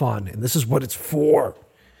is fun and this is what it's for.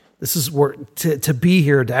 This is where to be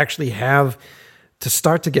here, to actually to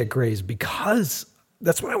start to get grazed, because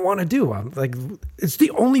that's what I want to do. I'm like, it's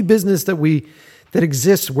the only business that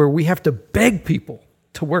exists where we have to beg people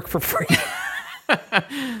to work for free.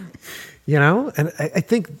 And I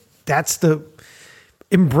think that's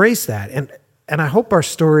embrace that. And I hope our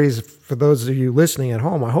stories, for those of you listening at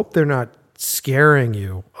home, I hope they're not scaring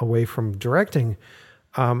you away from directing.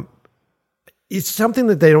 It's something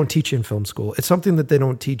that they don't teach you in film school. It's something that they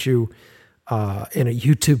don't teach you in a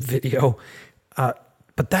YouTube video.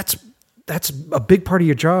 but that's a big part of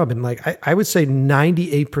your job. And like, I would say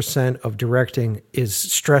 98% of directing is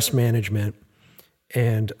stress management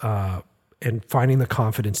and finding the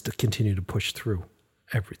confidence to continue to push through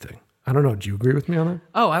everything. I don't know. Do you agree with me on that?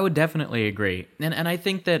 Oh, I would definitely agree. And I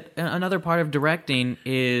think that another part of directing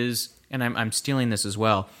is, and I'm stealing this as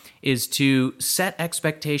well, is to set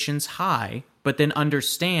expectations high, but then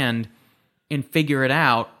understand and figure it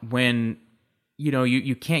out when,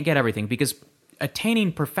 you can't get everything, because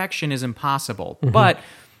attaining perfection is impossible. Mm-hmm. But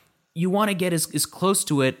you want to get as close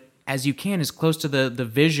to it as you can, as close to the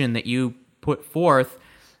vision that you put forth.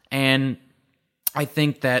 And I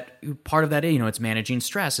think that part of that, it's managing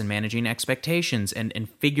stress and managing expectations and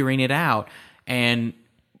figuring it out. And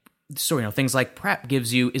so, things like prep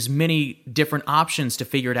gives you as many different options to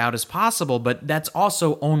figure it out as possible, but that's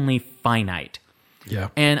also only finite. Yeah.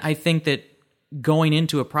 And I think that going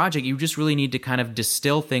into a project, you just really need to kind of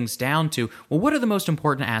distill things down to, well, what are the most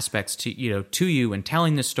important aspects to you and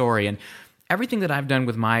telling the story? And everything that I've done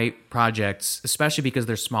with my projects, especially because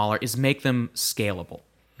they're smaller, is make them scalable.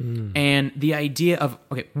 And the idea of,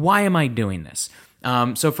 okay, why am I doing this?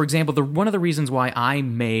 So, for example, one of the reasons why I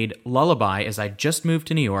made Lullaby is I just moved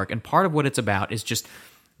to New York, and part of what it's about is just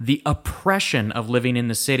the oppression of living in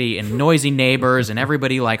the city and noisy neighbors and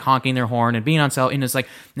everybody like honking their horn and being on cell. And it's like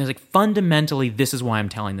fundamentally, this is why I'm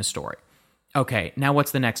telling the story. Okay, now what's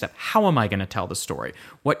the next step? How am I going to tell the story?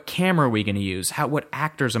 What camera are we going to use? What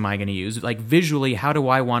actors am I going to use? Like visually, how do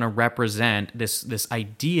I want to represent this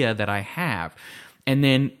idea that I have? And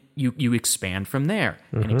then you expand from there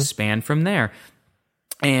and expand from there.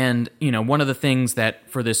 And, one of the things that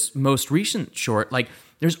for this most recent short, like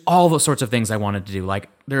there's all those sorts of things I wanted to do. Like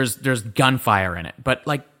there's gunfire in it, but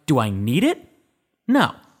like, do I need it?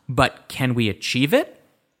 No. But can we achieve it?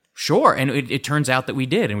 Sure. And it turns out that we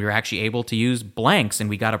did, and we were actually able to use blanks, and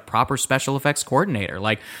we got a proper special effects coordinator.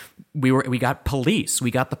 Like we got police,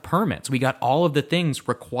 we got the permits, we got all of the things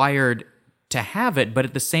required to have it. But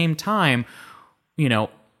at the same time,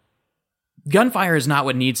 gunfire is not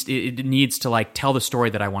what it needs to like tell the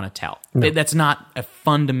story that I want to tell. No. That's not a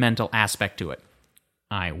fundamental aspect to it.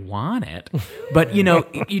 I want it, but you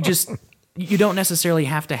don't necessarily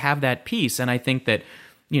have to have that piece. And I think that,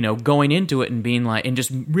 going into it and being like, and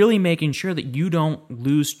just really making sure that you don't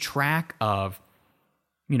lose track of,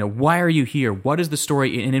 why are you here? What is the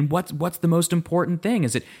story? And then what's the most important thing?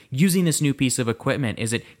 Is it using this new piece of equipment?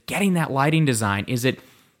 Is it getting that lighting design? Is it,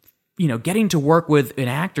 getting to work with an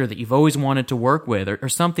actor that you've always wanted to work with or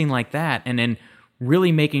something like that? And then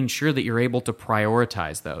really making sure that you're able to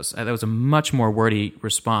prioritize those. That was a much more wordy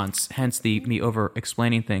response, hence me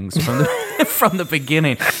over-explaining things from the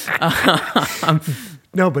beginning.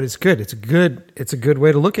 No, but it's good. It's a good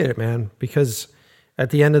way to look at it, man, because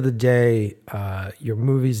at the end of the day, your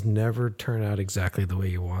movies never turn out exactly the way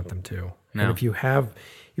you want them to. No. And if you have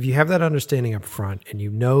that understanding up front and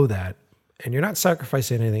you know that, and you're not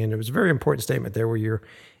sacrificing anything, and it was a very important statement there where you're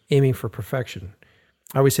aiming for perfection.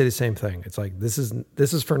 I always say the same thing. It's like, this is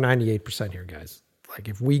for 98% here, guys. Like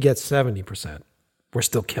if we get 70%, we're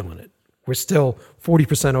still killing it. We're still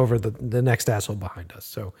 40% over the next asshole behind us.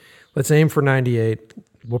 So let's aim for 98.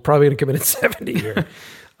 We're probably going to come in at 70 here.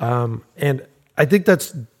 And I think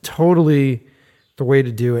that's totally the way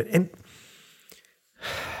to do it. And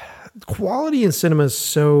quality in cinema is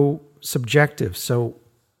so subjective. So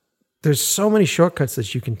there's so many shortcuts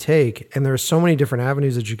that you can take, and there are so many different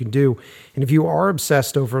avenues that you can do. And if you are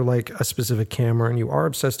obsessed over like a specific camera, and you are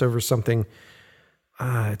obsessed over something,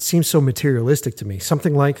 it seems so materialistic to me,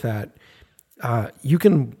 something like that,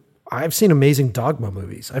 I've seen amazing Dogma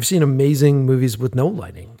movies. I've seen amazing movies with no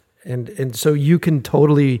lighting. And so you can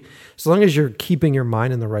totally, as long as you're keeping your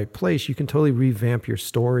mind in the right place, you can totally revamp your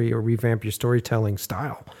story or revamp your storytelling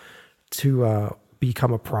style to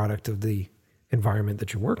become a product of the environment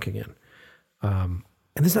that you're working in. And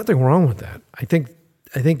there's nothing wrong with that. I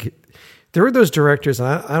think there are those directors, and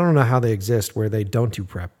I don't know how they exist, where they don't do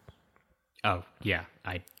prep. Oh, yeah.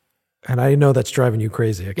 And I know that's driving you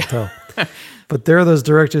crazy, I can tell. But there are those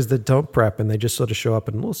directors that don't prep, and they just sort of show up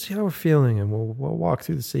and we'll see how we're feeling, and we'll walk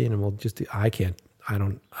through the scene, and we'll just do, I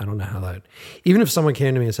don't know how that, even if someone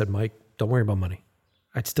came to me and said, Mike, don't worry about money,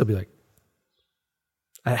 I'd still be like,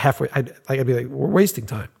 I'd be like, we're wasting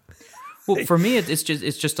time. Well, for me, it's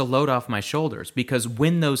just a load off my shoulders, because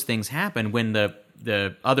when those things happen, when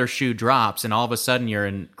the other shoe drops and all of a sudden you're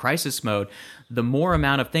in crisis mode, the more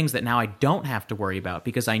amount of things that now I don't have to worry about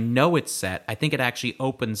because I know it's set, I think it actually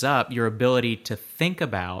opens up your ability to think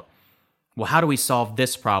about, well, how do we solve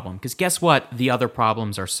this problem? Because guess what? The other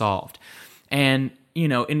problems are solved. And,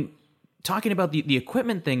 in talking about the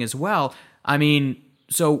equipment thing as well, I mean,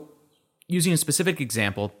 so using a specific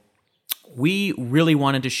example, we really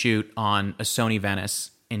wanted to shoot on a Sony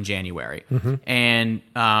Venice in January. And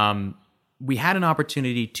we had an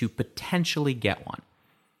opportunity to potentially get one,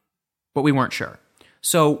 but we weren't sure.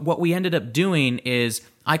 So what we ended up doing is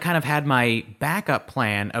I kind of had my backup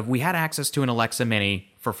plan of we had access to an Alexa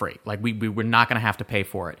Mini for free. Like we were not going to have to pay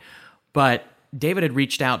for it. But David had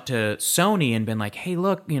reached out to Sony and been like, hey,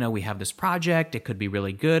 look, we have this project. It could be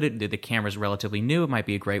really good. The camera's relatively new. It might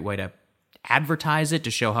be a great way to advertise it to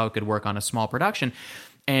show how it could work on a small production.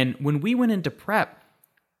 And when we went into prep,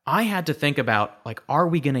 I had to think about, like, are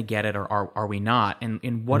we going to get it or are we not?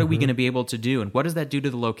 And what are we going to be able to do? And what does that do to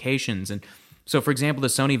the locations? And so, for example, the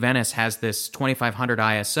Sony Venice has this 2500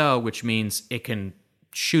 ISO, which means it can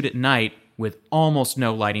shoot at night with almost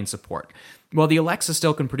no lighting support. Well, the Alexa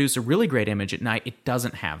still can produce a really great image at night. It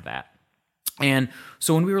doesn't have that. And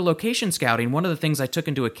so when we were location scouting, one of the things I took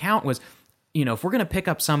into account was, if we're going to pick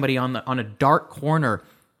up somebody on a dark corner,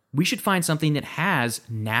 we should find something that has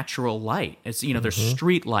natural light. It's, there's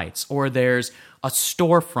street lights or there's a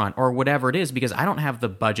storefront or whatever it is, because I don't have the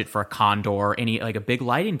budget for a Condor or a big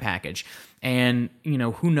lighting package. And,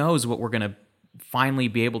 who knows what we're going to finally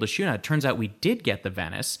be able to shoot. Now, it turns out we did get the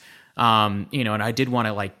Venice, and I did want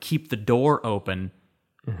to keep the door open,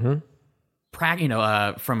 from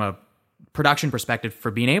a production perspective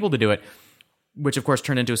for being able to do it. Which, of course,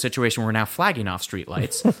 turned into a situation where we're now flagging off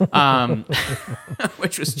streetlights,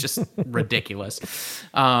 which was just ridiculous.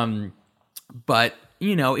 But,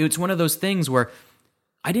 it's one of those things where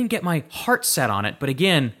I didn't get my heart set on it. But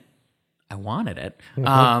again, I wanted it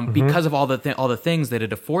because of all the things that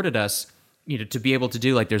it afforded us, to be able to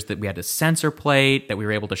do. Like we had a sensor plate that we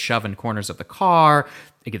were able to shove in corners of the car.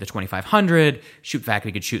 They get the 2500, shoot fact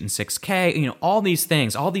we could shoot in 6K. All these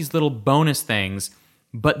things, all these little bonus things.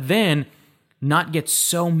 But then not get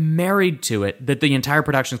so married to it that the entire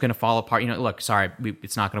production is going to fall apart. Look, sorry,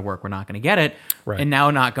 it's not going to work. We're not going to get it. Right. And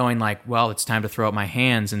now not going like, well, it's time to throw up my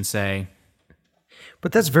hands and say.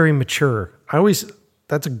 But that's very mature.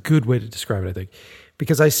 That's a good way to describe it, I think,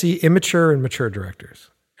 because I see immature and mature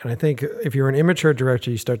directors. And I think if you're an immature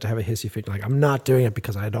director, you start to have a hissy fit. Like, I'm not doing it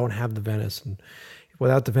because I don't have the Venice. And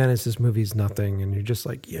without the Venice, this movie's nothing. And you're just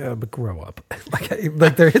like, yeah, but grow up.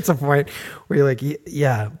 like there hits a point where you're like,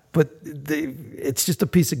 yeah, but it's just a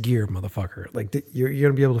piece of gear, motherfucker. You're going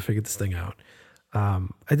to be able to figure this thing out. I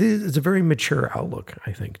think it's a very mature outlook,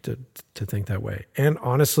 I think, to think that way. And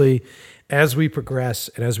honestly, as we progress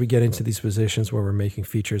and as we get into these positions where we're making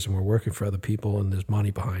features and we're working for other people and there's money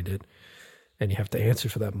behind it, and you have to answer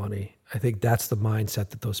for that money, I think that's the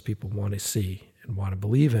mindset that those people want to see and want to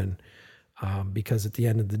believe in. Because at the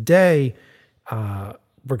end of the day,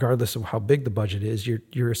 regardless of how big the budget is,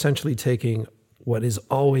 you're essentially taking what is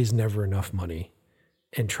always never enough money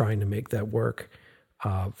and trying to make that work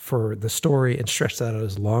for the story and stretch that out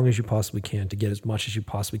as long as you possibly can to get as much as you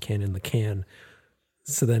possibly can in the can.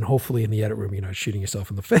 So then hopefully in the edit room, you're not shooting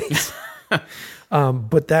yourself in the face.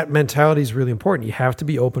 But that mentality is really important. You have to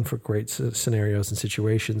be open for great scenarios and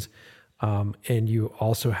situations. And you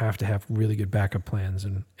also have to have really good backup plans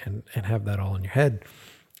and have that all in your head.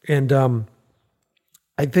 And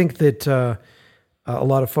I think that a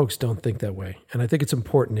lot of folks don't think that way. And I think it's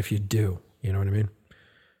important if you do. You know what I mean?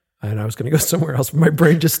 And I was going to go somewhere else, but my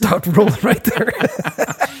brain just stopped rolling right there.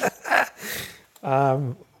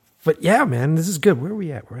 But yeah, man, this is good. Where are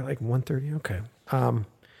we at? We're like 1:30. Okay.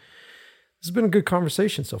 This has been a good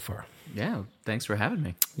conversation so far. Yeah. Thanks for having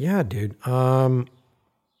me. Yeah, dude.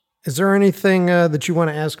 Is there anything that you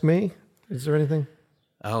want to ask me? Is there anything?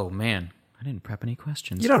 Oh, man. I didn't prep any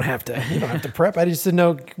questions. You don't have to. You don't have to prep. I just didn't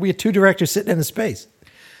know we had two directors sitting in the space.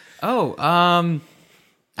 Oh,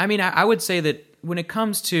 I mean, I would say that when it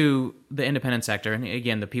comes to the independent sector, and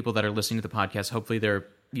again, the people that are listening to the podcast, hopefully they're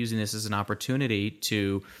using this as an opportunity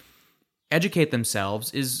to educate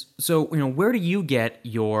themselves. So, where do you get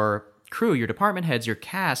your crew, your department heads, your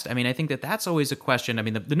cast? I mean, I think that's always a question. I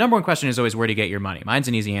mean, the number one question is always, where do you get your money? Mine's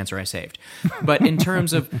an easy answer, I saved. But in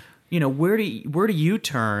terms of, where do you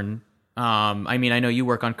turn? I mean, I know you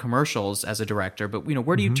work on commercials as a director, but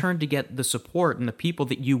where do you turn to get the support and the people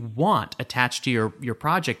that you want attached to your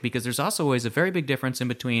project? Because there's also always a very big difference in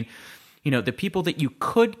between, the people that you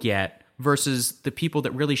could get versus the people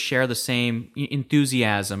that really share the same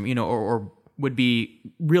enthusiasm, or would be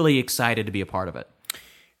really excited to be a part of it.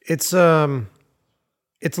 It's a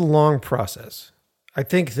long process. I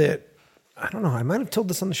think that, I don't know, I might have told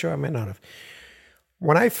this on the show, I might not have.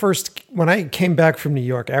 When I came back from New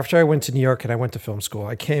York, after I went to New York and I went to film school,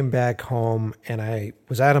 I came back home and I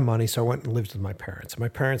was out of money, so I went and lived with my parents. My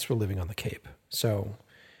parents were living on the Cape. So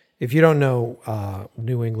if you don't know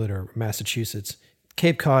New England or Massachusetts,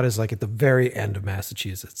 Cape Cod is like at the very end of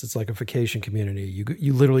Massachusetts. It's like a vacation community.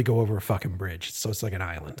 You literally go over a fucking bridge. So it's like an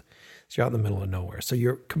island. So you're out in the middle of nowhere. So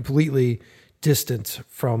you're completely distant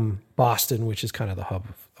from Boston, which is kind of the hub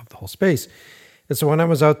of the whole space. And so when I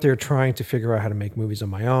was out there trying to figure out how to make movies on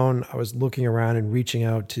my own, I was looking around and reaching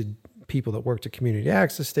out to people that worked at community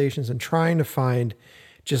access stations and trying to find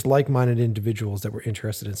just like-minded individuals that were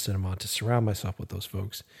interested in cinema to surround myself with those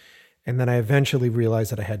folks. And then I eventually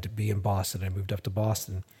realized that I had to be in Boston. I moved up to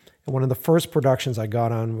Boston. And one of the first productions I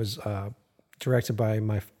got on was directed by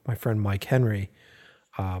my friend Mike Henry,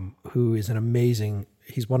 who is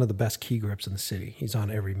he's one of the best key grips in the city. He's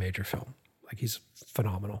on every major film. Like, he's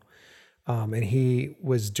phenomenal. And he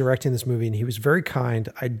was directing this movie, and he was very kind.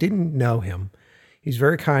 I didn't know him. He's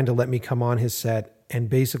very kind to let me come on his set and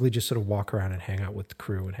basically just sort of walk around and hang out with the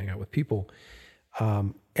crew and hang out with people.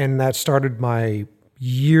 And that started my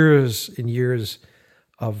years and years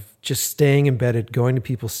of just staying embedded, going to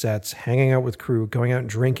people's sets, hanging out with crew, going out and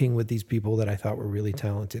drinking with these people that I thought were really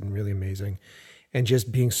talented and really amazing, and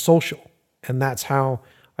just being social. And that's how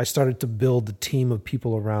I started to build the team of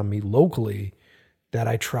people around me locally that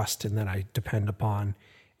I trust and that I depend upon.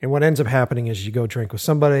 And what ends up happening is you go drink with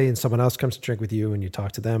somebody and someone else comes to drink with you and you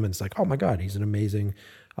talk to them and it's like, oh my God, he's an amazing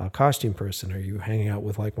costume person. Or you're hanging out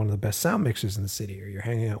with like one of the best sound mixers in the city, or you're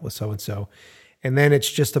hanging out with so-and-so. And then it's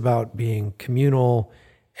just about being communal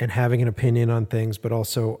and having an opinion on things, but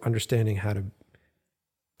also understanding how to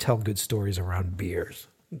tell good stories around beers.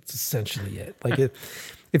 It's essentially it. Like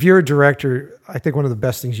if you're a director, I think one of the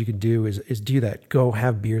best things you can do is do that. Go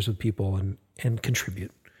have beers with people and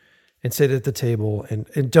contribute and sit at the table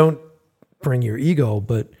and don't bring your ego,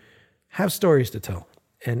 but have stories to tell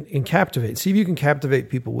and captivate. See if you can captivate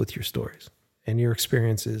people with your stories and your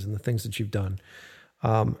experiences and the things that you've done.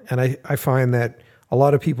 And I find that a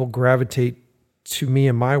lot of people gravitate to me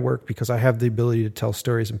and my work because I have the ability to tell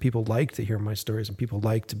stories, and people like to hear my stories and people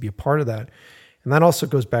like to be a part of that. And that also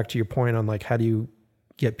goes back to your point on like, how do you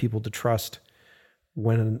get people to trust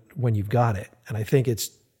when you've got it? And I think it's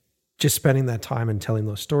just spending that time and telling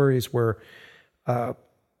those stories where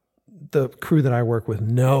the crew that I work with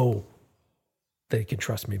know they can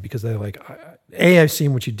trust me because they're like, I've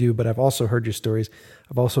seen what you do, but I've also heard your stories.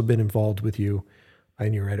 I've also been involved with you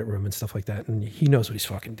in your edit room and stuff like that. And he knows what he's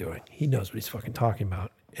fucking doing. He knows what he's fucking talking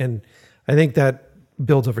about. And I think that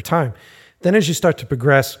builds over time. Then as you start to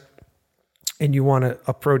progress and you want to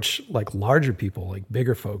approach like larger people, like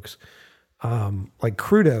bigger folks, like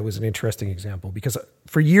Cruda was an interesting example because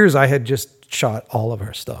for years I had just shot all of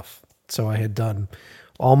our stuff. So I had done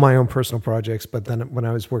all my own personal projects, but then when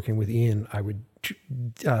I was working with Ian, I would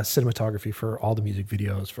cinematography for all the music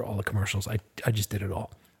videos, for all the commercials. I just did it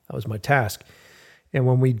all. That was my task. And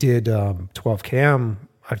when we did 12KM,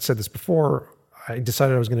 I've said this before, I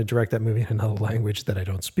decided I was going to direct that movie in another language that I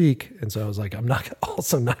don't speak. And so I was like, I'm not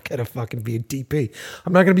going to fucking be a DP.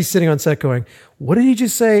 I'm not going to be sitting on set going, what did he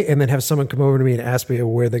just say? And then have someone come over to me and ask me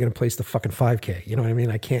where they're going to place the fucking 5K. You know what I mean?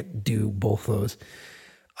 I can't do both those.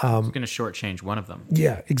 I'm going to shortchange one of them.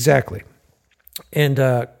 Yeah, exactly. And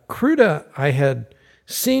Cruda, I had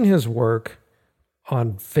seen his work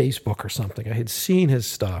on Facebook or something. I had seen his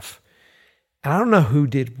stuff. And I don't know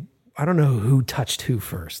who touched who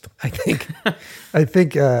first. I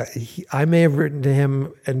think I may have written to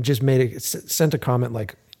him and just sent a comment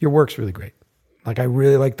like, your work's really great. Like, I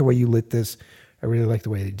really like the way you lit this. I really like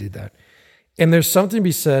the way they did that. And there's something to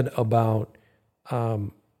be said about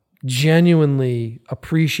genuinely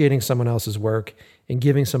appreciating someone else's work and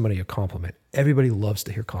giving somebody a compliment. Everybody loves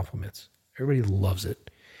to hear compliments. Everybody loves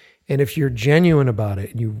it. And if you're genuine about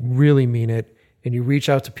it and you really mean it, and you reach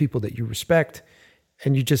out to people that you respect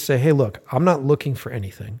and you just say, hey, look, I'm not looking for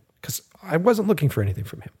anything, because I wasn't looking for anything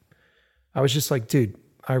from him. I was just like, dude,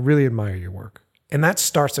 I really admire your work. And that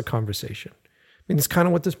starts a conversation. I mean, it's kind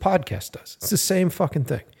of what this podcast does. It's the same fucking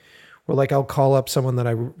thing. Where like I'll call up someone that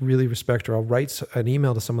I really respect, or I'll write an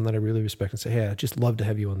email to someone that I really respect and say, hey, I'd just love to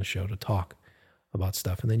have you on the show to talk about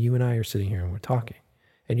stuff. And then you and I are sitting here and we're talking.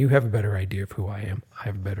 And you have a better idea of who I am. I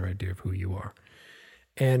have a better idea of who you are.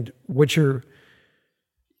 And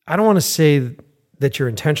I don't want to say that you're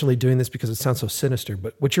intentionally doing this because it sounds so sinister,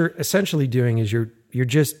 but what you're essentially doing is you're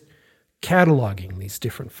just cataloging these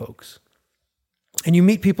different folks. And you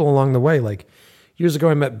meet people along the way. Like years ago,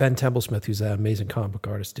 I met Ben Templesmith, who's that amazing comic book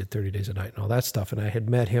artist, did 30 Days a Night and all that stuff. And I had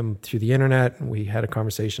met him through the internet, and we had a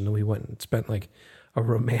conversation, and we went and spent like a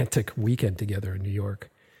romantic weekend together in New York.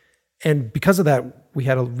 And because of that, we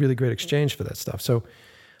had a really great exchange for that stuff. So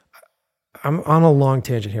I'm on a long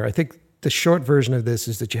tangent here. I think the short version of this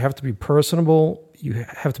is that you have to be personable, you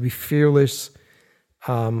have to be fearless,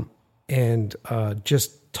 and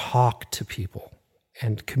just talk to people.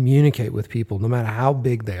 and communicate with people, no matter how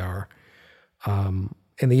big they are. And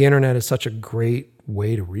the internet is such a great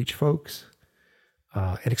way to reach folks,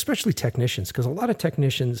 and especially technicians, because a lot of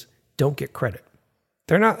technicians don't get credit.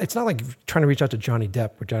 They're not. It's not like trying to reach out to Johnny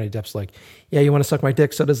Depp, where Johnny Depp's like, "Yeah, you want to suck my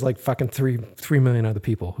dick?" So does like fucking 3 million other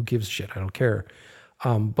people. Who gives a shit? I don't care.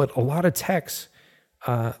 But a lot of techs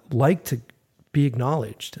like to be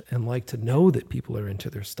acknowledged and like to know that people are into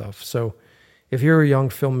their stuff. So if you're a young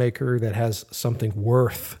filmmaker that has something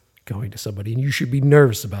worth going to somebody, and you should be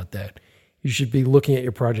nervous about that, you should be looking at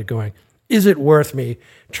your project going, is it worth me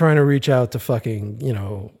trying to reach out to fucking,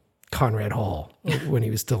 Conrad Hall when he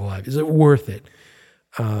was still alive? Is it worth it?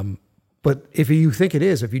 But if you think it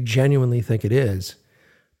is, if you genuinely think it is,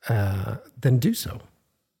 then do so.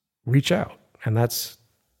 Reach out. And that's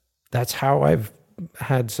how I've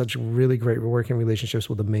had such really great working relationships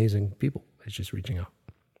with amazing people. It's just reaching out.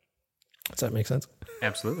 Does that make sense?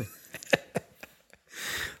 Absolutely.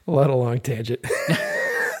 A lot of long tangent.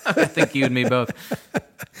 I think you and me both.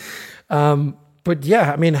 But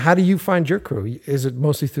yeah, I mean, how do you find your crew? Is it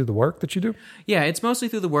mostly through the work that you do? Yeah, it's mostly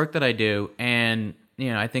through the work that I do. And,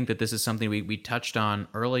 I think that this is something we touched on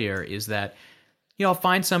earlier, is that, I'll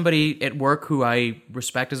find somebody at work who I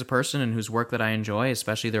respect as a person and whose work that I enjoy,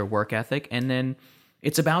 especially their work ethic. And then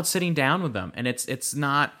it's about sitting down with them. And it's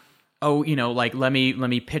not, like, let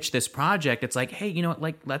me pitch this project. It's like, hey,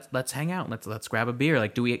 let's hang out. Let's grab a beer.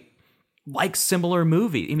 Like, do we like similar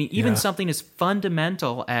movies? I mean, even something as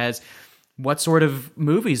fundamental as what sort of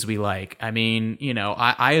movies we like. I mean,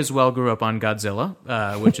 I as well grew up on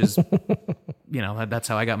Godzilla, which is, that's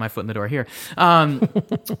how I got my foot in the door here. I'm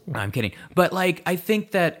kidding. But like, I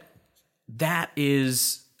think that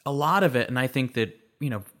is a lot of it. And I think that,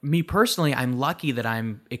 me personally, I'm lucky that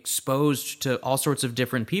I'm exposed to all sorts of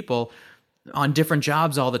different people on different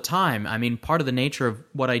jobs all the time. I mean, part of the nature of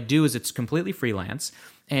what I do is it's completely freelance,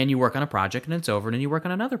 and you work on a project and it's over, and then you work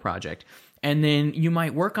on another project. And then you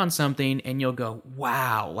might work on something and you'll go,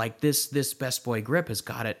 wow, like this Best Boy Grip has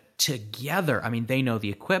got it together. I mean, they know the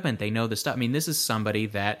equipment, they know the stuff. I mean, this is somebody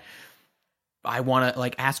that I want to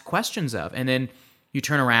like ask questions of. And then you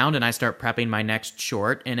turn around and I start prepping my next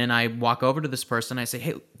short, and then I walk over to this person and I say,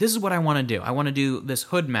 hey, this is what I want to do. I want to do this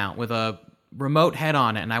hood mount with a remote head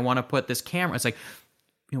on it, and I want to put this camera. It's like,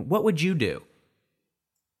 what would you do?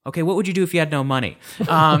 Okay, what would you do if you had no money?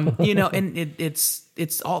 And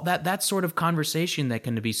it's all that sort of conversation that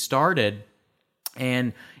can be started,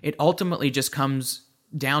 and it ultimately just comes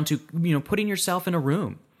down to putting yourself in a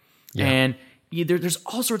room. Yeah. And there's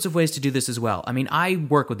all sorts of ways to do this as well. I mean, I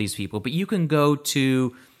work with these people, but you can go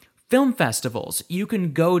to film festivals, you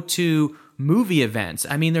can go to movie events.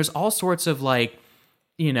 I mean, there's all sorts of like,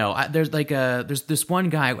 there's this one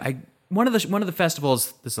guy. One of the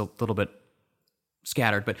festivals. This is a little bit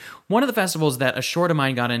scattered, but one of the festivals that a short of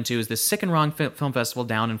mine got into is the Sick and Wrong Film Festival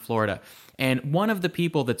down in Florida. And one of the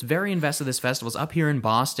people that's very invested in this festival is up here in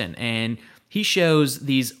Boston, and he shows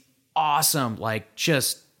these awesome, like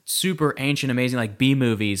just super ancient, amazing, like B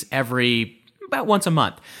movies about once a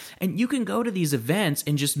month. And you can go to these events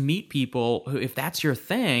and just meet people who, if that's your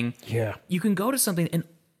thing, you can go to something, and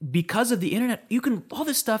because of the internet, all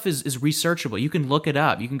this stuff is researchable. You can look it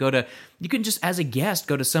up. You can just as a guest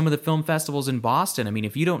go to some of the film festivals in Boston. I mean,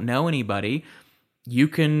 if you don't know anybody,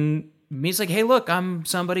 it's like, hey, look, I'm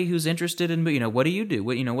somebody who's interested in, what do you do?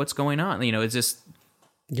 What's going on? It's just,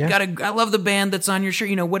 I love the band that's on your shirt,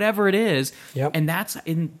 whatever it is. Yep. And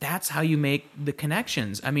that's how you make the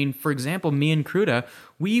connections. I mean, for example, me and Kruta,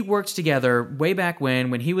 we worked together way back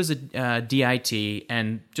when he was a DIT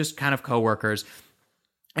and just kind of coworkers.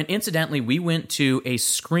 And incidentally, we went to a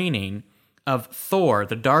screening of Thor,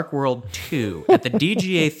 The Dark World 2 at the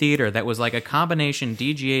DGA Theater that was like a combination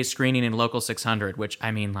DGA screening and Local 600, which,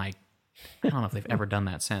 I mean, like, I don't know if they've ever done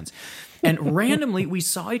that since. And randomly, we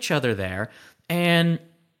saw each other there, and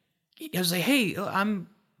I was like, hey, I'm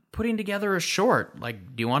putting together a short.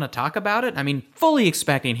 Like, do you want to talk about it? I mean, fully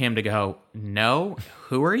expecting him to go, no,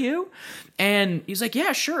 who are you? And he's like,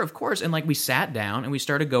 yeah, sure, of course. And like, we sat down and we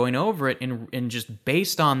started going over it, and just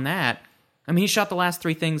based on that, I mean, he shot the last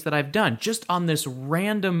 3 things that I've done just on this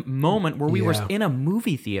random moment where we were in a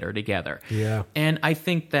movie theater together. Yeah. And I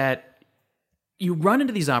think that you run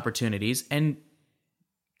into these opportunities and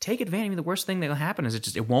take advantage. I mean, the worst thing that'll happen is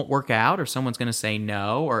it won't work out, or someone's going to say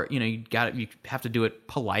no, or you have to do it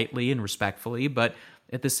politely and respectfully, but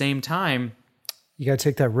at the same time, you got to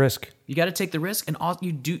take that risk. You got to take the risk, and all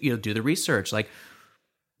you do the research, like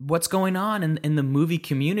what's going on in the movie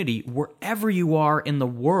community wherever you are in the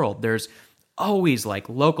world. There's always like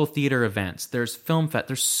local theater events. There's film fest.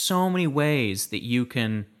 There's so many ways that you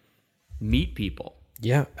can meet people.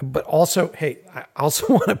 Yeah. But also, hey, I also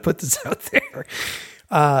want to put this out there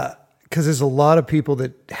because there's a lot of people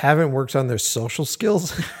that haven't worked on their social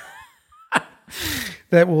skills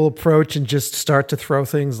that will approach and just start to throw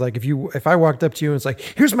things like if I walked up to you and it's like,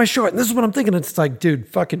 here's my short and this is what I'm thinking. It's like, dude,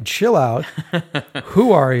 fucking chill out.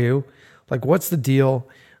 Who are you? Like, what's the deal?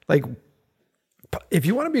 Like, if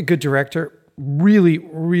you want to be a good director, really,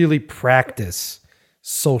 really practice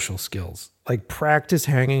social skills. Like, practice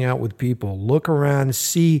hanging out with people. Look around,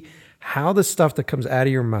 see how the stuff that comes out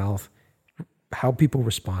of your mouth, how people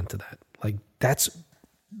respond to that. Like, that's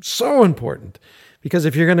so important. Because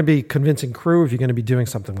if you're going to be convincing crew, if you're going to be doing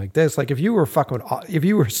something like this, like if you were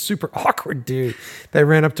a super awkward dude that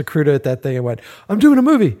ran up to Cruda at that thing and went, I'm doing a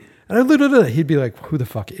movie, and he'd be like, who the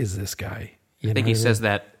fuck is this guy? I think he says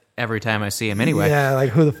that every time I see him anyway. Yeah,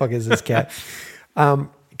 like, who the fuck is this cat?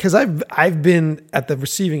 Because I've been at the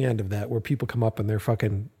receiving end of that, where people come up and they're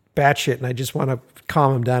fucking batshit, and I just want to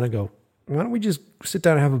calm them down and go, why don't we just sit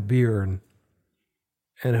down and have a beer, and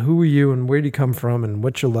who are you, and where do you come from, and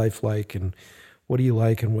what's your life like, and what do you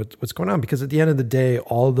like, and what's going on? Because at the end of the day,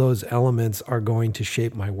 all those elements are going to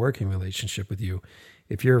shape my working relationship with you.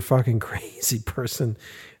 If you're a fucking crazy person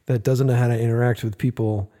that doesn't know how to interact with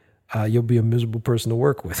people, you'll be a miserable person to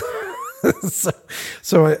work with.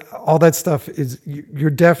 so all that stuff is, you're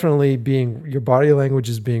definitely your body language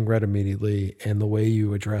is being read immediately, and the way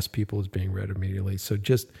you address people is being read immediately. So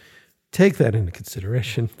just take that into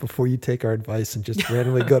consideration before you take our advice and just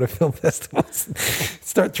randomly go to film festivals and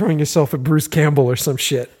start throwing yourself at Bruce Campbell or some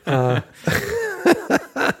shit. But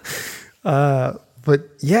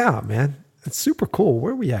yeah, man, it's super cool.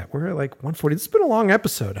 Where are we at? We're at like 140. This has been a long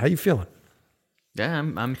episode. How you feeling? Yeah,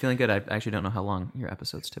 I'm feeling good. I actually don't know how long your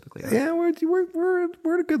episodes typically are. Yeah, we're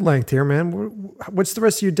at a good length here, man. What's the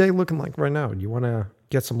rest of your day looking like right now? You want to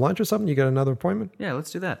get some lunch or something? You got another appointment? Yeah,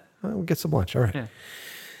 let's do that. We'll get some lunch. All right. Yeah.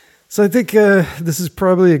 So I think this is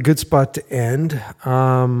probably a good spot to end.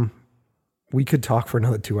 We could talk for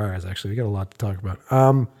another 2 hours, actually. We got a lot to talk about.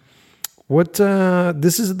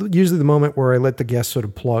 This is usually the moment where I let the guests sort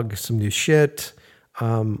of plug some new shit.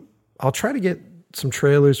 I'll try to get some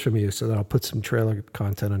trailers from you so that I'll put some trailer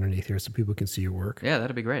content underneath here so people can see your work. Yeah,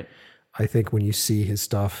 that'd be great. I think when you see his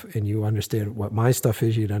stuff and you understand what my stuff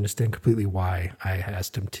is, you'd understand completely why I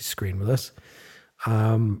asked him to screen with us.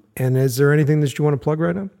 And is there anything that you want to plug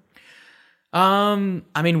right now?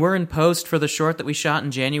 I mean, we're in post for the short that we shot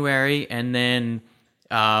in January, and then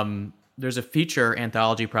there's a feature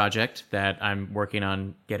anthology project that I'm working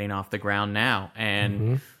on getting off the ground now.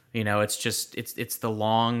 And you know, it's just it's the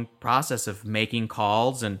long process of making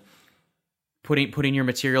calls and putting your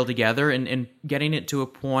material together and getting it to a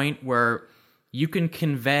point where you can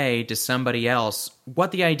convey to somebody else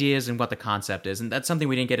what the idea is and what the concept is. And that's something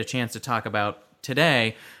we didn't get a chance to talk about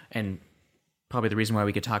today, and probably the reason why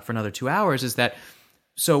we could talk for another 2 hours is that,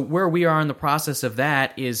 so where we are in the process of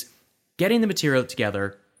that is getting the material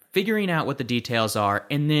together, figuring out what the details are,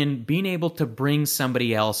 and then being able to bring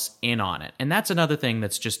somebody else in on it. And that's another thing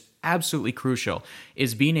that's just absolutely crucial,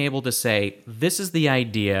 is being able to say, this is the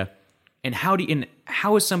idea, and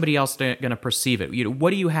how is somebody else going to perceive it? You know,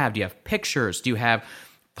 what do you have? Do you have pictures? Do you have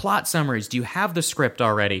plot summaries? Do you have the script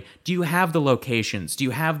already? Do you have the locations? Do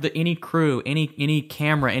you have any crew, any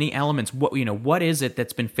camera, any elements? What is it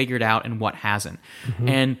that's been figured out and what hasn't?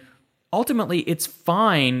 And ultimately, it's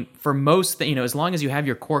fine for most, as long as you have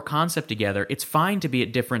your core concept together, it's fine to be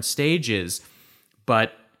at different stages.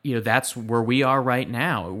 But that's where we are right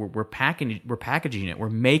now. We're packaging it. We're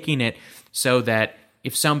making it so that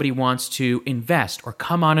if somebody wants to invest or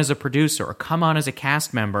come on as a producer or come on as a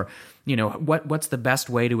cast member, what's the best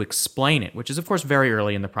way to explain it, which is, of course, very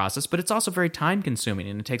early in the process, but it's also very time-consuming,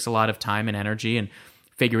 and it takes a lot of time and energy and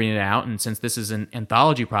figuring it out. And since this is an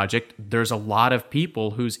anthology project, there's a lot of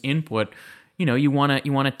people whose input, you want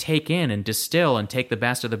to take in and distill and take the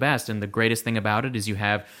best of the best. And the greatest thing about it is you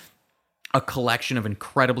have a collection of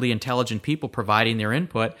incredibly intelligent people providing their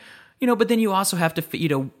input. But then you also have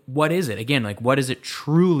to, what is it? Again, like, what is it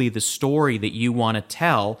truly the story that you want to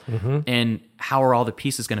tell, and how are all the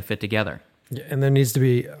pieces going to fit together? Yeah, and there needs to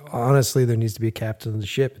be a captain of the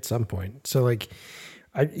ship at some point. So, like,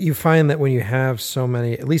 you find that when you have so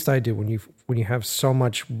many, at least I do, when you have so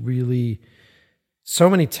many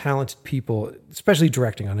talented people, especially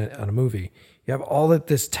directing on a movie, you have all of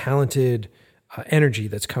this talented energy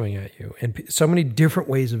that's coming at you, and so many different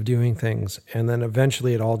ways of doing things, and then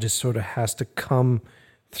eventually it all just sort of has to come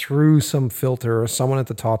through some filter or someone at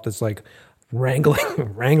the top that's like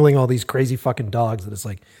wrangling all these crazy fucking dogs, that it's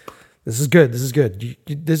like, this is good, this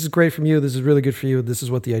is great from you, this is really good for you, this is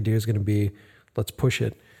what the idea is going to be, let's push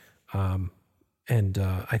it. And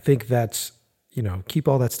I think that's keep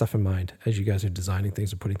all that stuff in mind as you guys are designing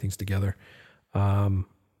things and putting things together.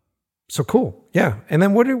 So cool. Yeah. And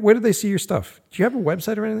then where do they see your stuff? Do you have a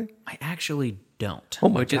website or anything? I actually don't. Oh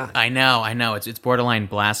my God. I know. It's borderline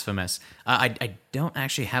blasphemous. I don't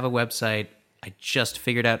actually have a website. I just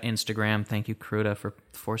figured out Instagram. Thank you, Kruta, for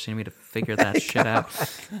forcing me to figure that shit out.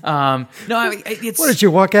 It's... What, did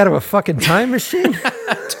you walk out of a fucking time machine?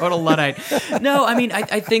 Total Luddite. No, I mean,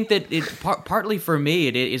 I think that partly for me,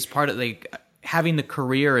 it is part of having the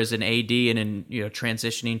career as an AD and in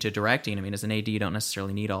transitioning to directing. I mean, as an AD, you don't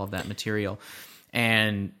necessarily need all of that material.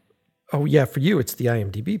 And oh yeah, for you, it's the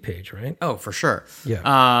IMDb page, right? Oh, for sure.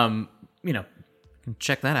 Yeah.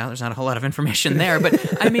 Check that out. There's not a whole lot of information there,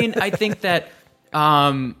 but I mean, I think that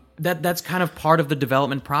that's kind of part of the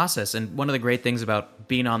development process. And one of the great things about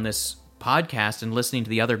being on this podcast and listening to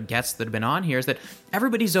the other guests that have been on here is that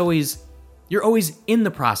you're always in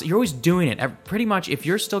the process. You're always doing it. Pretty much, if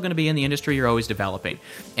you're still going to be in the industry, you're always developing.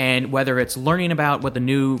 And whether it's learning about what the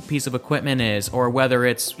new piece of equipment is, or whether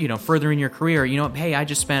it's furthering your career, hey, I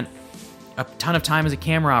just spent a ton of time as a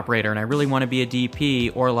camera operator and I really want to be a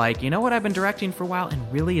DP, or what, I've been directing for a while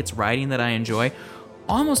and really it's writing that I enjoy.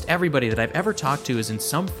 Almost everybody that I've ever talked to is in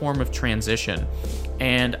some form of transition.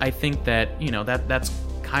 And I think that, that's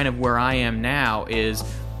kind of where I am now is,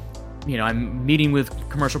 I'm meeting with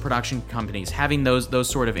commercial production companies, having those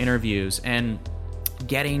sort of interviews and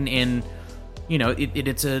getting in,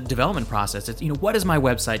 it's a development process. It's, what is my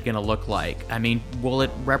website going to look like? I mean, will it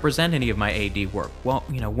represent any of my AD work? Well,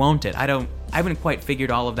 won't it? I haven't quite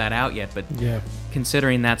figured all of that out yet, but yeah,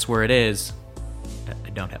 considering that's where it is, I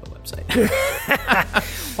don't have a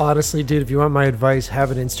website. Honestly, dude, if you want my advice,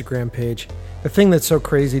 have an Instagram page. The thing that's so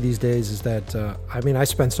crazy these days is that, I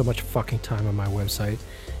spend so much fucking time on my website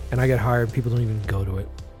and I get hired, people don't even go to it.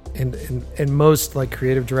 And most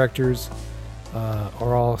creative directors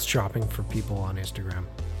are all shopping for people on Instagram.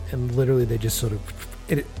 And literally they just sort of,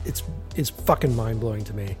 it's fucking mind blowing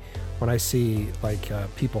to me when I see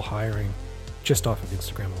people hiring just off of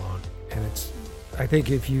Instagram alone. And I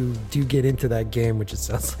think if you do get into that game, which it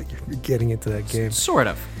sounds like you're getting into that game, sort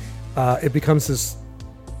of, it becomes this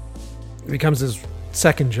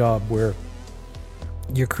second job where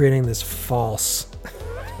you're creating this false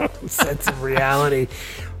sense of reality,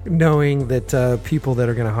 knowing that people that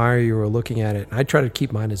are going to hire you are looking at it. And I try to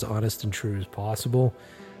keep mine as honest and true as possible,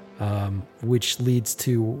 which leads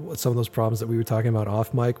to some of those problems that we were talking about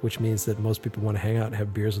off mic, which means that most people want to hang out and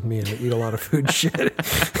have beers with me and eat a lot of food and shit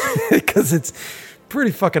because it's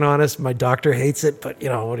pretty fucking honest. My doctor hates it, but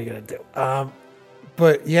what are you going to do?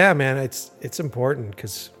 But yeah, man, it's important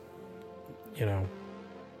because,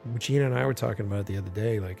 Gina and I were talking about it the other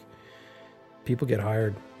day, people get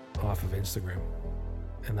hired off of Instagram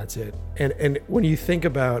and that's it. And when you think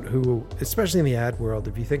about who, especially in the ad world,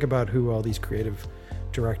 if you think about who all these creative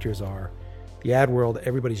directors are, the ad world,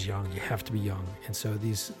 everybody's young. You have to be young. And so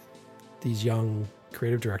these young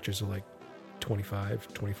creative directors are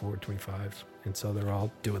 25, 24, 25. And so they're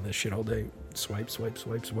all doing this shit all day. Swipe, swipe,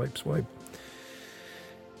 swipe, swipe, swipe.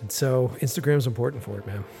 And so Instagram's important for it,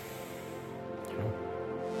 man.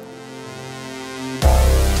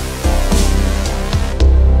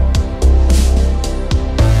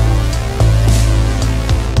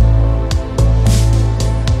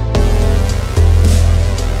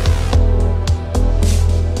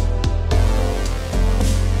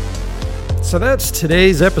 So that's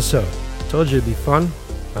today's episode. Told you it'd be fun.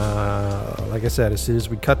 Like I said, as soon as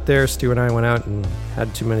we cut there, Stu and I went out and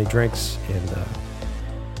had too many drinks and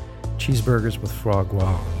cheeseburgers with frog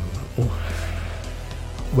wow.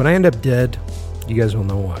 When I end up dead, you guys will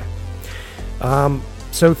know why.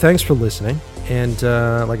 So thanks for listening. And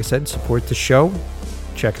like I said, support the show.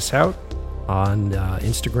 Check us out on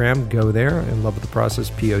Instagram. Go there, In Love With The Process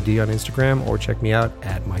POD on Instagram, or check me out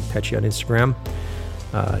at Mike Pecci on Instagram.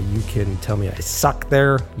 You can tell me I suck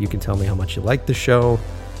there. You can tell me how much you like the show.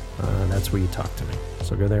 That's where you talk to me.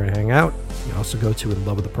 So go there and hang out. You also go to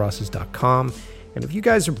inlovewiththeprocess.com. And if you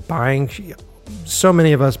guys are buying, so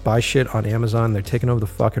many of us buy shit on Amazon. They're taking over the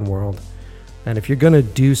fucking world. And if you're going to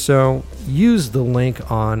do so, use the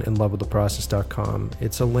link on inlovewiththeprocess.com.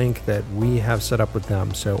 It's a link that we have set up with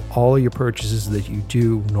them. So all of your purchases that you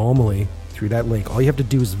do normally through that link, all you have to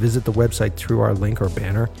do is visit the website through our link or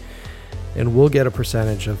banner, and we'll get a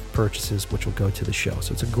percentage of purchases which will go to the show.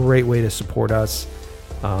 So it's a great way to support us.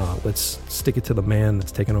 Let's stick it to the man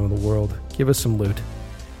that's taking over the world. Give us some loot.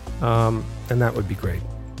 And that would be great.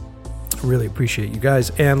 Really appreciate you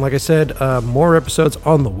guys. And like I said, more episodes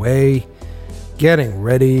on the way. Getting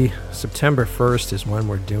ready. September 1st is when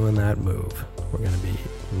we're doing that move. We're going to be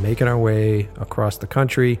making our way across the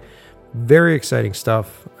country, very exciting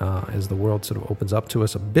stuff as the world sort of opens up to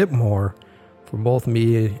us a bit more for both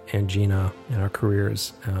me and Gina in our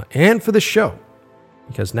careers and for the show,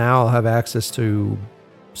 because now I'll have access to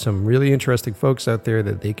some really interesting folks out there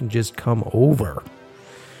that they can just come over.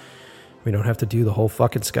 We don't have to do the whole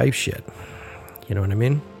fucking Skype shit. You know what I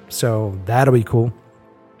mean? So that'll be cool.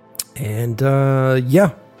 And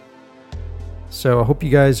yeah. So I hope you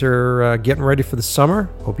guys are getting ready for the summer.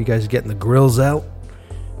 Hope you guys are getting the grills out.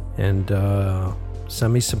 And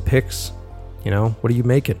send me some pics. You know, what are you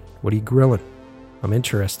making? What are you grilling? I'm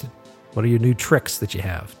interested. What are your new tricks that you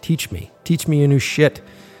have? Teach me. Teach me your new shit.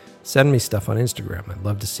 Send me stuff on Instagram. I'd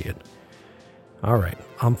love to see it. All right.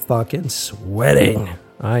 I'm fucking sweating.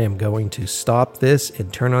 I am going to stop this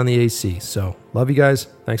and turn on the AC. So, love you guys.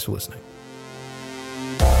 Thanks for listening.